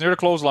northeast near the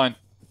clothesline.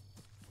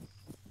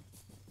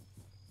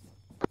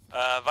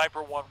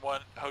 Viper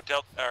 1-1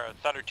 Hotel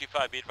Thunder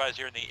 25. Be advised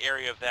you're in the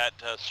area of that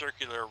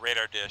circular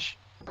radar dish.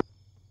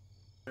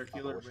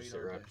 Circular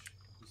radar dish.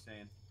 He's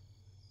saying.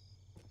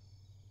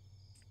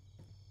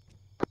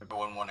 Viper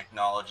 1-1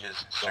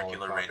 acknowledges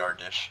circular radar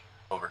dish.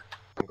 Over.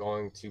 I'm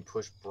going to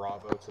push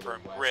Bravo to the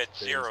From west. grid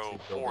There's 2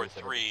 buildings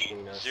that are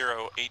between us.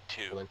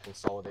 043082. We'll then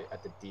consolidate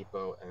at the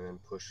depot and then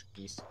push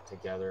east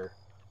together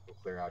and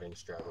clear out any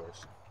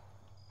stragglers.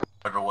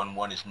 Viper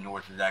 1-1 is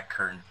north of that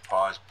current.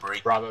 Pause.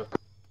 Break. Bravo.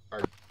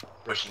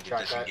 Pushing to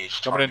track that.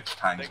 disengage Coming in. targets.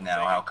 Times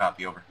now. How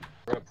copy? Over.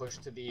 We're gonna push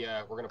to the.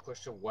 We're gonna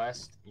push to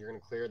west. You're gonna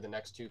clear the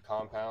next 2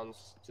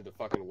 compounds to the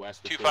fucking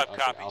west between 25 us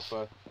and copies.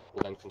 Alpha.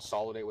 We'll then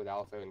consolidate with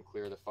Alpha and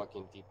clear the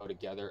fucking depot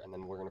together, and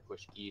then we're gonna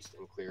push east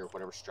and clear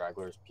whatever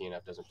stragglers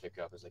PNF doesn't pick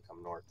up as they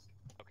come north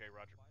Okay,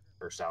 Roger.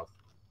 or south.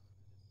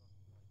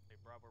 Hey,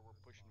 Bravo, we're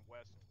pushing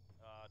west.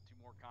 2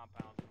 more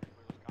compounds. We're gonna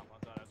clear those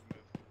compounds out as we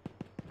move.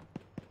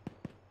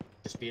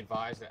 Just be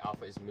advised that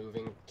Alpha is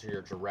moving to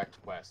your direct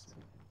west.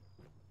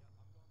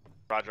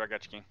 Roger, I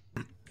got you, King.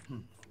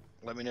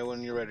 Let me know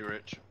when you're ready,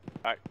 Rich.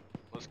 Alright,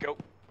 let's go.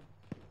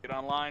 Get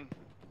online.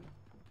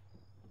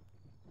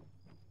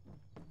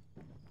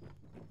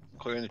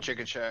 Clearing the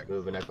chicken shack.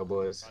 Moving, Echo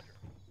Boys.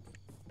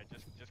 Hey,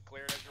 just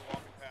clear it as you're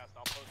walking past.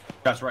 I'll post it.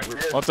 That's right.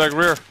 Contact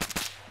rear.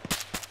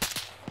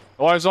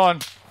 No eyes on.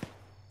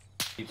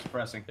 Keep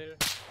suppressing.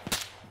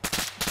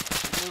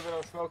 moving,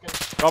 I'm smoking.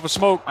 Drop a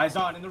smoke. Eyes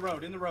on, in the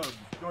road,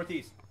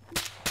 northeast.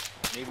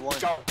 Need one.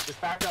 Go. Just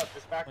back up,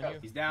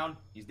 He's down,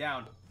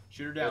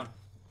 Shoot her down.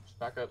 Just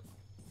back up.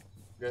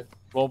 Good.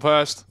 Roll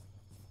past.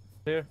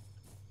 Here.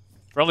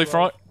 Friendly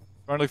front.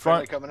 Friendly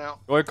front. Coming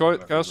out. Go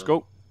ahead, Cass,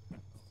 go.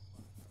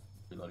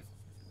 Reloading.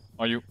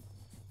 On you.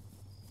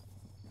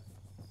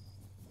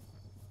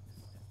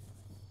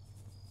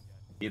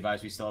 Be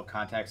advised, we still have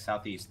contacts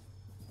southeast.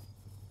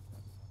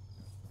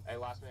 Hey,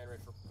 last man,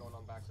 Rich, we're going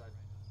on backside.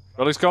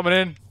 Friendly's coming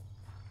in.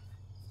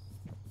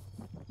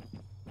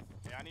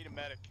 Yeah, I need a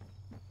medic.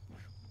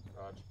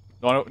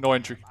 Roger. No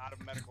entry. I'm out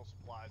of medical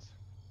supplies.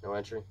 No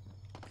entry.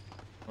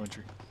 No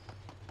entry.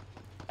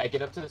 Hey,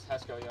 get up to this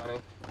Hesco, Yanni.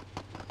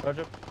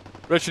 Roger.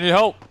 Rich, you need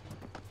help?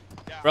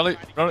 Yeah, Friendly.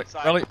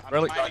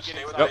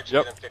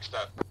 Yep. Fixed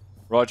up.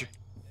 Roger.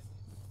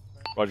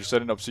 Roger,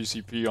 setting up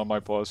CCP on my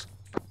pause.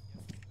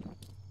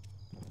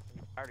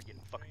 Tired of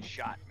getting fucking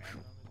shot,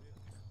 man.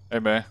 Hey,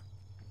 man.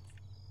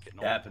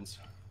 It happens.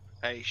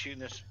 Hey, shooting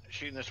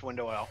this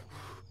window out.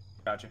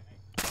 Gotcha.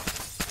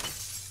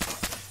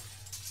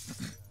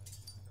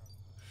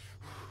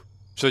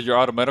 So you're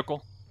out of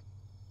medical?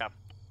 Yeah.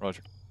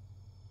 Roger.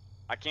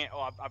 I can't.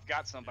 Oh, I've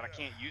got some, but I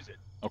can't use it.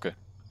 Okay.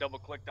 Double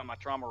clicked on my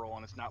trauma roll,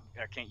 and it's not.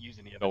 I can't use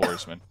any of it. No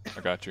worries, man.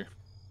 I got you.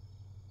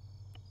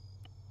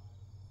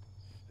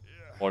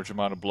 Large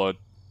amount of blood.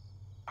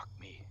 Fuck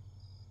me.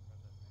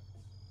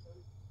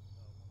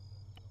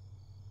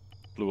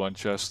 Blue on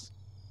chest.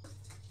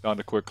 Down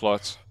to quick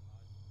clots.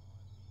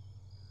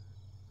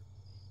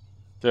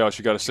 Chaos,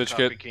 you got a stitch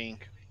Copy, kit? King.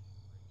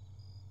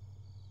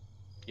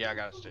 Yeah, I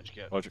got a stitch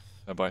kit. Roger.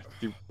 Bye.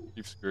 Keep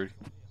security.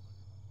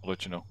 I'll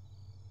let you know.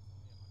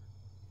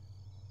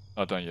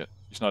 Not done yet.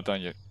 He's not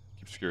done yet.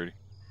 Keep security.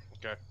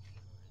 Okay.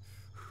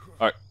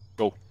 Alright,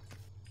 go.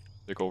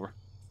 Take over.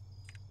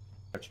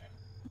 Gotcha.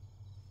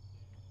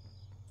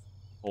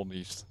 Hold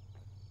east.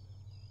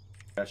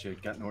 Gotcha,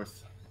 got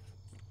north.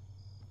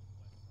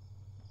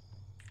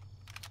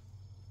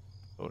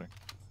 Loading.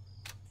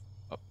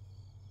 Up.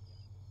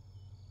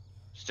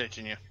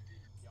 Stitching you.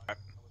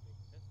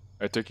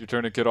 Alright, take your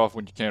tourniquet off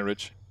when you can,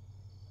 Rich.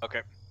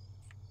 Okay.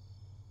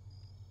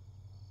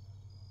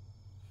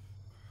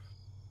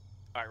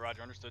 All right,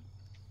 Roger. Understood.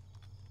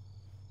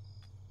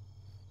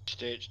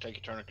 Stitch. Take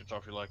your tourniquets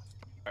off your leg.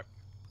 All right.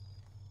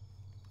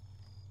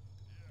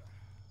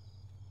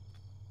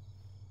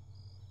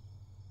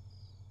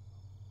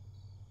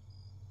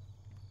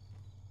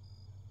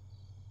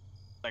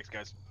 Thanks,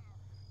 guys.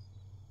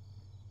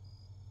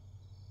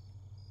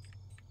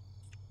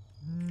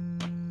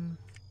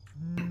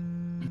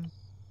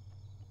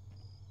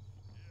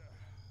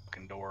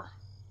 Fucking door.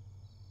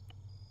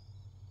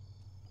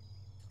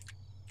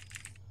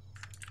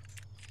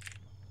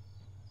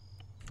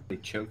 They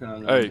choking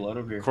on the blood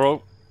over here.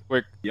 Crow,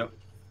 quick. Yep.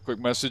 Quick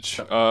message.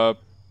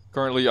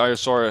 Currently,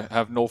 ISR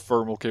have no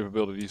thermal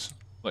capabilities.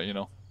 Let you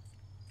know.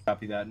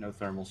 Copy that. No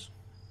thermals.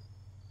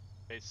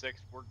 Phase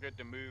 6, we're good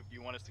to move. Do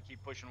you want us to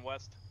keep pushing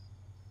west?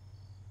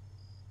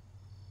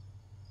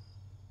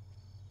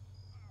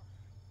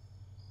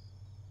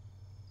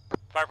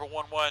 Viper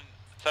 1-1,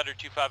 Thunder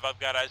 2-5, I've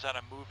got eyes on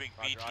a moving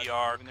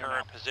BTR,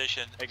 current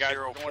position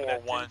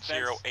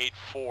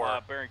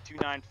 041084. Bearing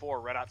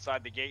 294, right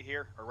outside the gate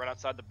here, or right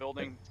outside the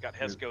building. It's got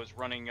Hescos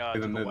running to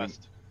the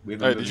west. We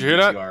have a did you hear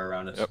that? BTR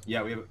around us. Yep.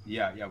 Yeah, we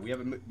have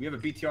a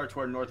BTR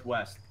toward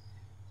northwest.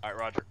 All right,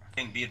 Roger.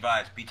 King, be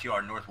advised,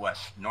 BTR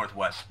northwest,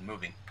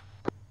 moving.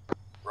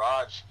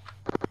 Raj.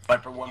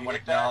 Viper 1-1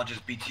 acknowledges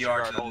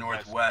BTR to the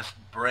northwest,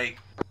 break.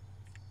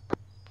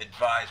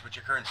 Advise, what's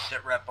your current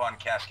sit rep on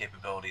CAS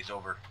capabilities,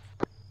 over.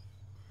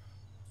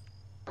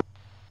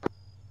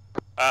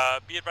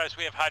 Be advised,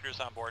 we have Hydras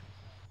on board.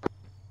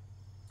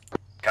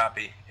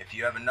 Copy. If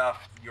you have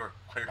enough, you're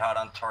cleared hot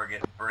on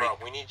target, break. Bro,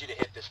 we need you to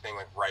hit this thing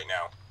like right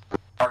now.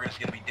 Target's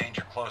gonna be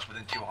danger close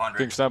within 200.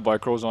 King standby,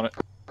 Crow's on it.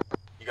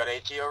 You got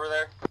AT over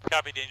there?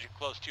 Copy, danger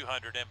close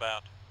 200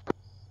 inbound.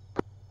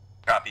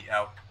 Copy,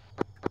 out.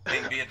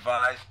 King, be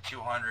advised,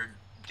 200,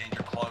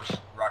 danger close,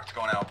 rockets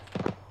going out.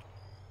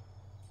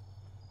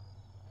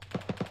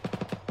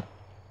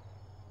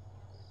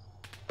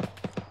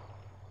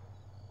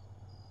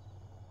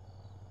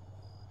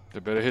 They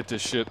better hit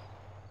this shit.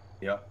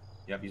 Yep,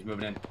 he's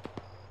moving in.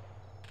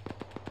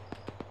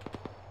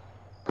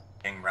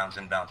 King, rounds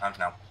inbound, time's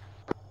now.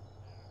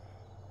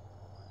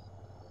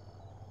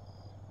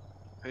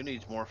 Who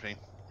needs morphine?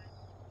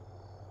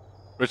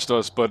 Rich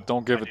does, but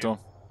don't give it to him.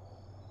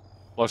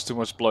 Lost too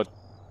much blood.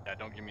 Yeah,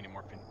 don't give me any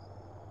morphine.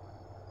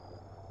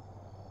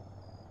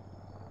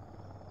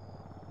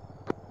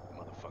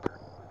 Motherfucker.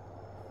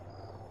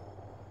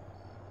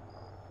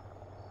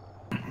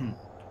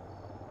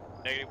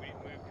 Negative, we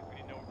didn't move because we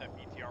didn't know if that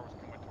BTR was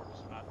coming towards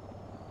us or not.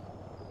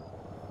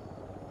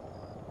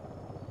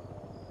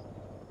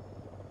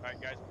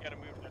 Alright, guys, we gotta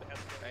move to the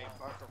Hesco. Hey,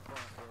 park the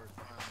front doors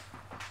behind.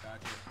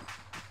 Gotcha.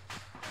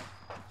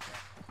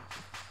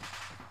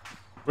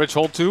 Rich,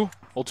 hold 2.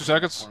 Hold 2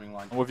 seconds. Forming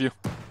line. I'm with you.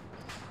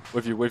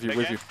 With you. Say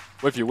again?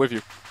 With you.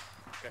 Okay.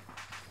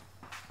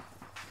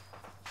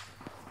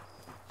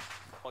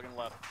 Plug and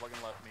left,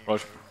 me.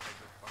 Roger.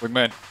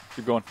 Wingman,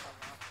 keep going.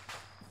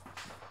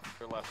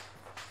 Clear left.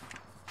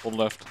 Hold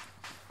left.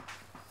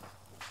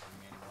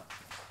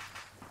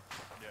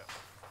 Yeah.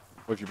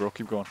 With you, bro.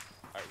 Keep going.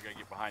 Alright, we gotta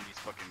get behind these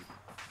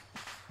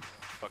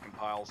fucking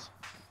piles.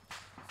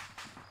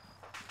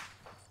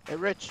 Hey,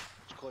 Rich.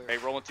 It's clear. Hey,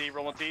 rolling T,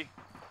 rolling T.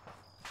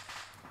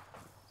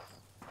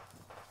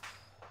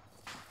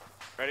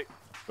 Ready?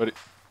 Ready.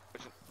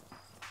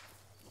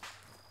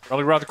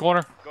 Rally around the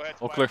corner. Go ahead.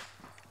 All clear.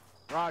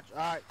 Raj,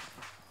 alright.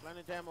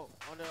 Landing demo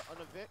on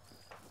the Vic.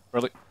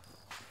 Rally.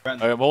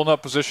 I'm holding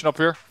up position up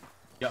here.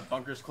 Yep,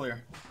 bunker's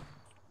clear.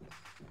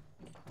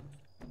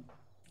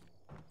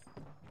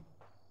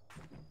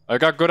 I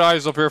got good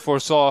eyes up here for a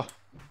saw.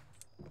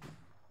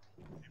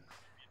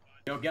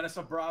 Yo, get us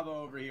a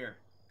Bravo over here.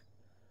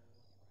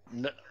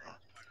 No,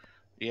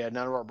 yeah,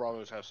 none of our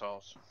Bravos have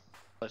saws.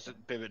 Unless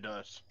Pivot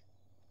does.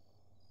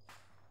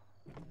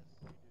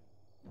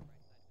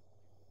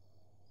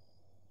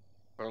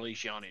 Or at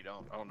least Yanni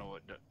don't. I don't know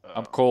what.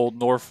 I'm cold.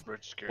 North,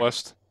 Rich is scared.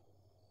 west,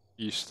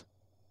 east.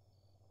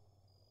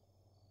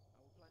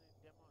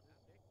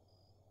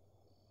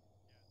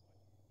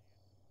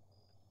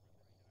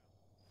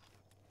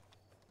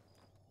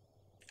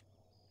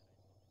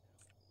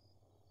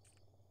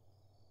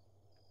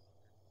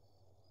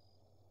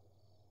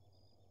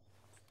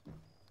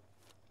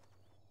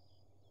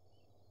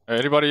 Hey,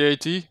 anybody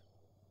AT? Hey,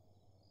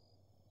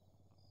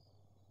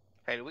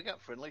 do we got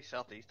friendly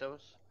southeast of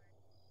us?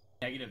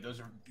 Negative. Those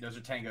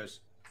are tangos.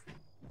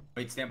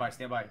 Wait, stand by for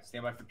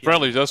PL.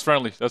 Friendly. That's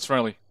friendly. That's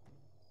friendly.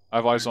 I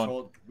have eyes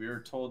on. We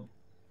were told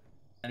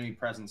enemy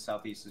presence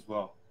southeast as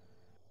well.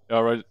 Yeah,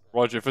 right.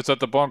 Roger. If it's at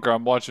the bunker,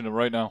 I'm watching it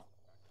right now.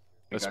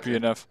 That's Gotcha.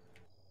 PNF.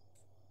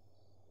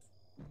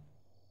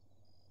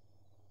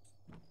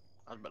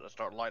 I was about to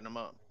start lighting them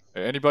up.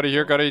 Hey, anybody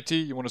here got AT?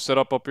 You want to set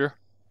up here?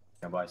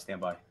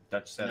 Stand by.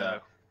 Dutch set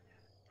up.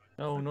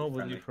 No, nobody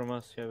Friendly. from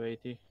us have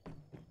 80.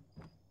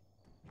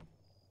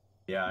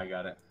 Yeah, I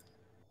got it.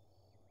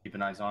 Keep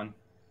an eyes on.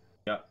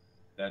 Yep,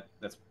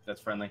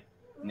 that's friendly.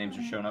 Names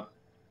are showing up.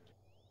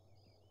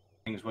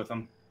 Things with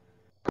them.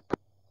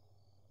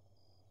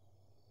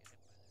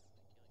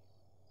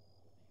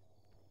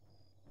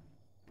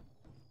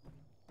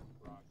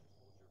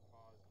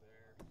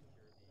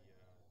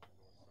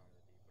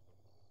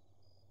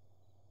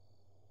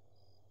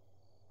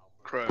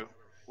 Crow,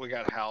 we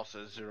got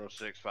houses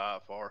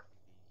 065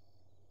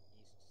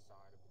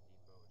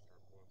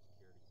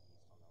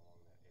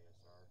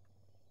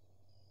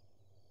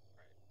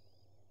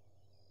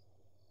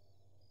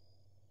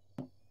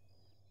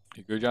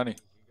 You good, Johnny?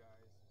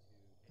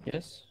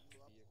 Yes.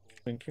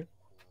 Thank you.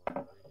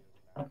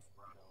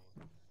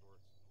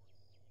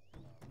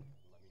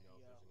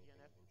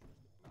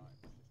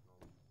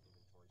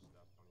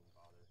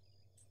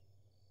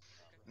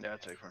 Yeah,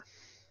 take her.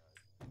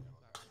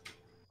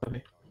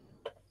 Okay.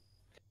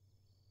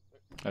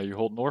 You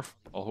hold north.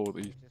 I'll hold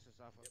east. This is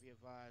Alpha. Be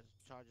advised,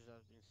 charges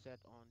have been set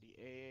on the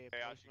AA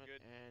Hey, Ash, you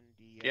placement good? and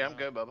the Yeah, I'm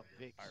good, Bubba.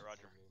 Vics. Alright,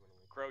 Roger.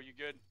 Crow, you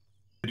good?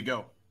 Good to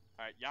go.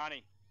 Alright,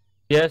 Yanni.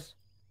 Yes.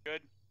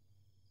 Good?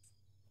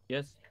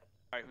 Yes.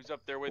 Alright, who's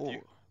up there with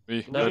you?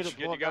 Me. Dutch. Dutch.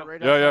 Good to go?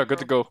 Yeah, good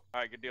to go.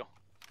 Alright, good deal.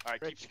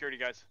 Alright, keep security,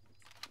 guys.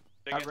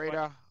 Stay That against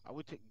radar. Are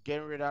we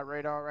getting rid of that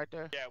radar right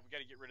there? Yeah, we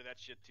gotta get rid of that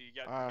shit too. You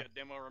got a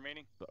demo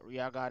remaining?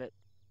 Yeah, I got it.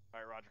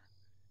 Alright, Roger.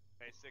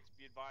 Hey, 6,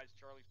 be advised,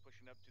 Charlie's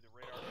pushing up to the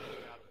radar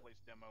station out of place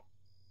demo.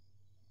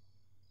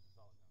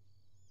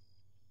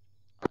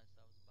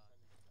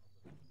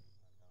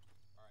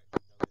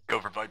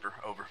 Over, Viper,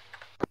 over.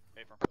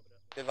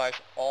 Advise,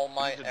 all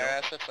my air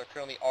assets are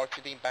currently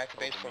RTD back to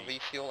base for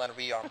refuel and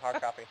rearm.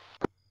 Hard copy.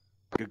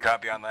 Good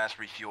copy on last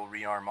refuel,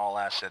 rearm all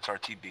assets,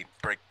 RTB.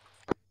 Break.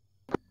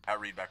 Out,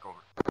 read back over.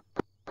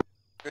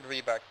 Good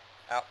read back.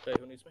 Out. Okay,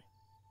 who needs me?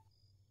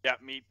 Yeah,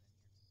 me.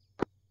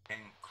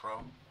 King,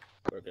 Crow.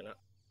 Working up.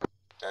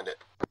 Send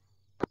it.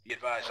 Be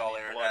advised, all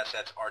air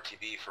assets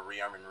RTB for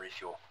rearm and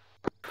refuel.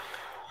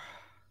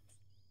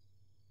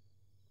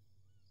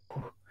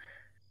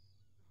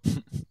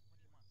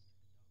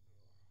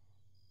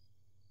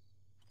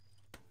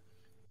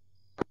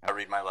 I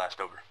read my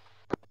last, over.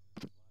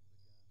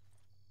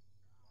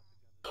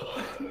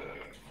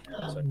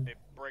 Hey,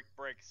 break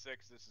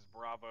 6, this is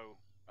Bravo.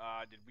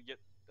 Did we get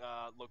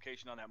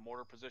location on that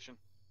mortar position?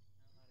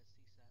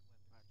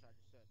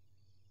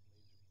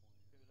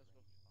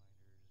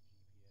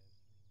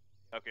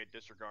 Okay,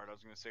 disregard. I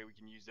was gonna say we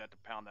can use that to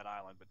pound that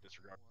island, but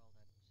disregard.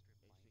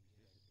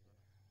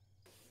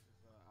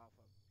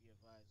 Alpha. Be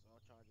advised, all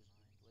charges have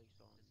been placed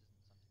on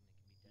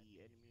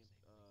the enemy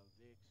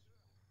Vics,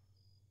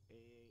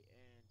 AA,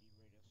 and the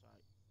radar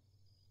site.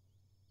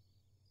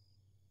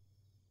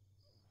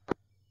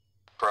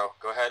 Bro,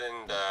 go ahead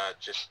and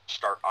just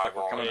start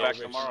eyeballing. Coming back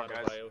tomorrow,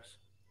 guys.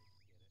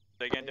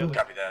 Say again, Dylan.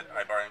 Copy that.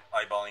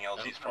 Eyeballing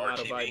LZs for I'm out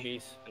of RTB.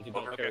 IBs, and you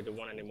don't carry the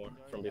one anymore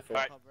from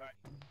before.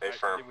 Stay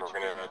firm. We're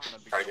gonna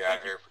try to get out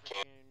of here if we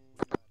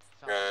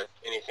can.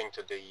 Anything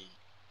to the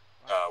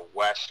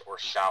west or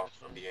south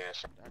of the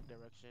AS. That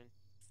direction.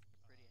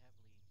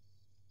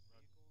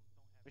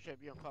 Make sure you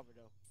be on cover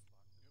though.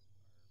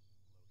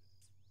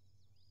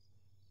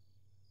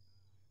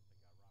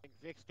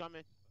 Vic's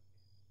coming.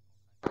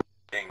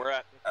 King, We're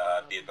at.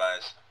 Be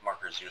advised,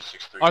 marker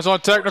 063. Eyes on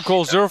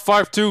technical,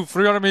 052,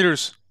 300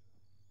 meters.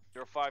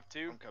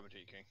 052. I'm coming to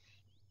you, King.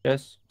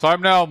 Yes.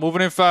 Time now,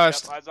 moving in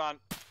fast. Yep, eyes on.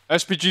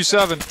 SPG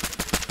 7.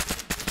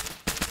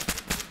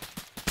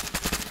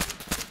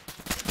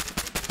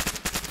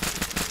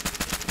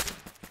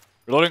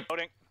 Reloading.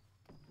 Loading.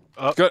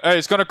 Hey,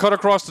 it's gonna cut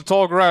across the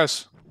tall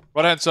grass.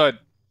 Right hand side.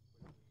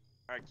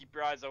 Alright, keep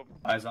your eyes open.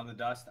 Eyes on the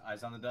dust.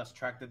 Eyes on the dust.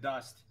 Track the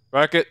dust.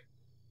 Bracket.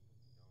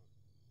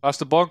 Past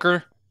the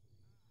bunker.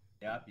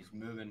 Yep, he's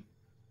moving.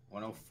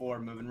 104,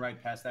 moving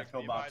right past that Be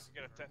pillbox. advised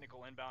to get a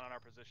technical inbound on our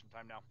position.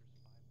 Time now.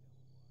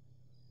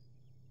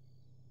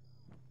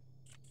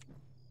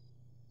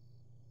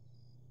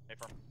 Hey,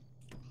 firm.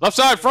 Left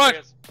side, front.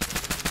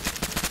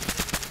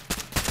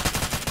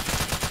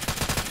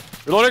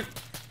 Reloading.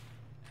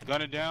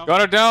 Gun it down.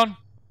 Gunner down.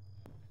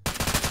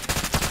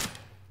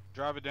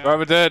 Drive it down.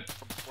 Driver dead.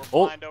 We're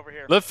blind over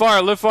here. Lift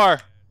fire, lift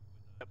fire.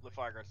 Yep, lift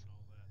fire, guys.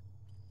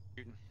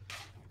 Shooting.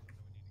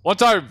 One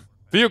time.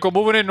 Vehicle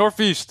moving in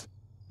northeast.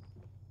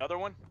 Another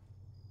one?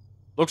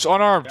 Looks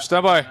unarmed. Yep,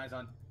 Stand by. eyes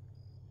on.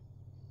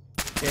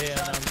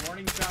 Shots,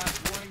 warning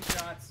shots, warning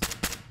shots.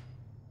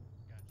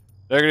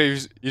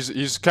 Negative.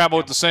 He's camo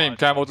with the same.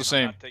 Camo with the I'm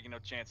same. not taking no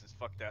chances.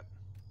 Fuck that.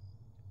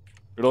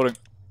 Reloading.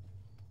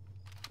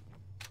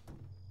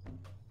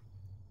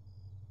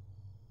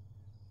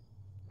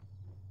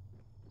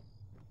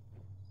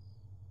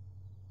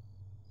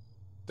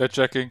 Dead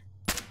checking.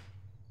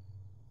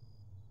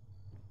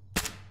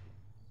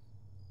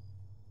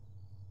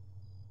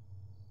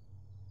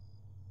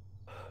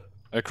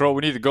 Hey Crow,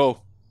 we need to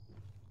go.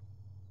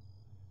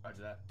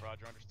 Roger that.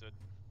 Roger, understood.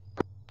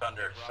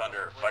 Thunder,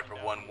 Viper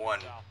 1-1,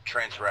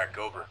 Transrac,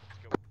 over.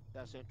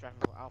 That's in traffic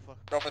for Alpha.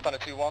 Go for Thunder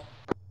 2-1.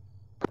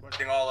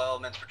 Working all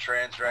elements for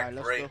Transrac, Alright,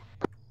 let's break. go.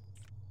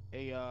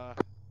 Hey,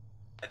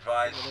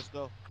 Advise. let's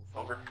go.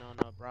 We're Over. following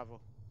on Bravo.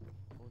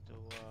 Going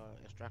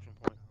to extraction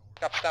point.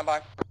 Copy, stand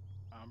by.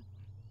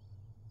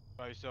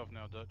 By yourself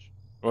now, Dutch.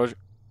 Roger.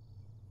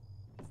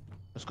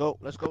 Let's go.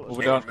 Let's go. Move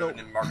it down. Moving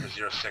in marker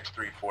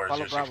 0634,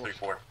 Follow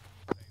 0634.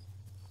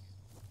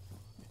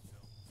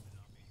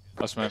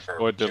 That's man.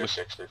 Go ahead, Diddley.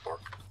 0634.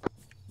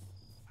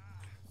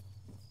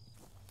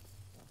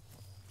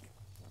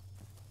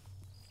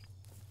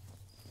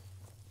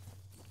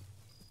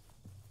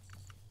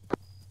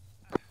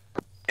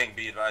 King,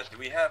 be advised, do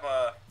we have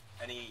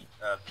any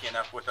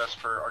PNF with us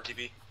for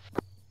RTB?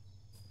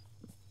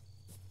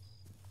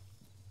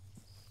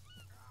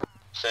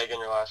 Say again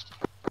your last.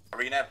 Are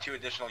we gonna have 2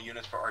 additional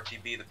units for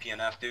RTB, the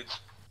PNF dudes?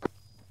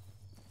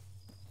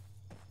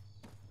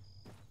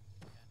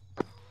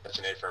 That's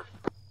an affirm.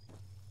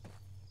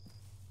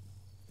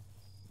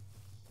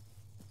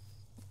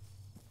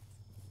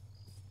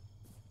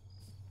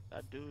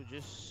 That dude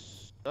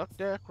just stuck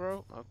there,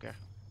 Crow. Okay.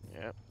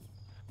 Yep.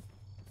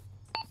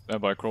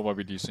 Stand by. Crow might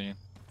be DCing.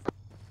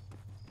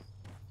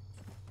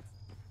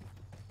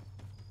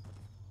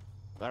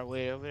 Got a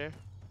way over there.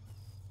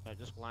 Alright,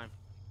 just climb.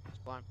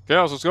 Just climb.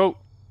 Chaos, let's go.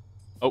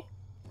 Oh.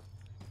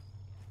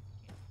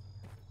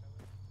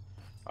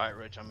 Alright,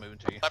 Rich, I'm moving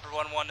to you. Viper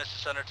 1-1, this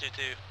is Thunder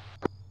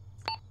 2-2.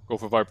 Go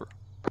for Viper.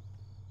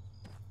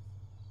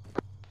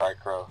 Alright,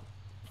 Crow.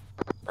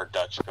 Or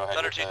Dutch, go ahead.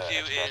 Thunder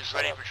 2-2 is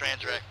ready for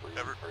Transrac.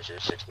 Cover.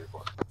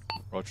 0634.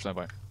 Roger, stand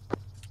by.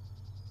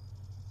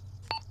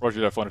 Roger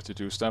that, Thunder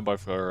 2-2. Stand by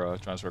for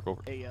transfer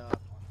over. Hey,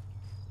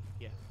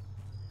 yeah.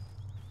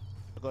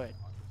 Go ahead.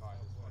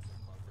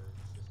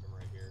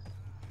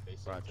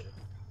 Roger.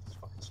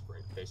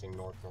 Facing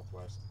north,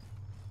 northwest.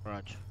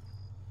 Roger.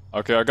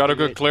 Okay, I got a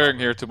good clearing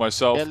here to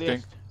myself,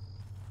 Deadliest. King.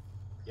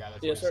 Yeah,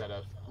 that's Yes, what sir. I set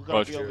up. We're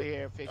gonna be Roger. over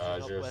here facing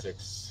northwest.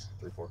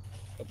 0634.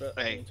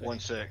 Hey,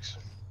 1-6.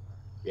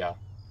 Yeah.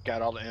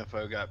 Got all the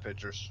info, got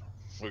pictures.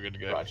 We're good to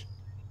go. Roger.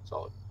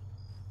 Solid.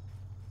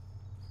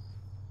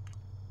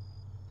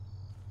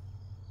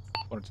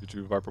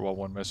 122 Viper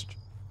 1-1 message.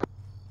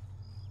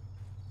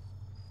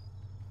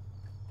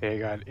 Hey, I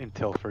got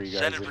intel for you guys.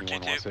 Send it for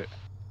Anyone 2-2. wants it?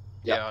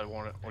 Yeah, I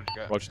want it. What you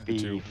got? Roger The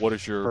 2. What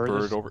is your bird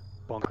furthest over?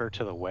 bunker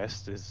to the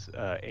west is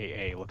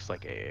AA. Looks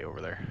like AA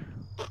over there.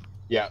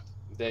 Yeah,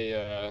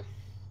 they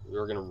we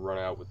were gonna run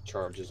out with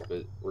charges,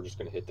 but we're just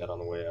gonna hit that on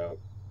the way out.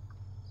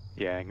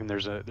 Yeah, and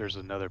there's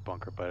another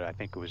bunker, but I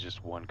think it was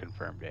just one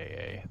confirmed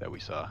AA that we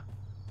saw.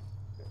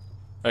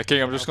 Hey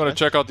King, I'm just gonna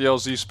check out the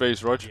LZ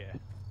space, Roger. Yeah.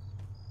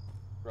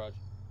 Roger.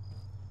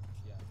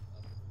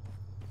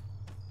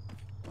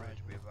 Rich,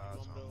 be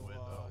advised, I'm with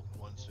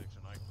 1-6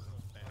 and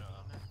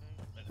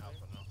and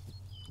Alpha now.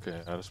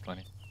 Okay, that's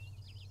plenty.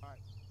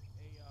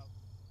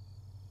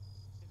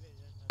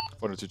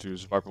 122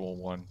 is Viper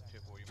 1-1.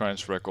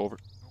 Transrec over.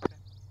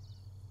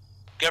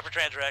 Go for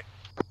Transrac.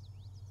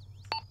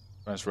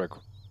 Transrec.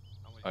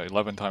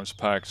 11 times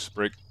packs.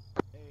 Break.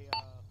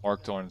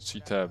 Marked on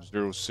CTAB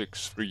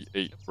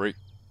 0638. Break.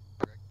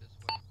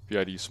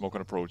 PID smoke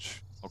and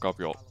approach. I'll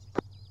copy all.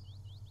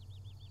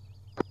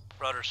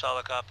 Roger,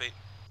 solid copy.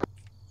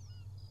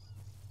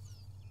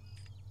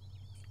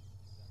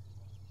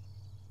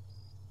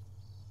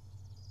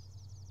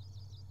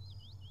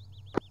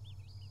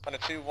 Thunder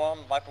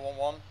 2-1, Viper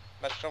 1-1,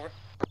 message over.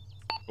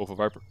 Go for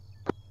Viper.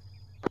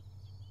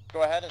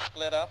 Go ahead and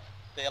split up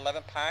the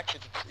 11 packs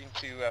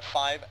into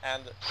 5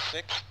 and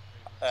 6,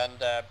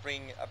 and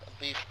bring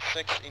these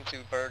 6 into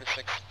bird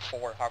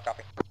 6-4. How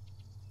copy?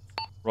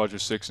 Roger,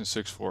 6 and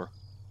 6-4.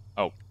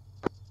 Out.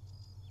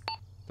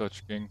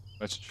 Dutch King,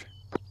 message.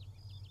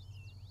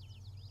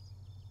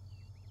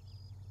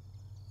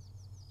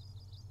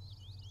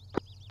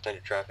 Send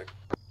your traffic.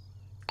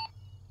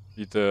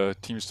 Need the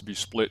teams to be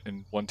split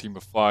in one team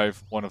of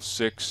 5, one of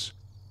 6.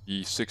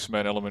 The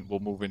 6-man element will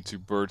move into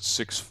bird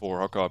 6-4.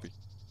 How copy?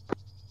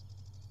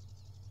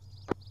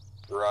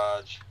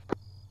 Raj.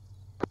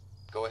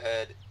 Go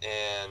ahead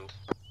and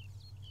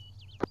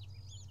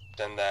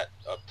send that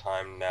up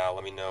time now.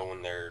 Let me know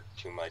when they're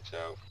 2 mics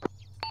out.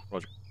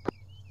 Roger.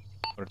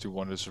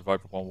 1-2-1, this is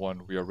Viper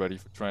 1-1. We are ready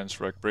for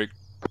trans-rec break.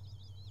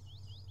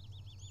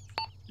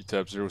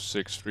 ETAB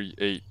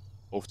 0638.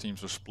 Both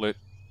teams are split.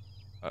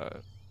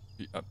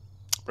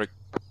 Break.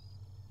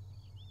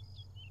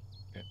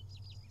 Okay.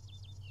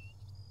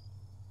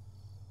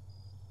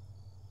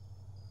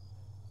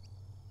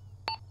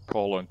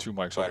 Call on 2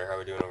 mics. Spider, how are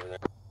we doing over there?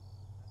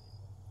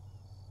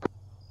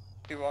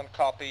 2-1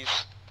 copies.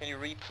 Can you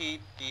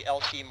repeat the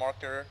LT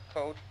marker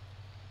code?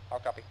 How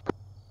copy?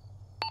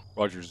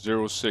 Roger,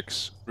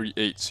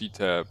 0638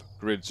 CTAB,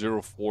 grid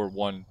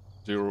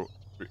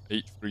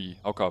 041083.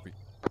 How copy?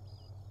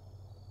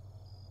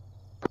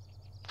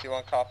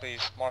 2-1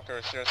 copies,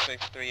 marker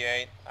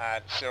 0638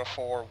 at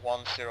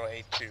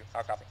 041082.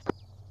 How copy?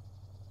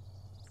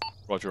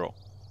 Roger all.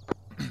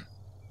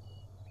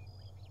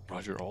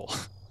 Roger all.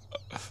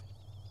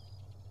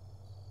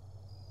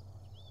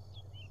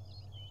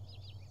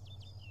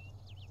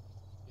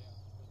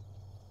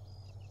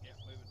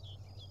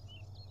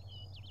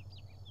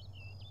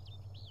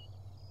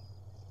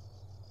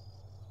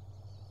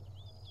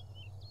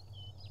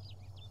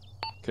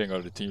 King,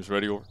 are the teams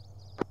ready over?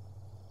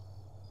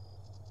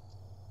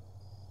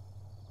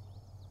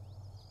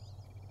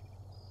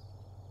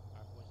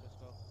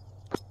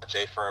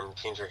 J firm,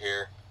 teams are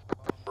here.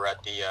 We're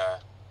at the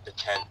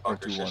tent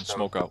bunker 1-2-1, system.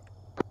 smoke out.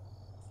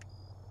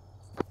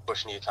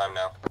 Pushing you time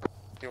now.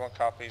 2-1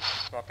 copies,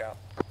 smoke out.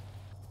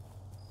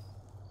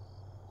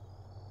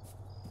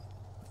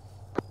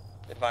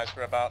 Advise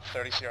we're about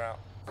 30 0 out.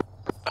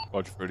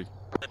 Roger, 30.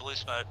 Blue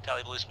smoke,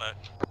 tally blue smoke.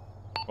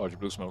 Roger,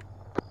 blue smoke.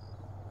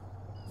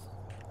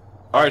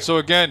 Alright, so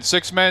again,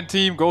 6-man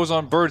team goes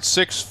on bird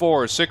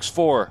 6-4,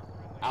 6-4.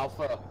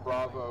 Alpha,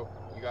 Bravo,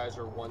 you guys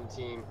are one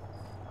team.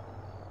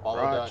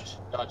 Follow Raj.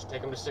 Dutch,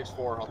 take them to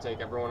 6-4. I'll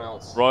take everyone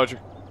else. Roger.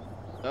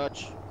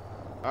 Dutch.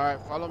 Alright,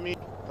 follow me.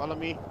 Follow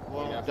me.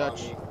 Well, Yeah,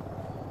 Dutch. follow me.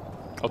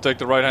 I'll take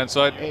the right-hand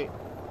side. Hey.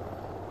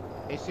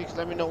 Hey, 6,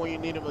 let me know when you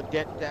need them to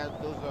get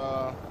that, those,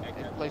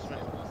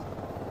 emplacement.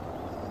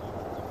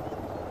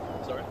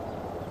 Sorry?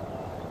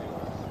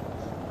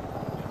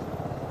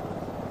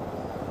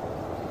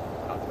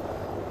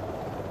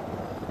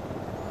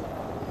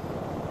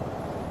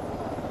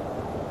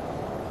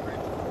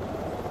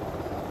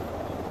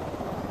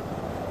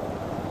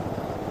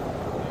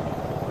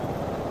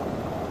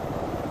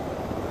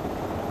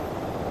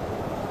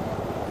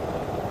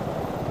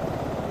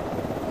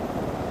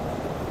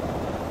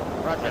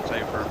 That's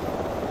safer.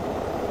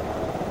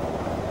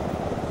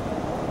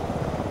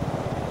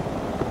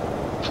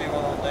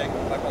 2-1 on deck,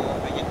 back on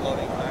begin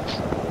loading, max.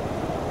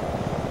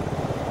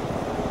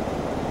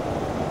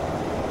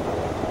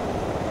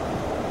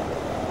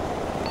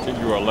 King,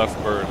 you are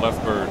left bird,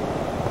 left bird.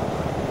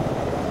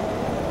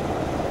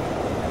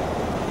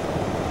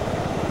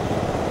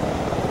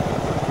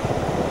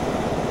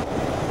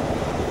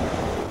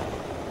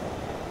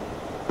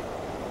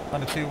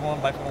 On the 2-1,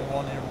 Viper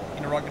 1-1,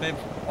 interrogative.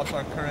 What's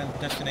our current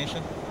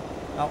destination?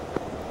 Out.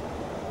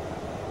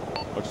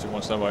 Dutch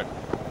 2-1, standby.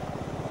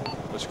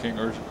 Dutch King,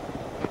 urgent.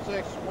 Hey,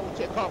 6, when we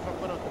take off, I'm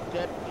gonna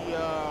get the,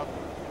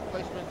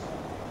 emplacements.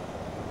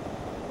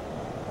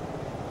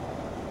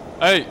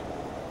 Hey!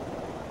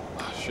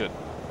 Ah, shit.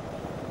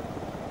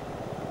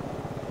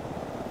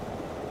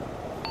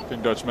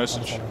 King Dutch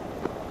message.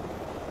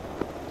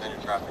 Send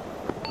your traffic.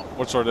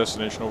 What's our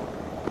destination over?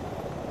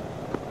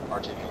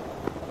 RTB.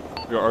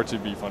 We are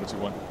RTB, final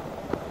 2-1.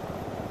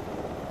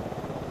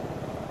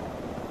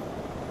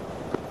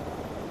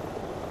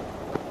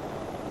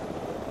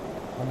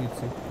 On you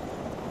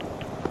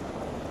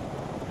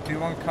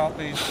 2-1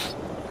 copies.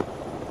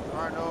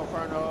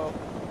 Farno.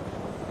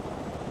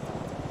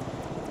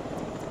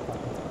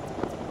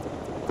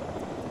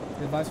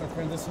 The advice our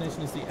current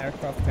destination is the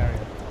aircraft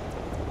carrier.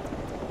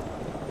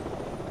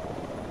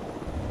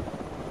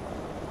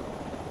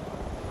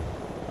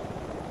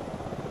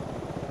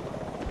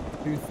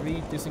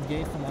 2-3,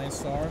 disengage from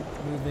ISR,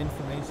 move the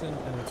information,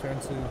 and return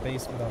to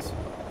base with us.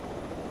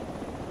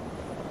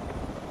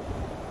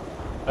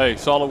 Hey,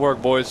 solid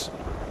work, boys.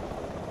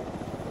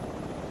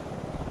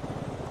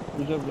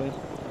 Good job, guys.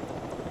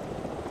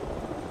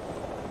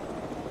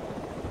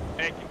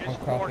 Hey, condition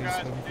 4,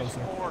 guys.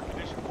 Condition 4.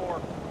 Condition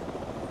 4.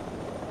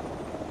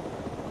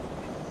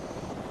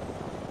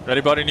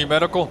 Anybody need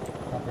medical?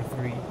 Copper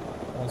 3,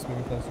 one's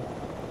moving closer.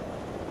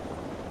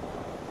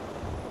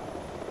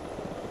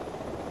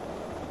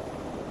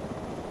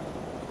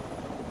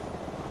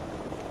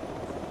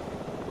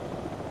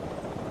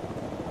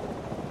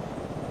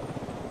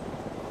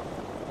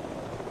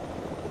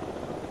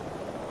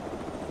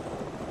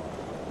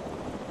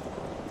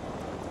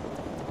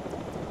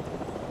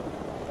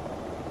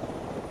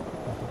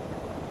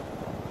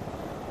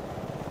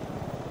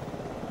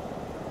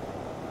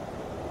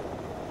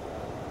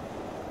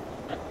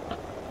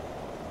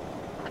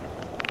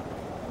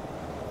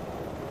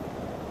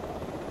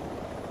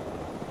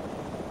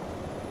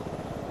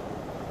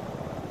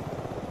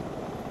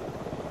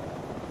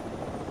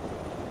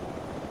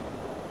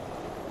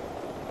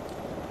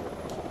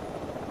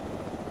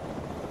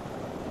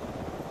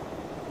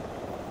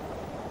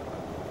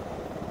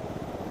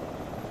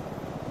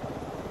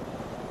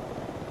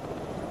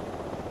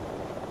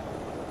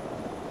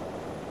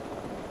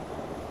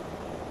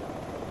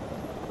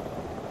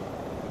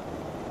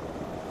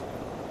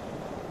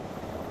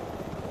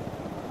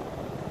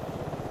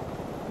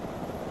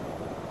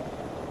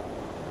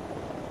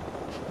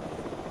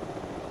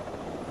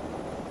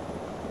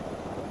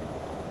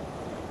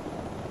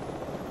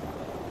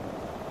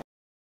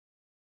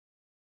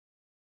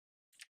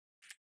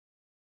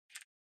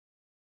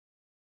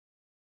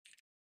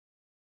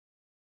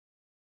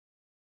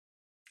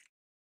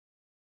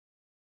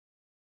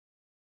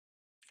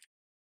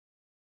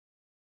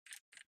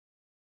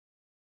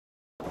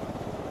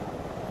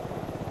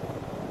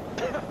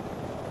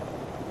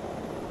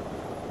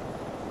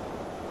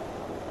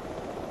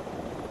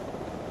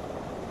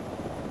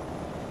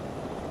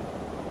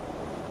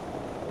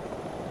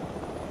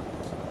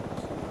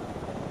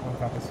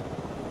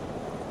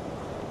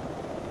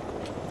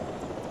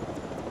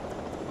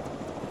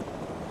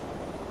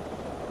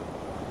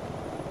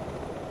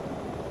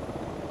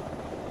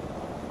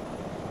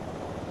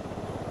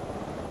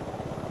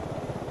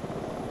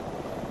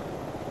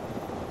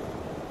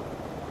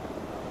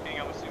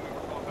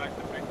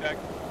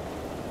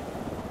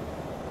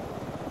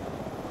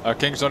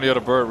 King's on the other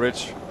bird,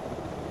 Rich.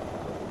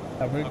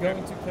 We're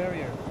going to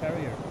carrier.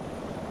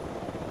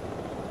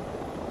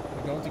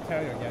 We're going to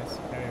carrier, guys.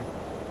 Carrier.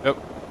 Yep.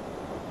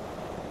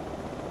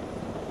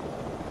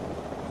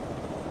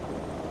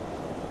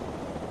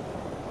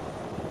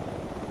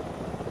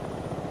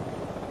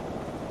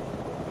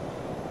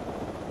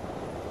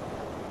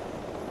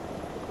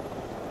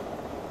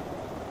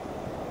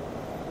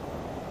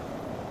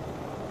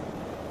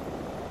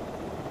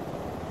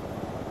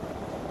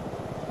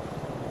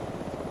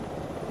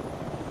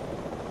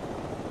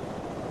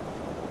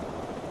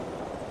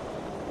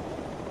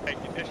 Hey,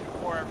 condition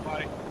 4,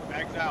 everybody.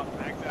 Mags out,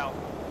 mags out.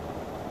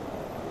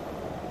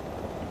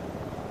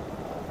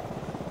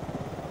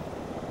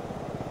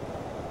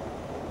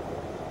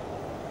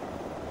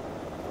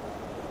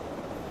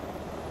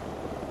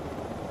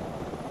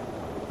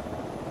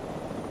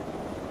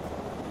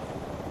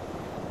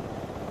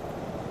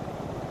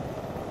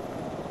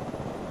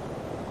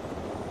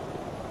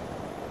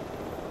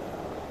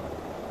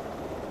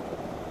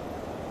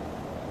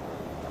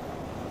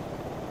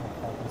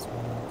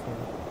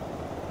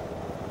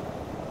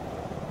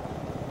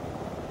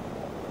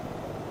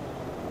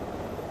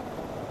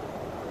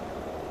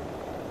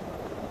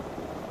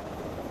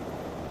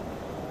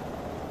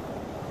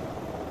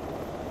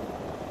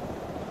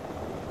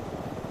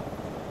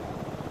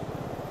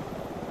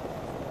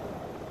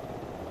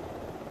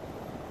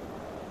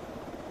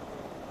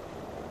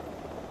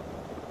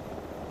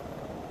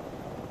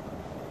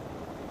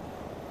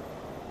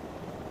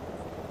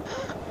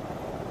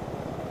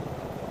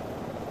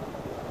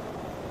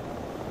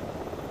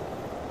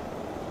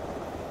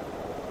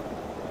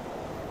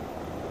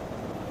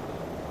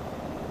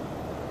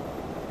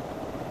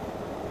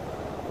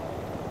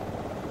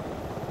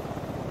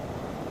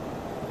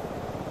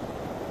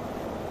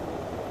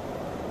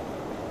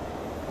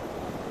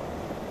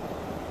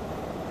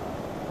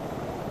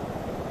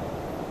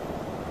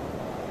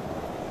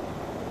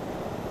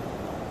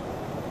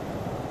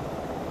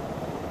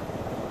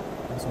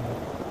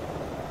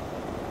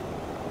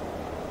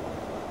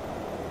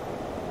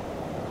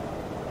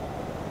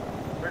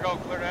 We're going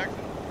clear to exit.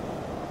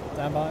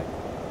 Stand by.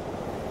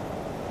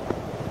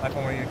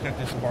 Platform where you took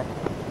disembark.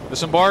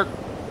 Disembark.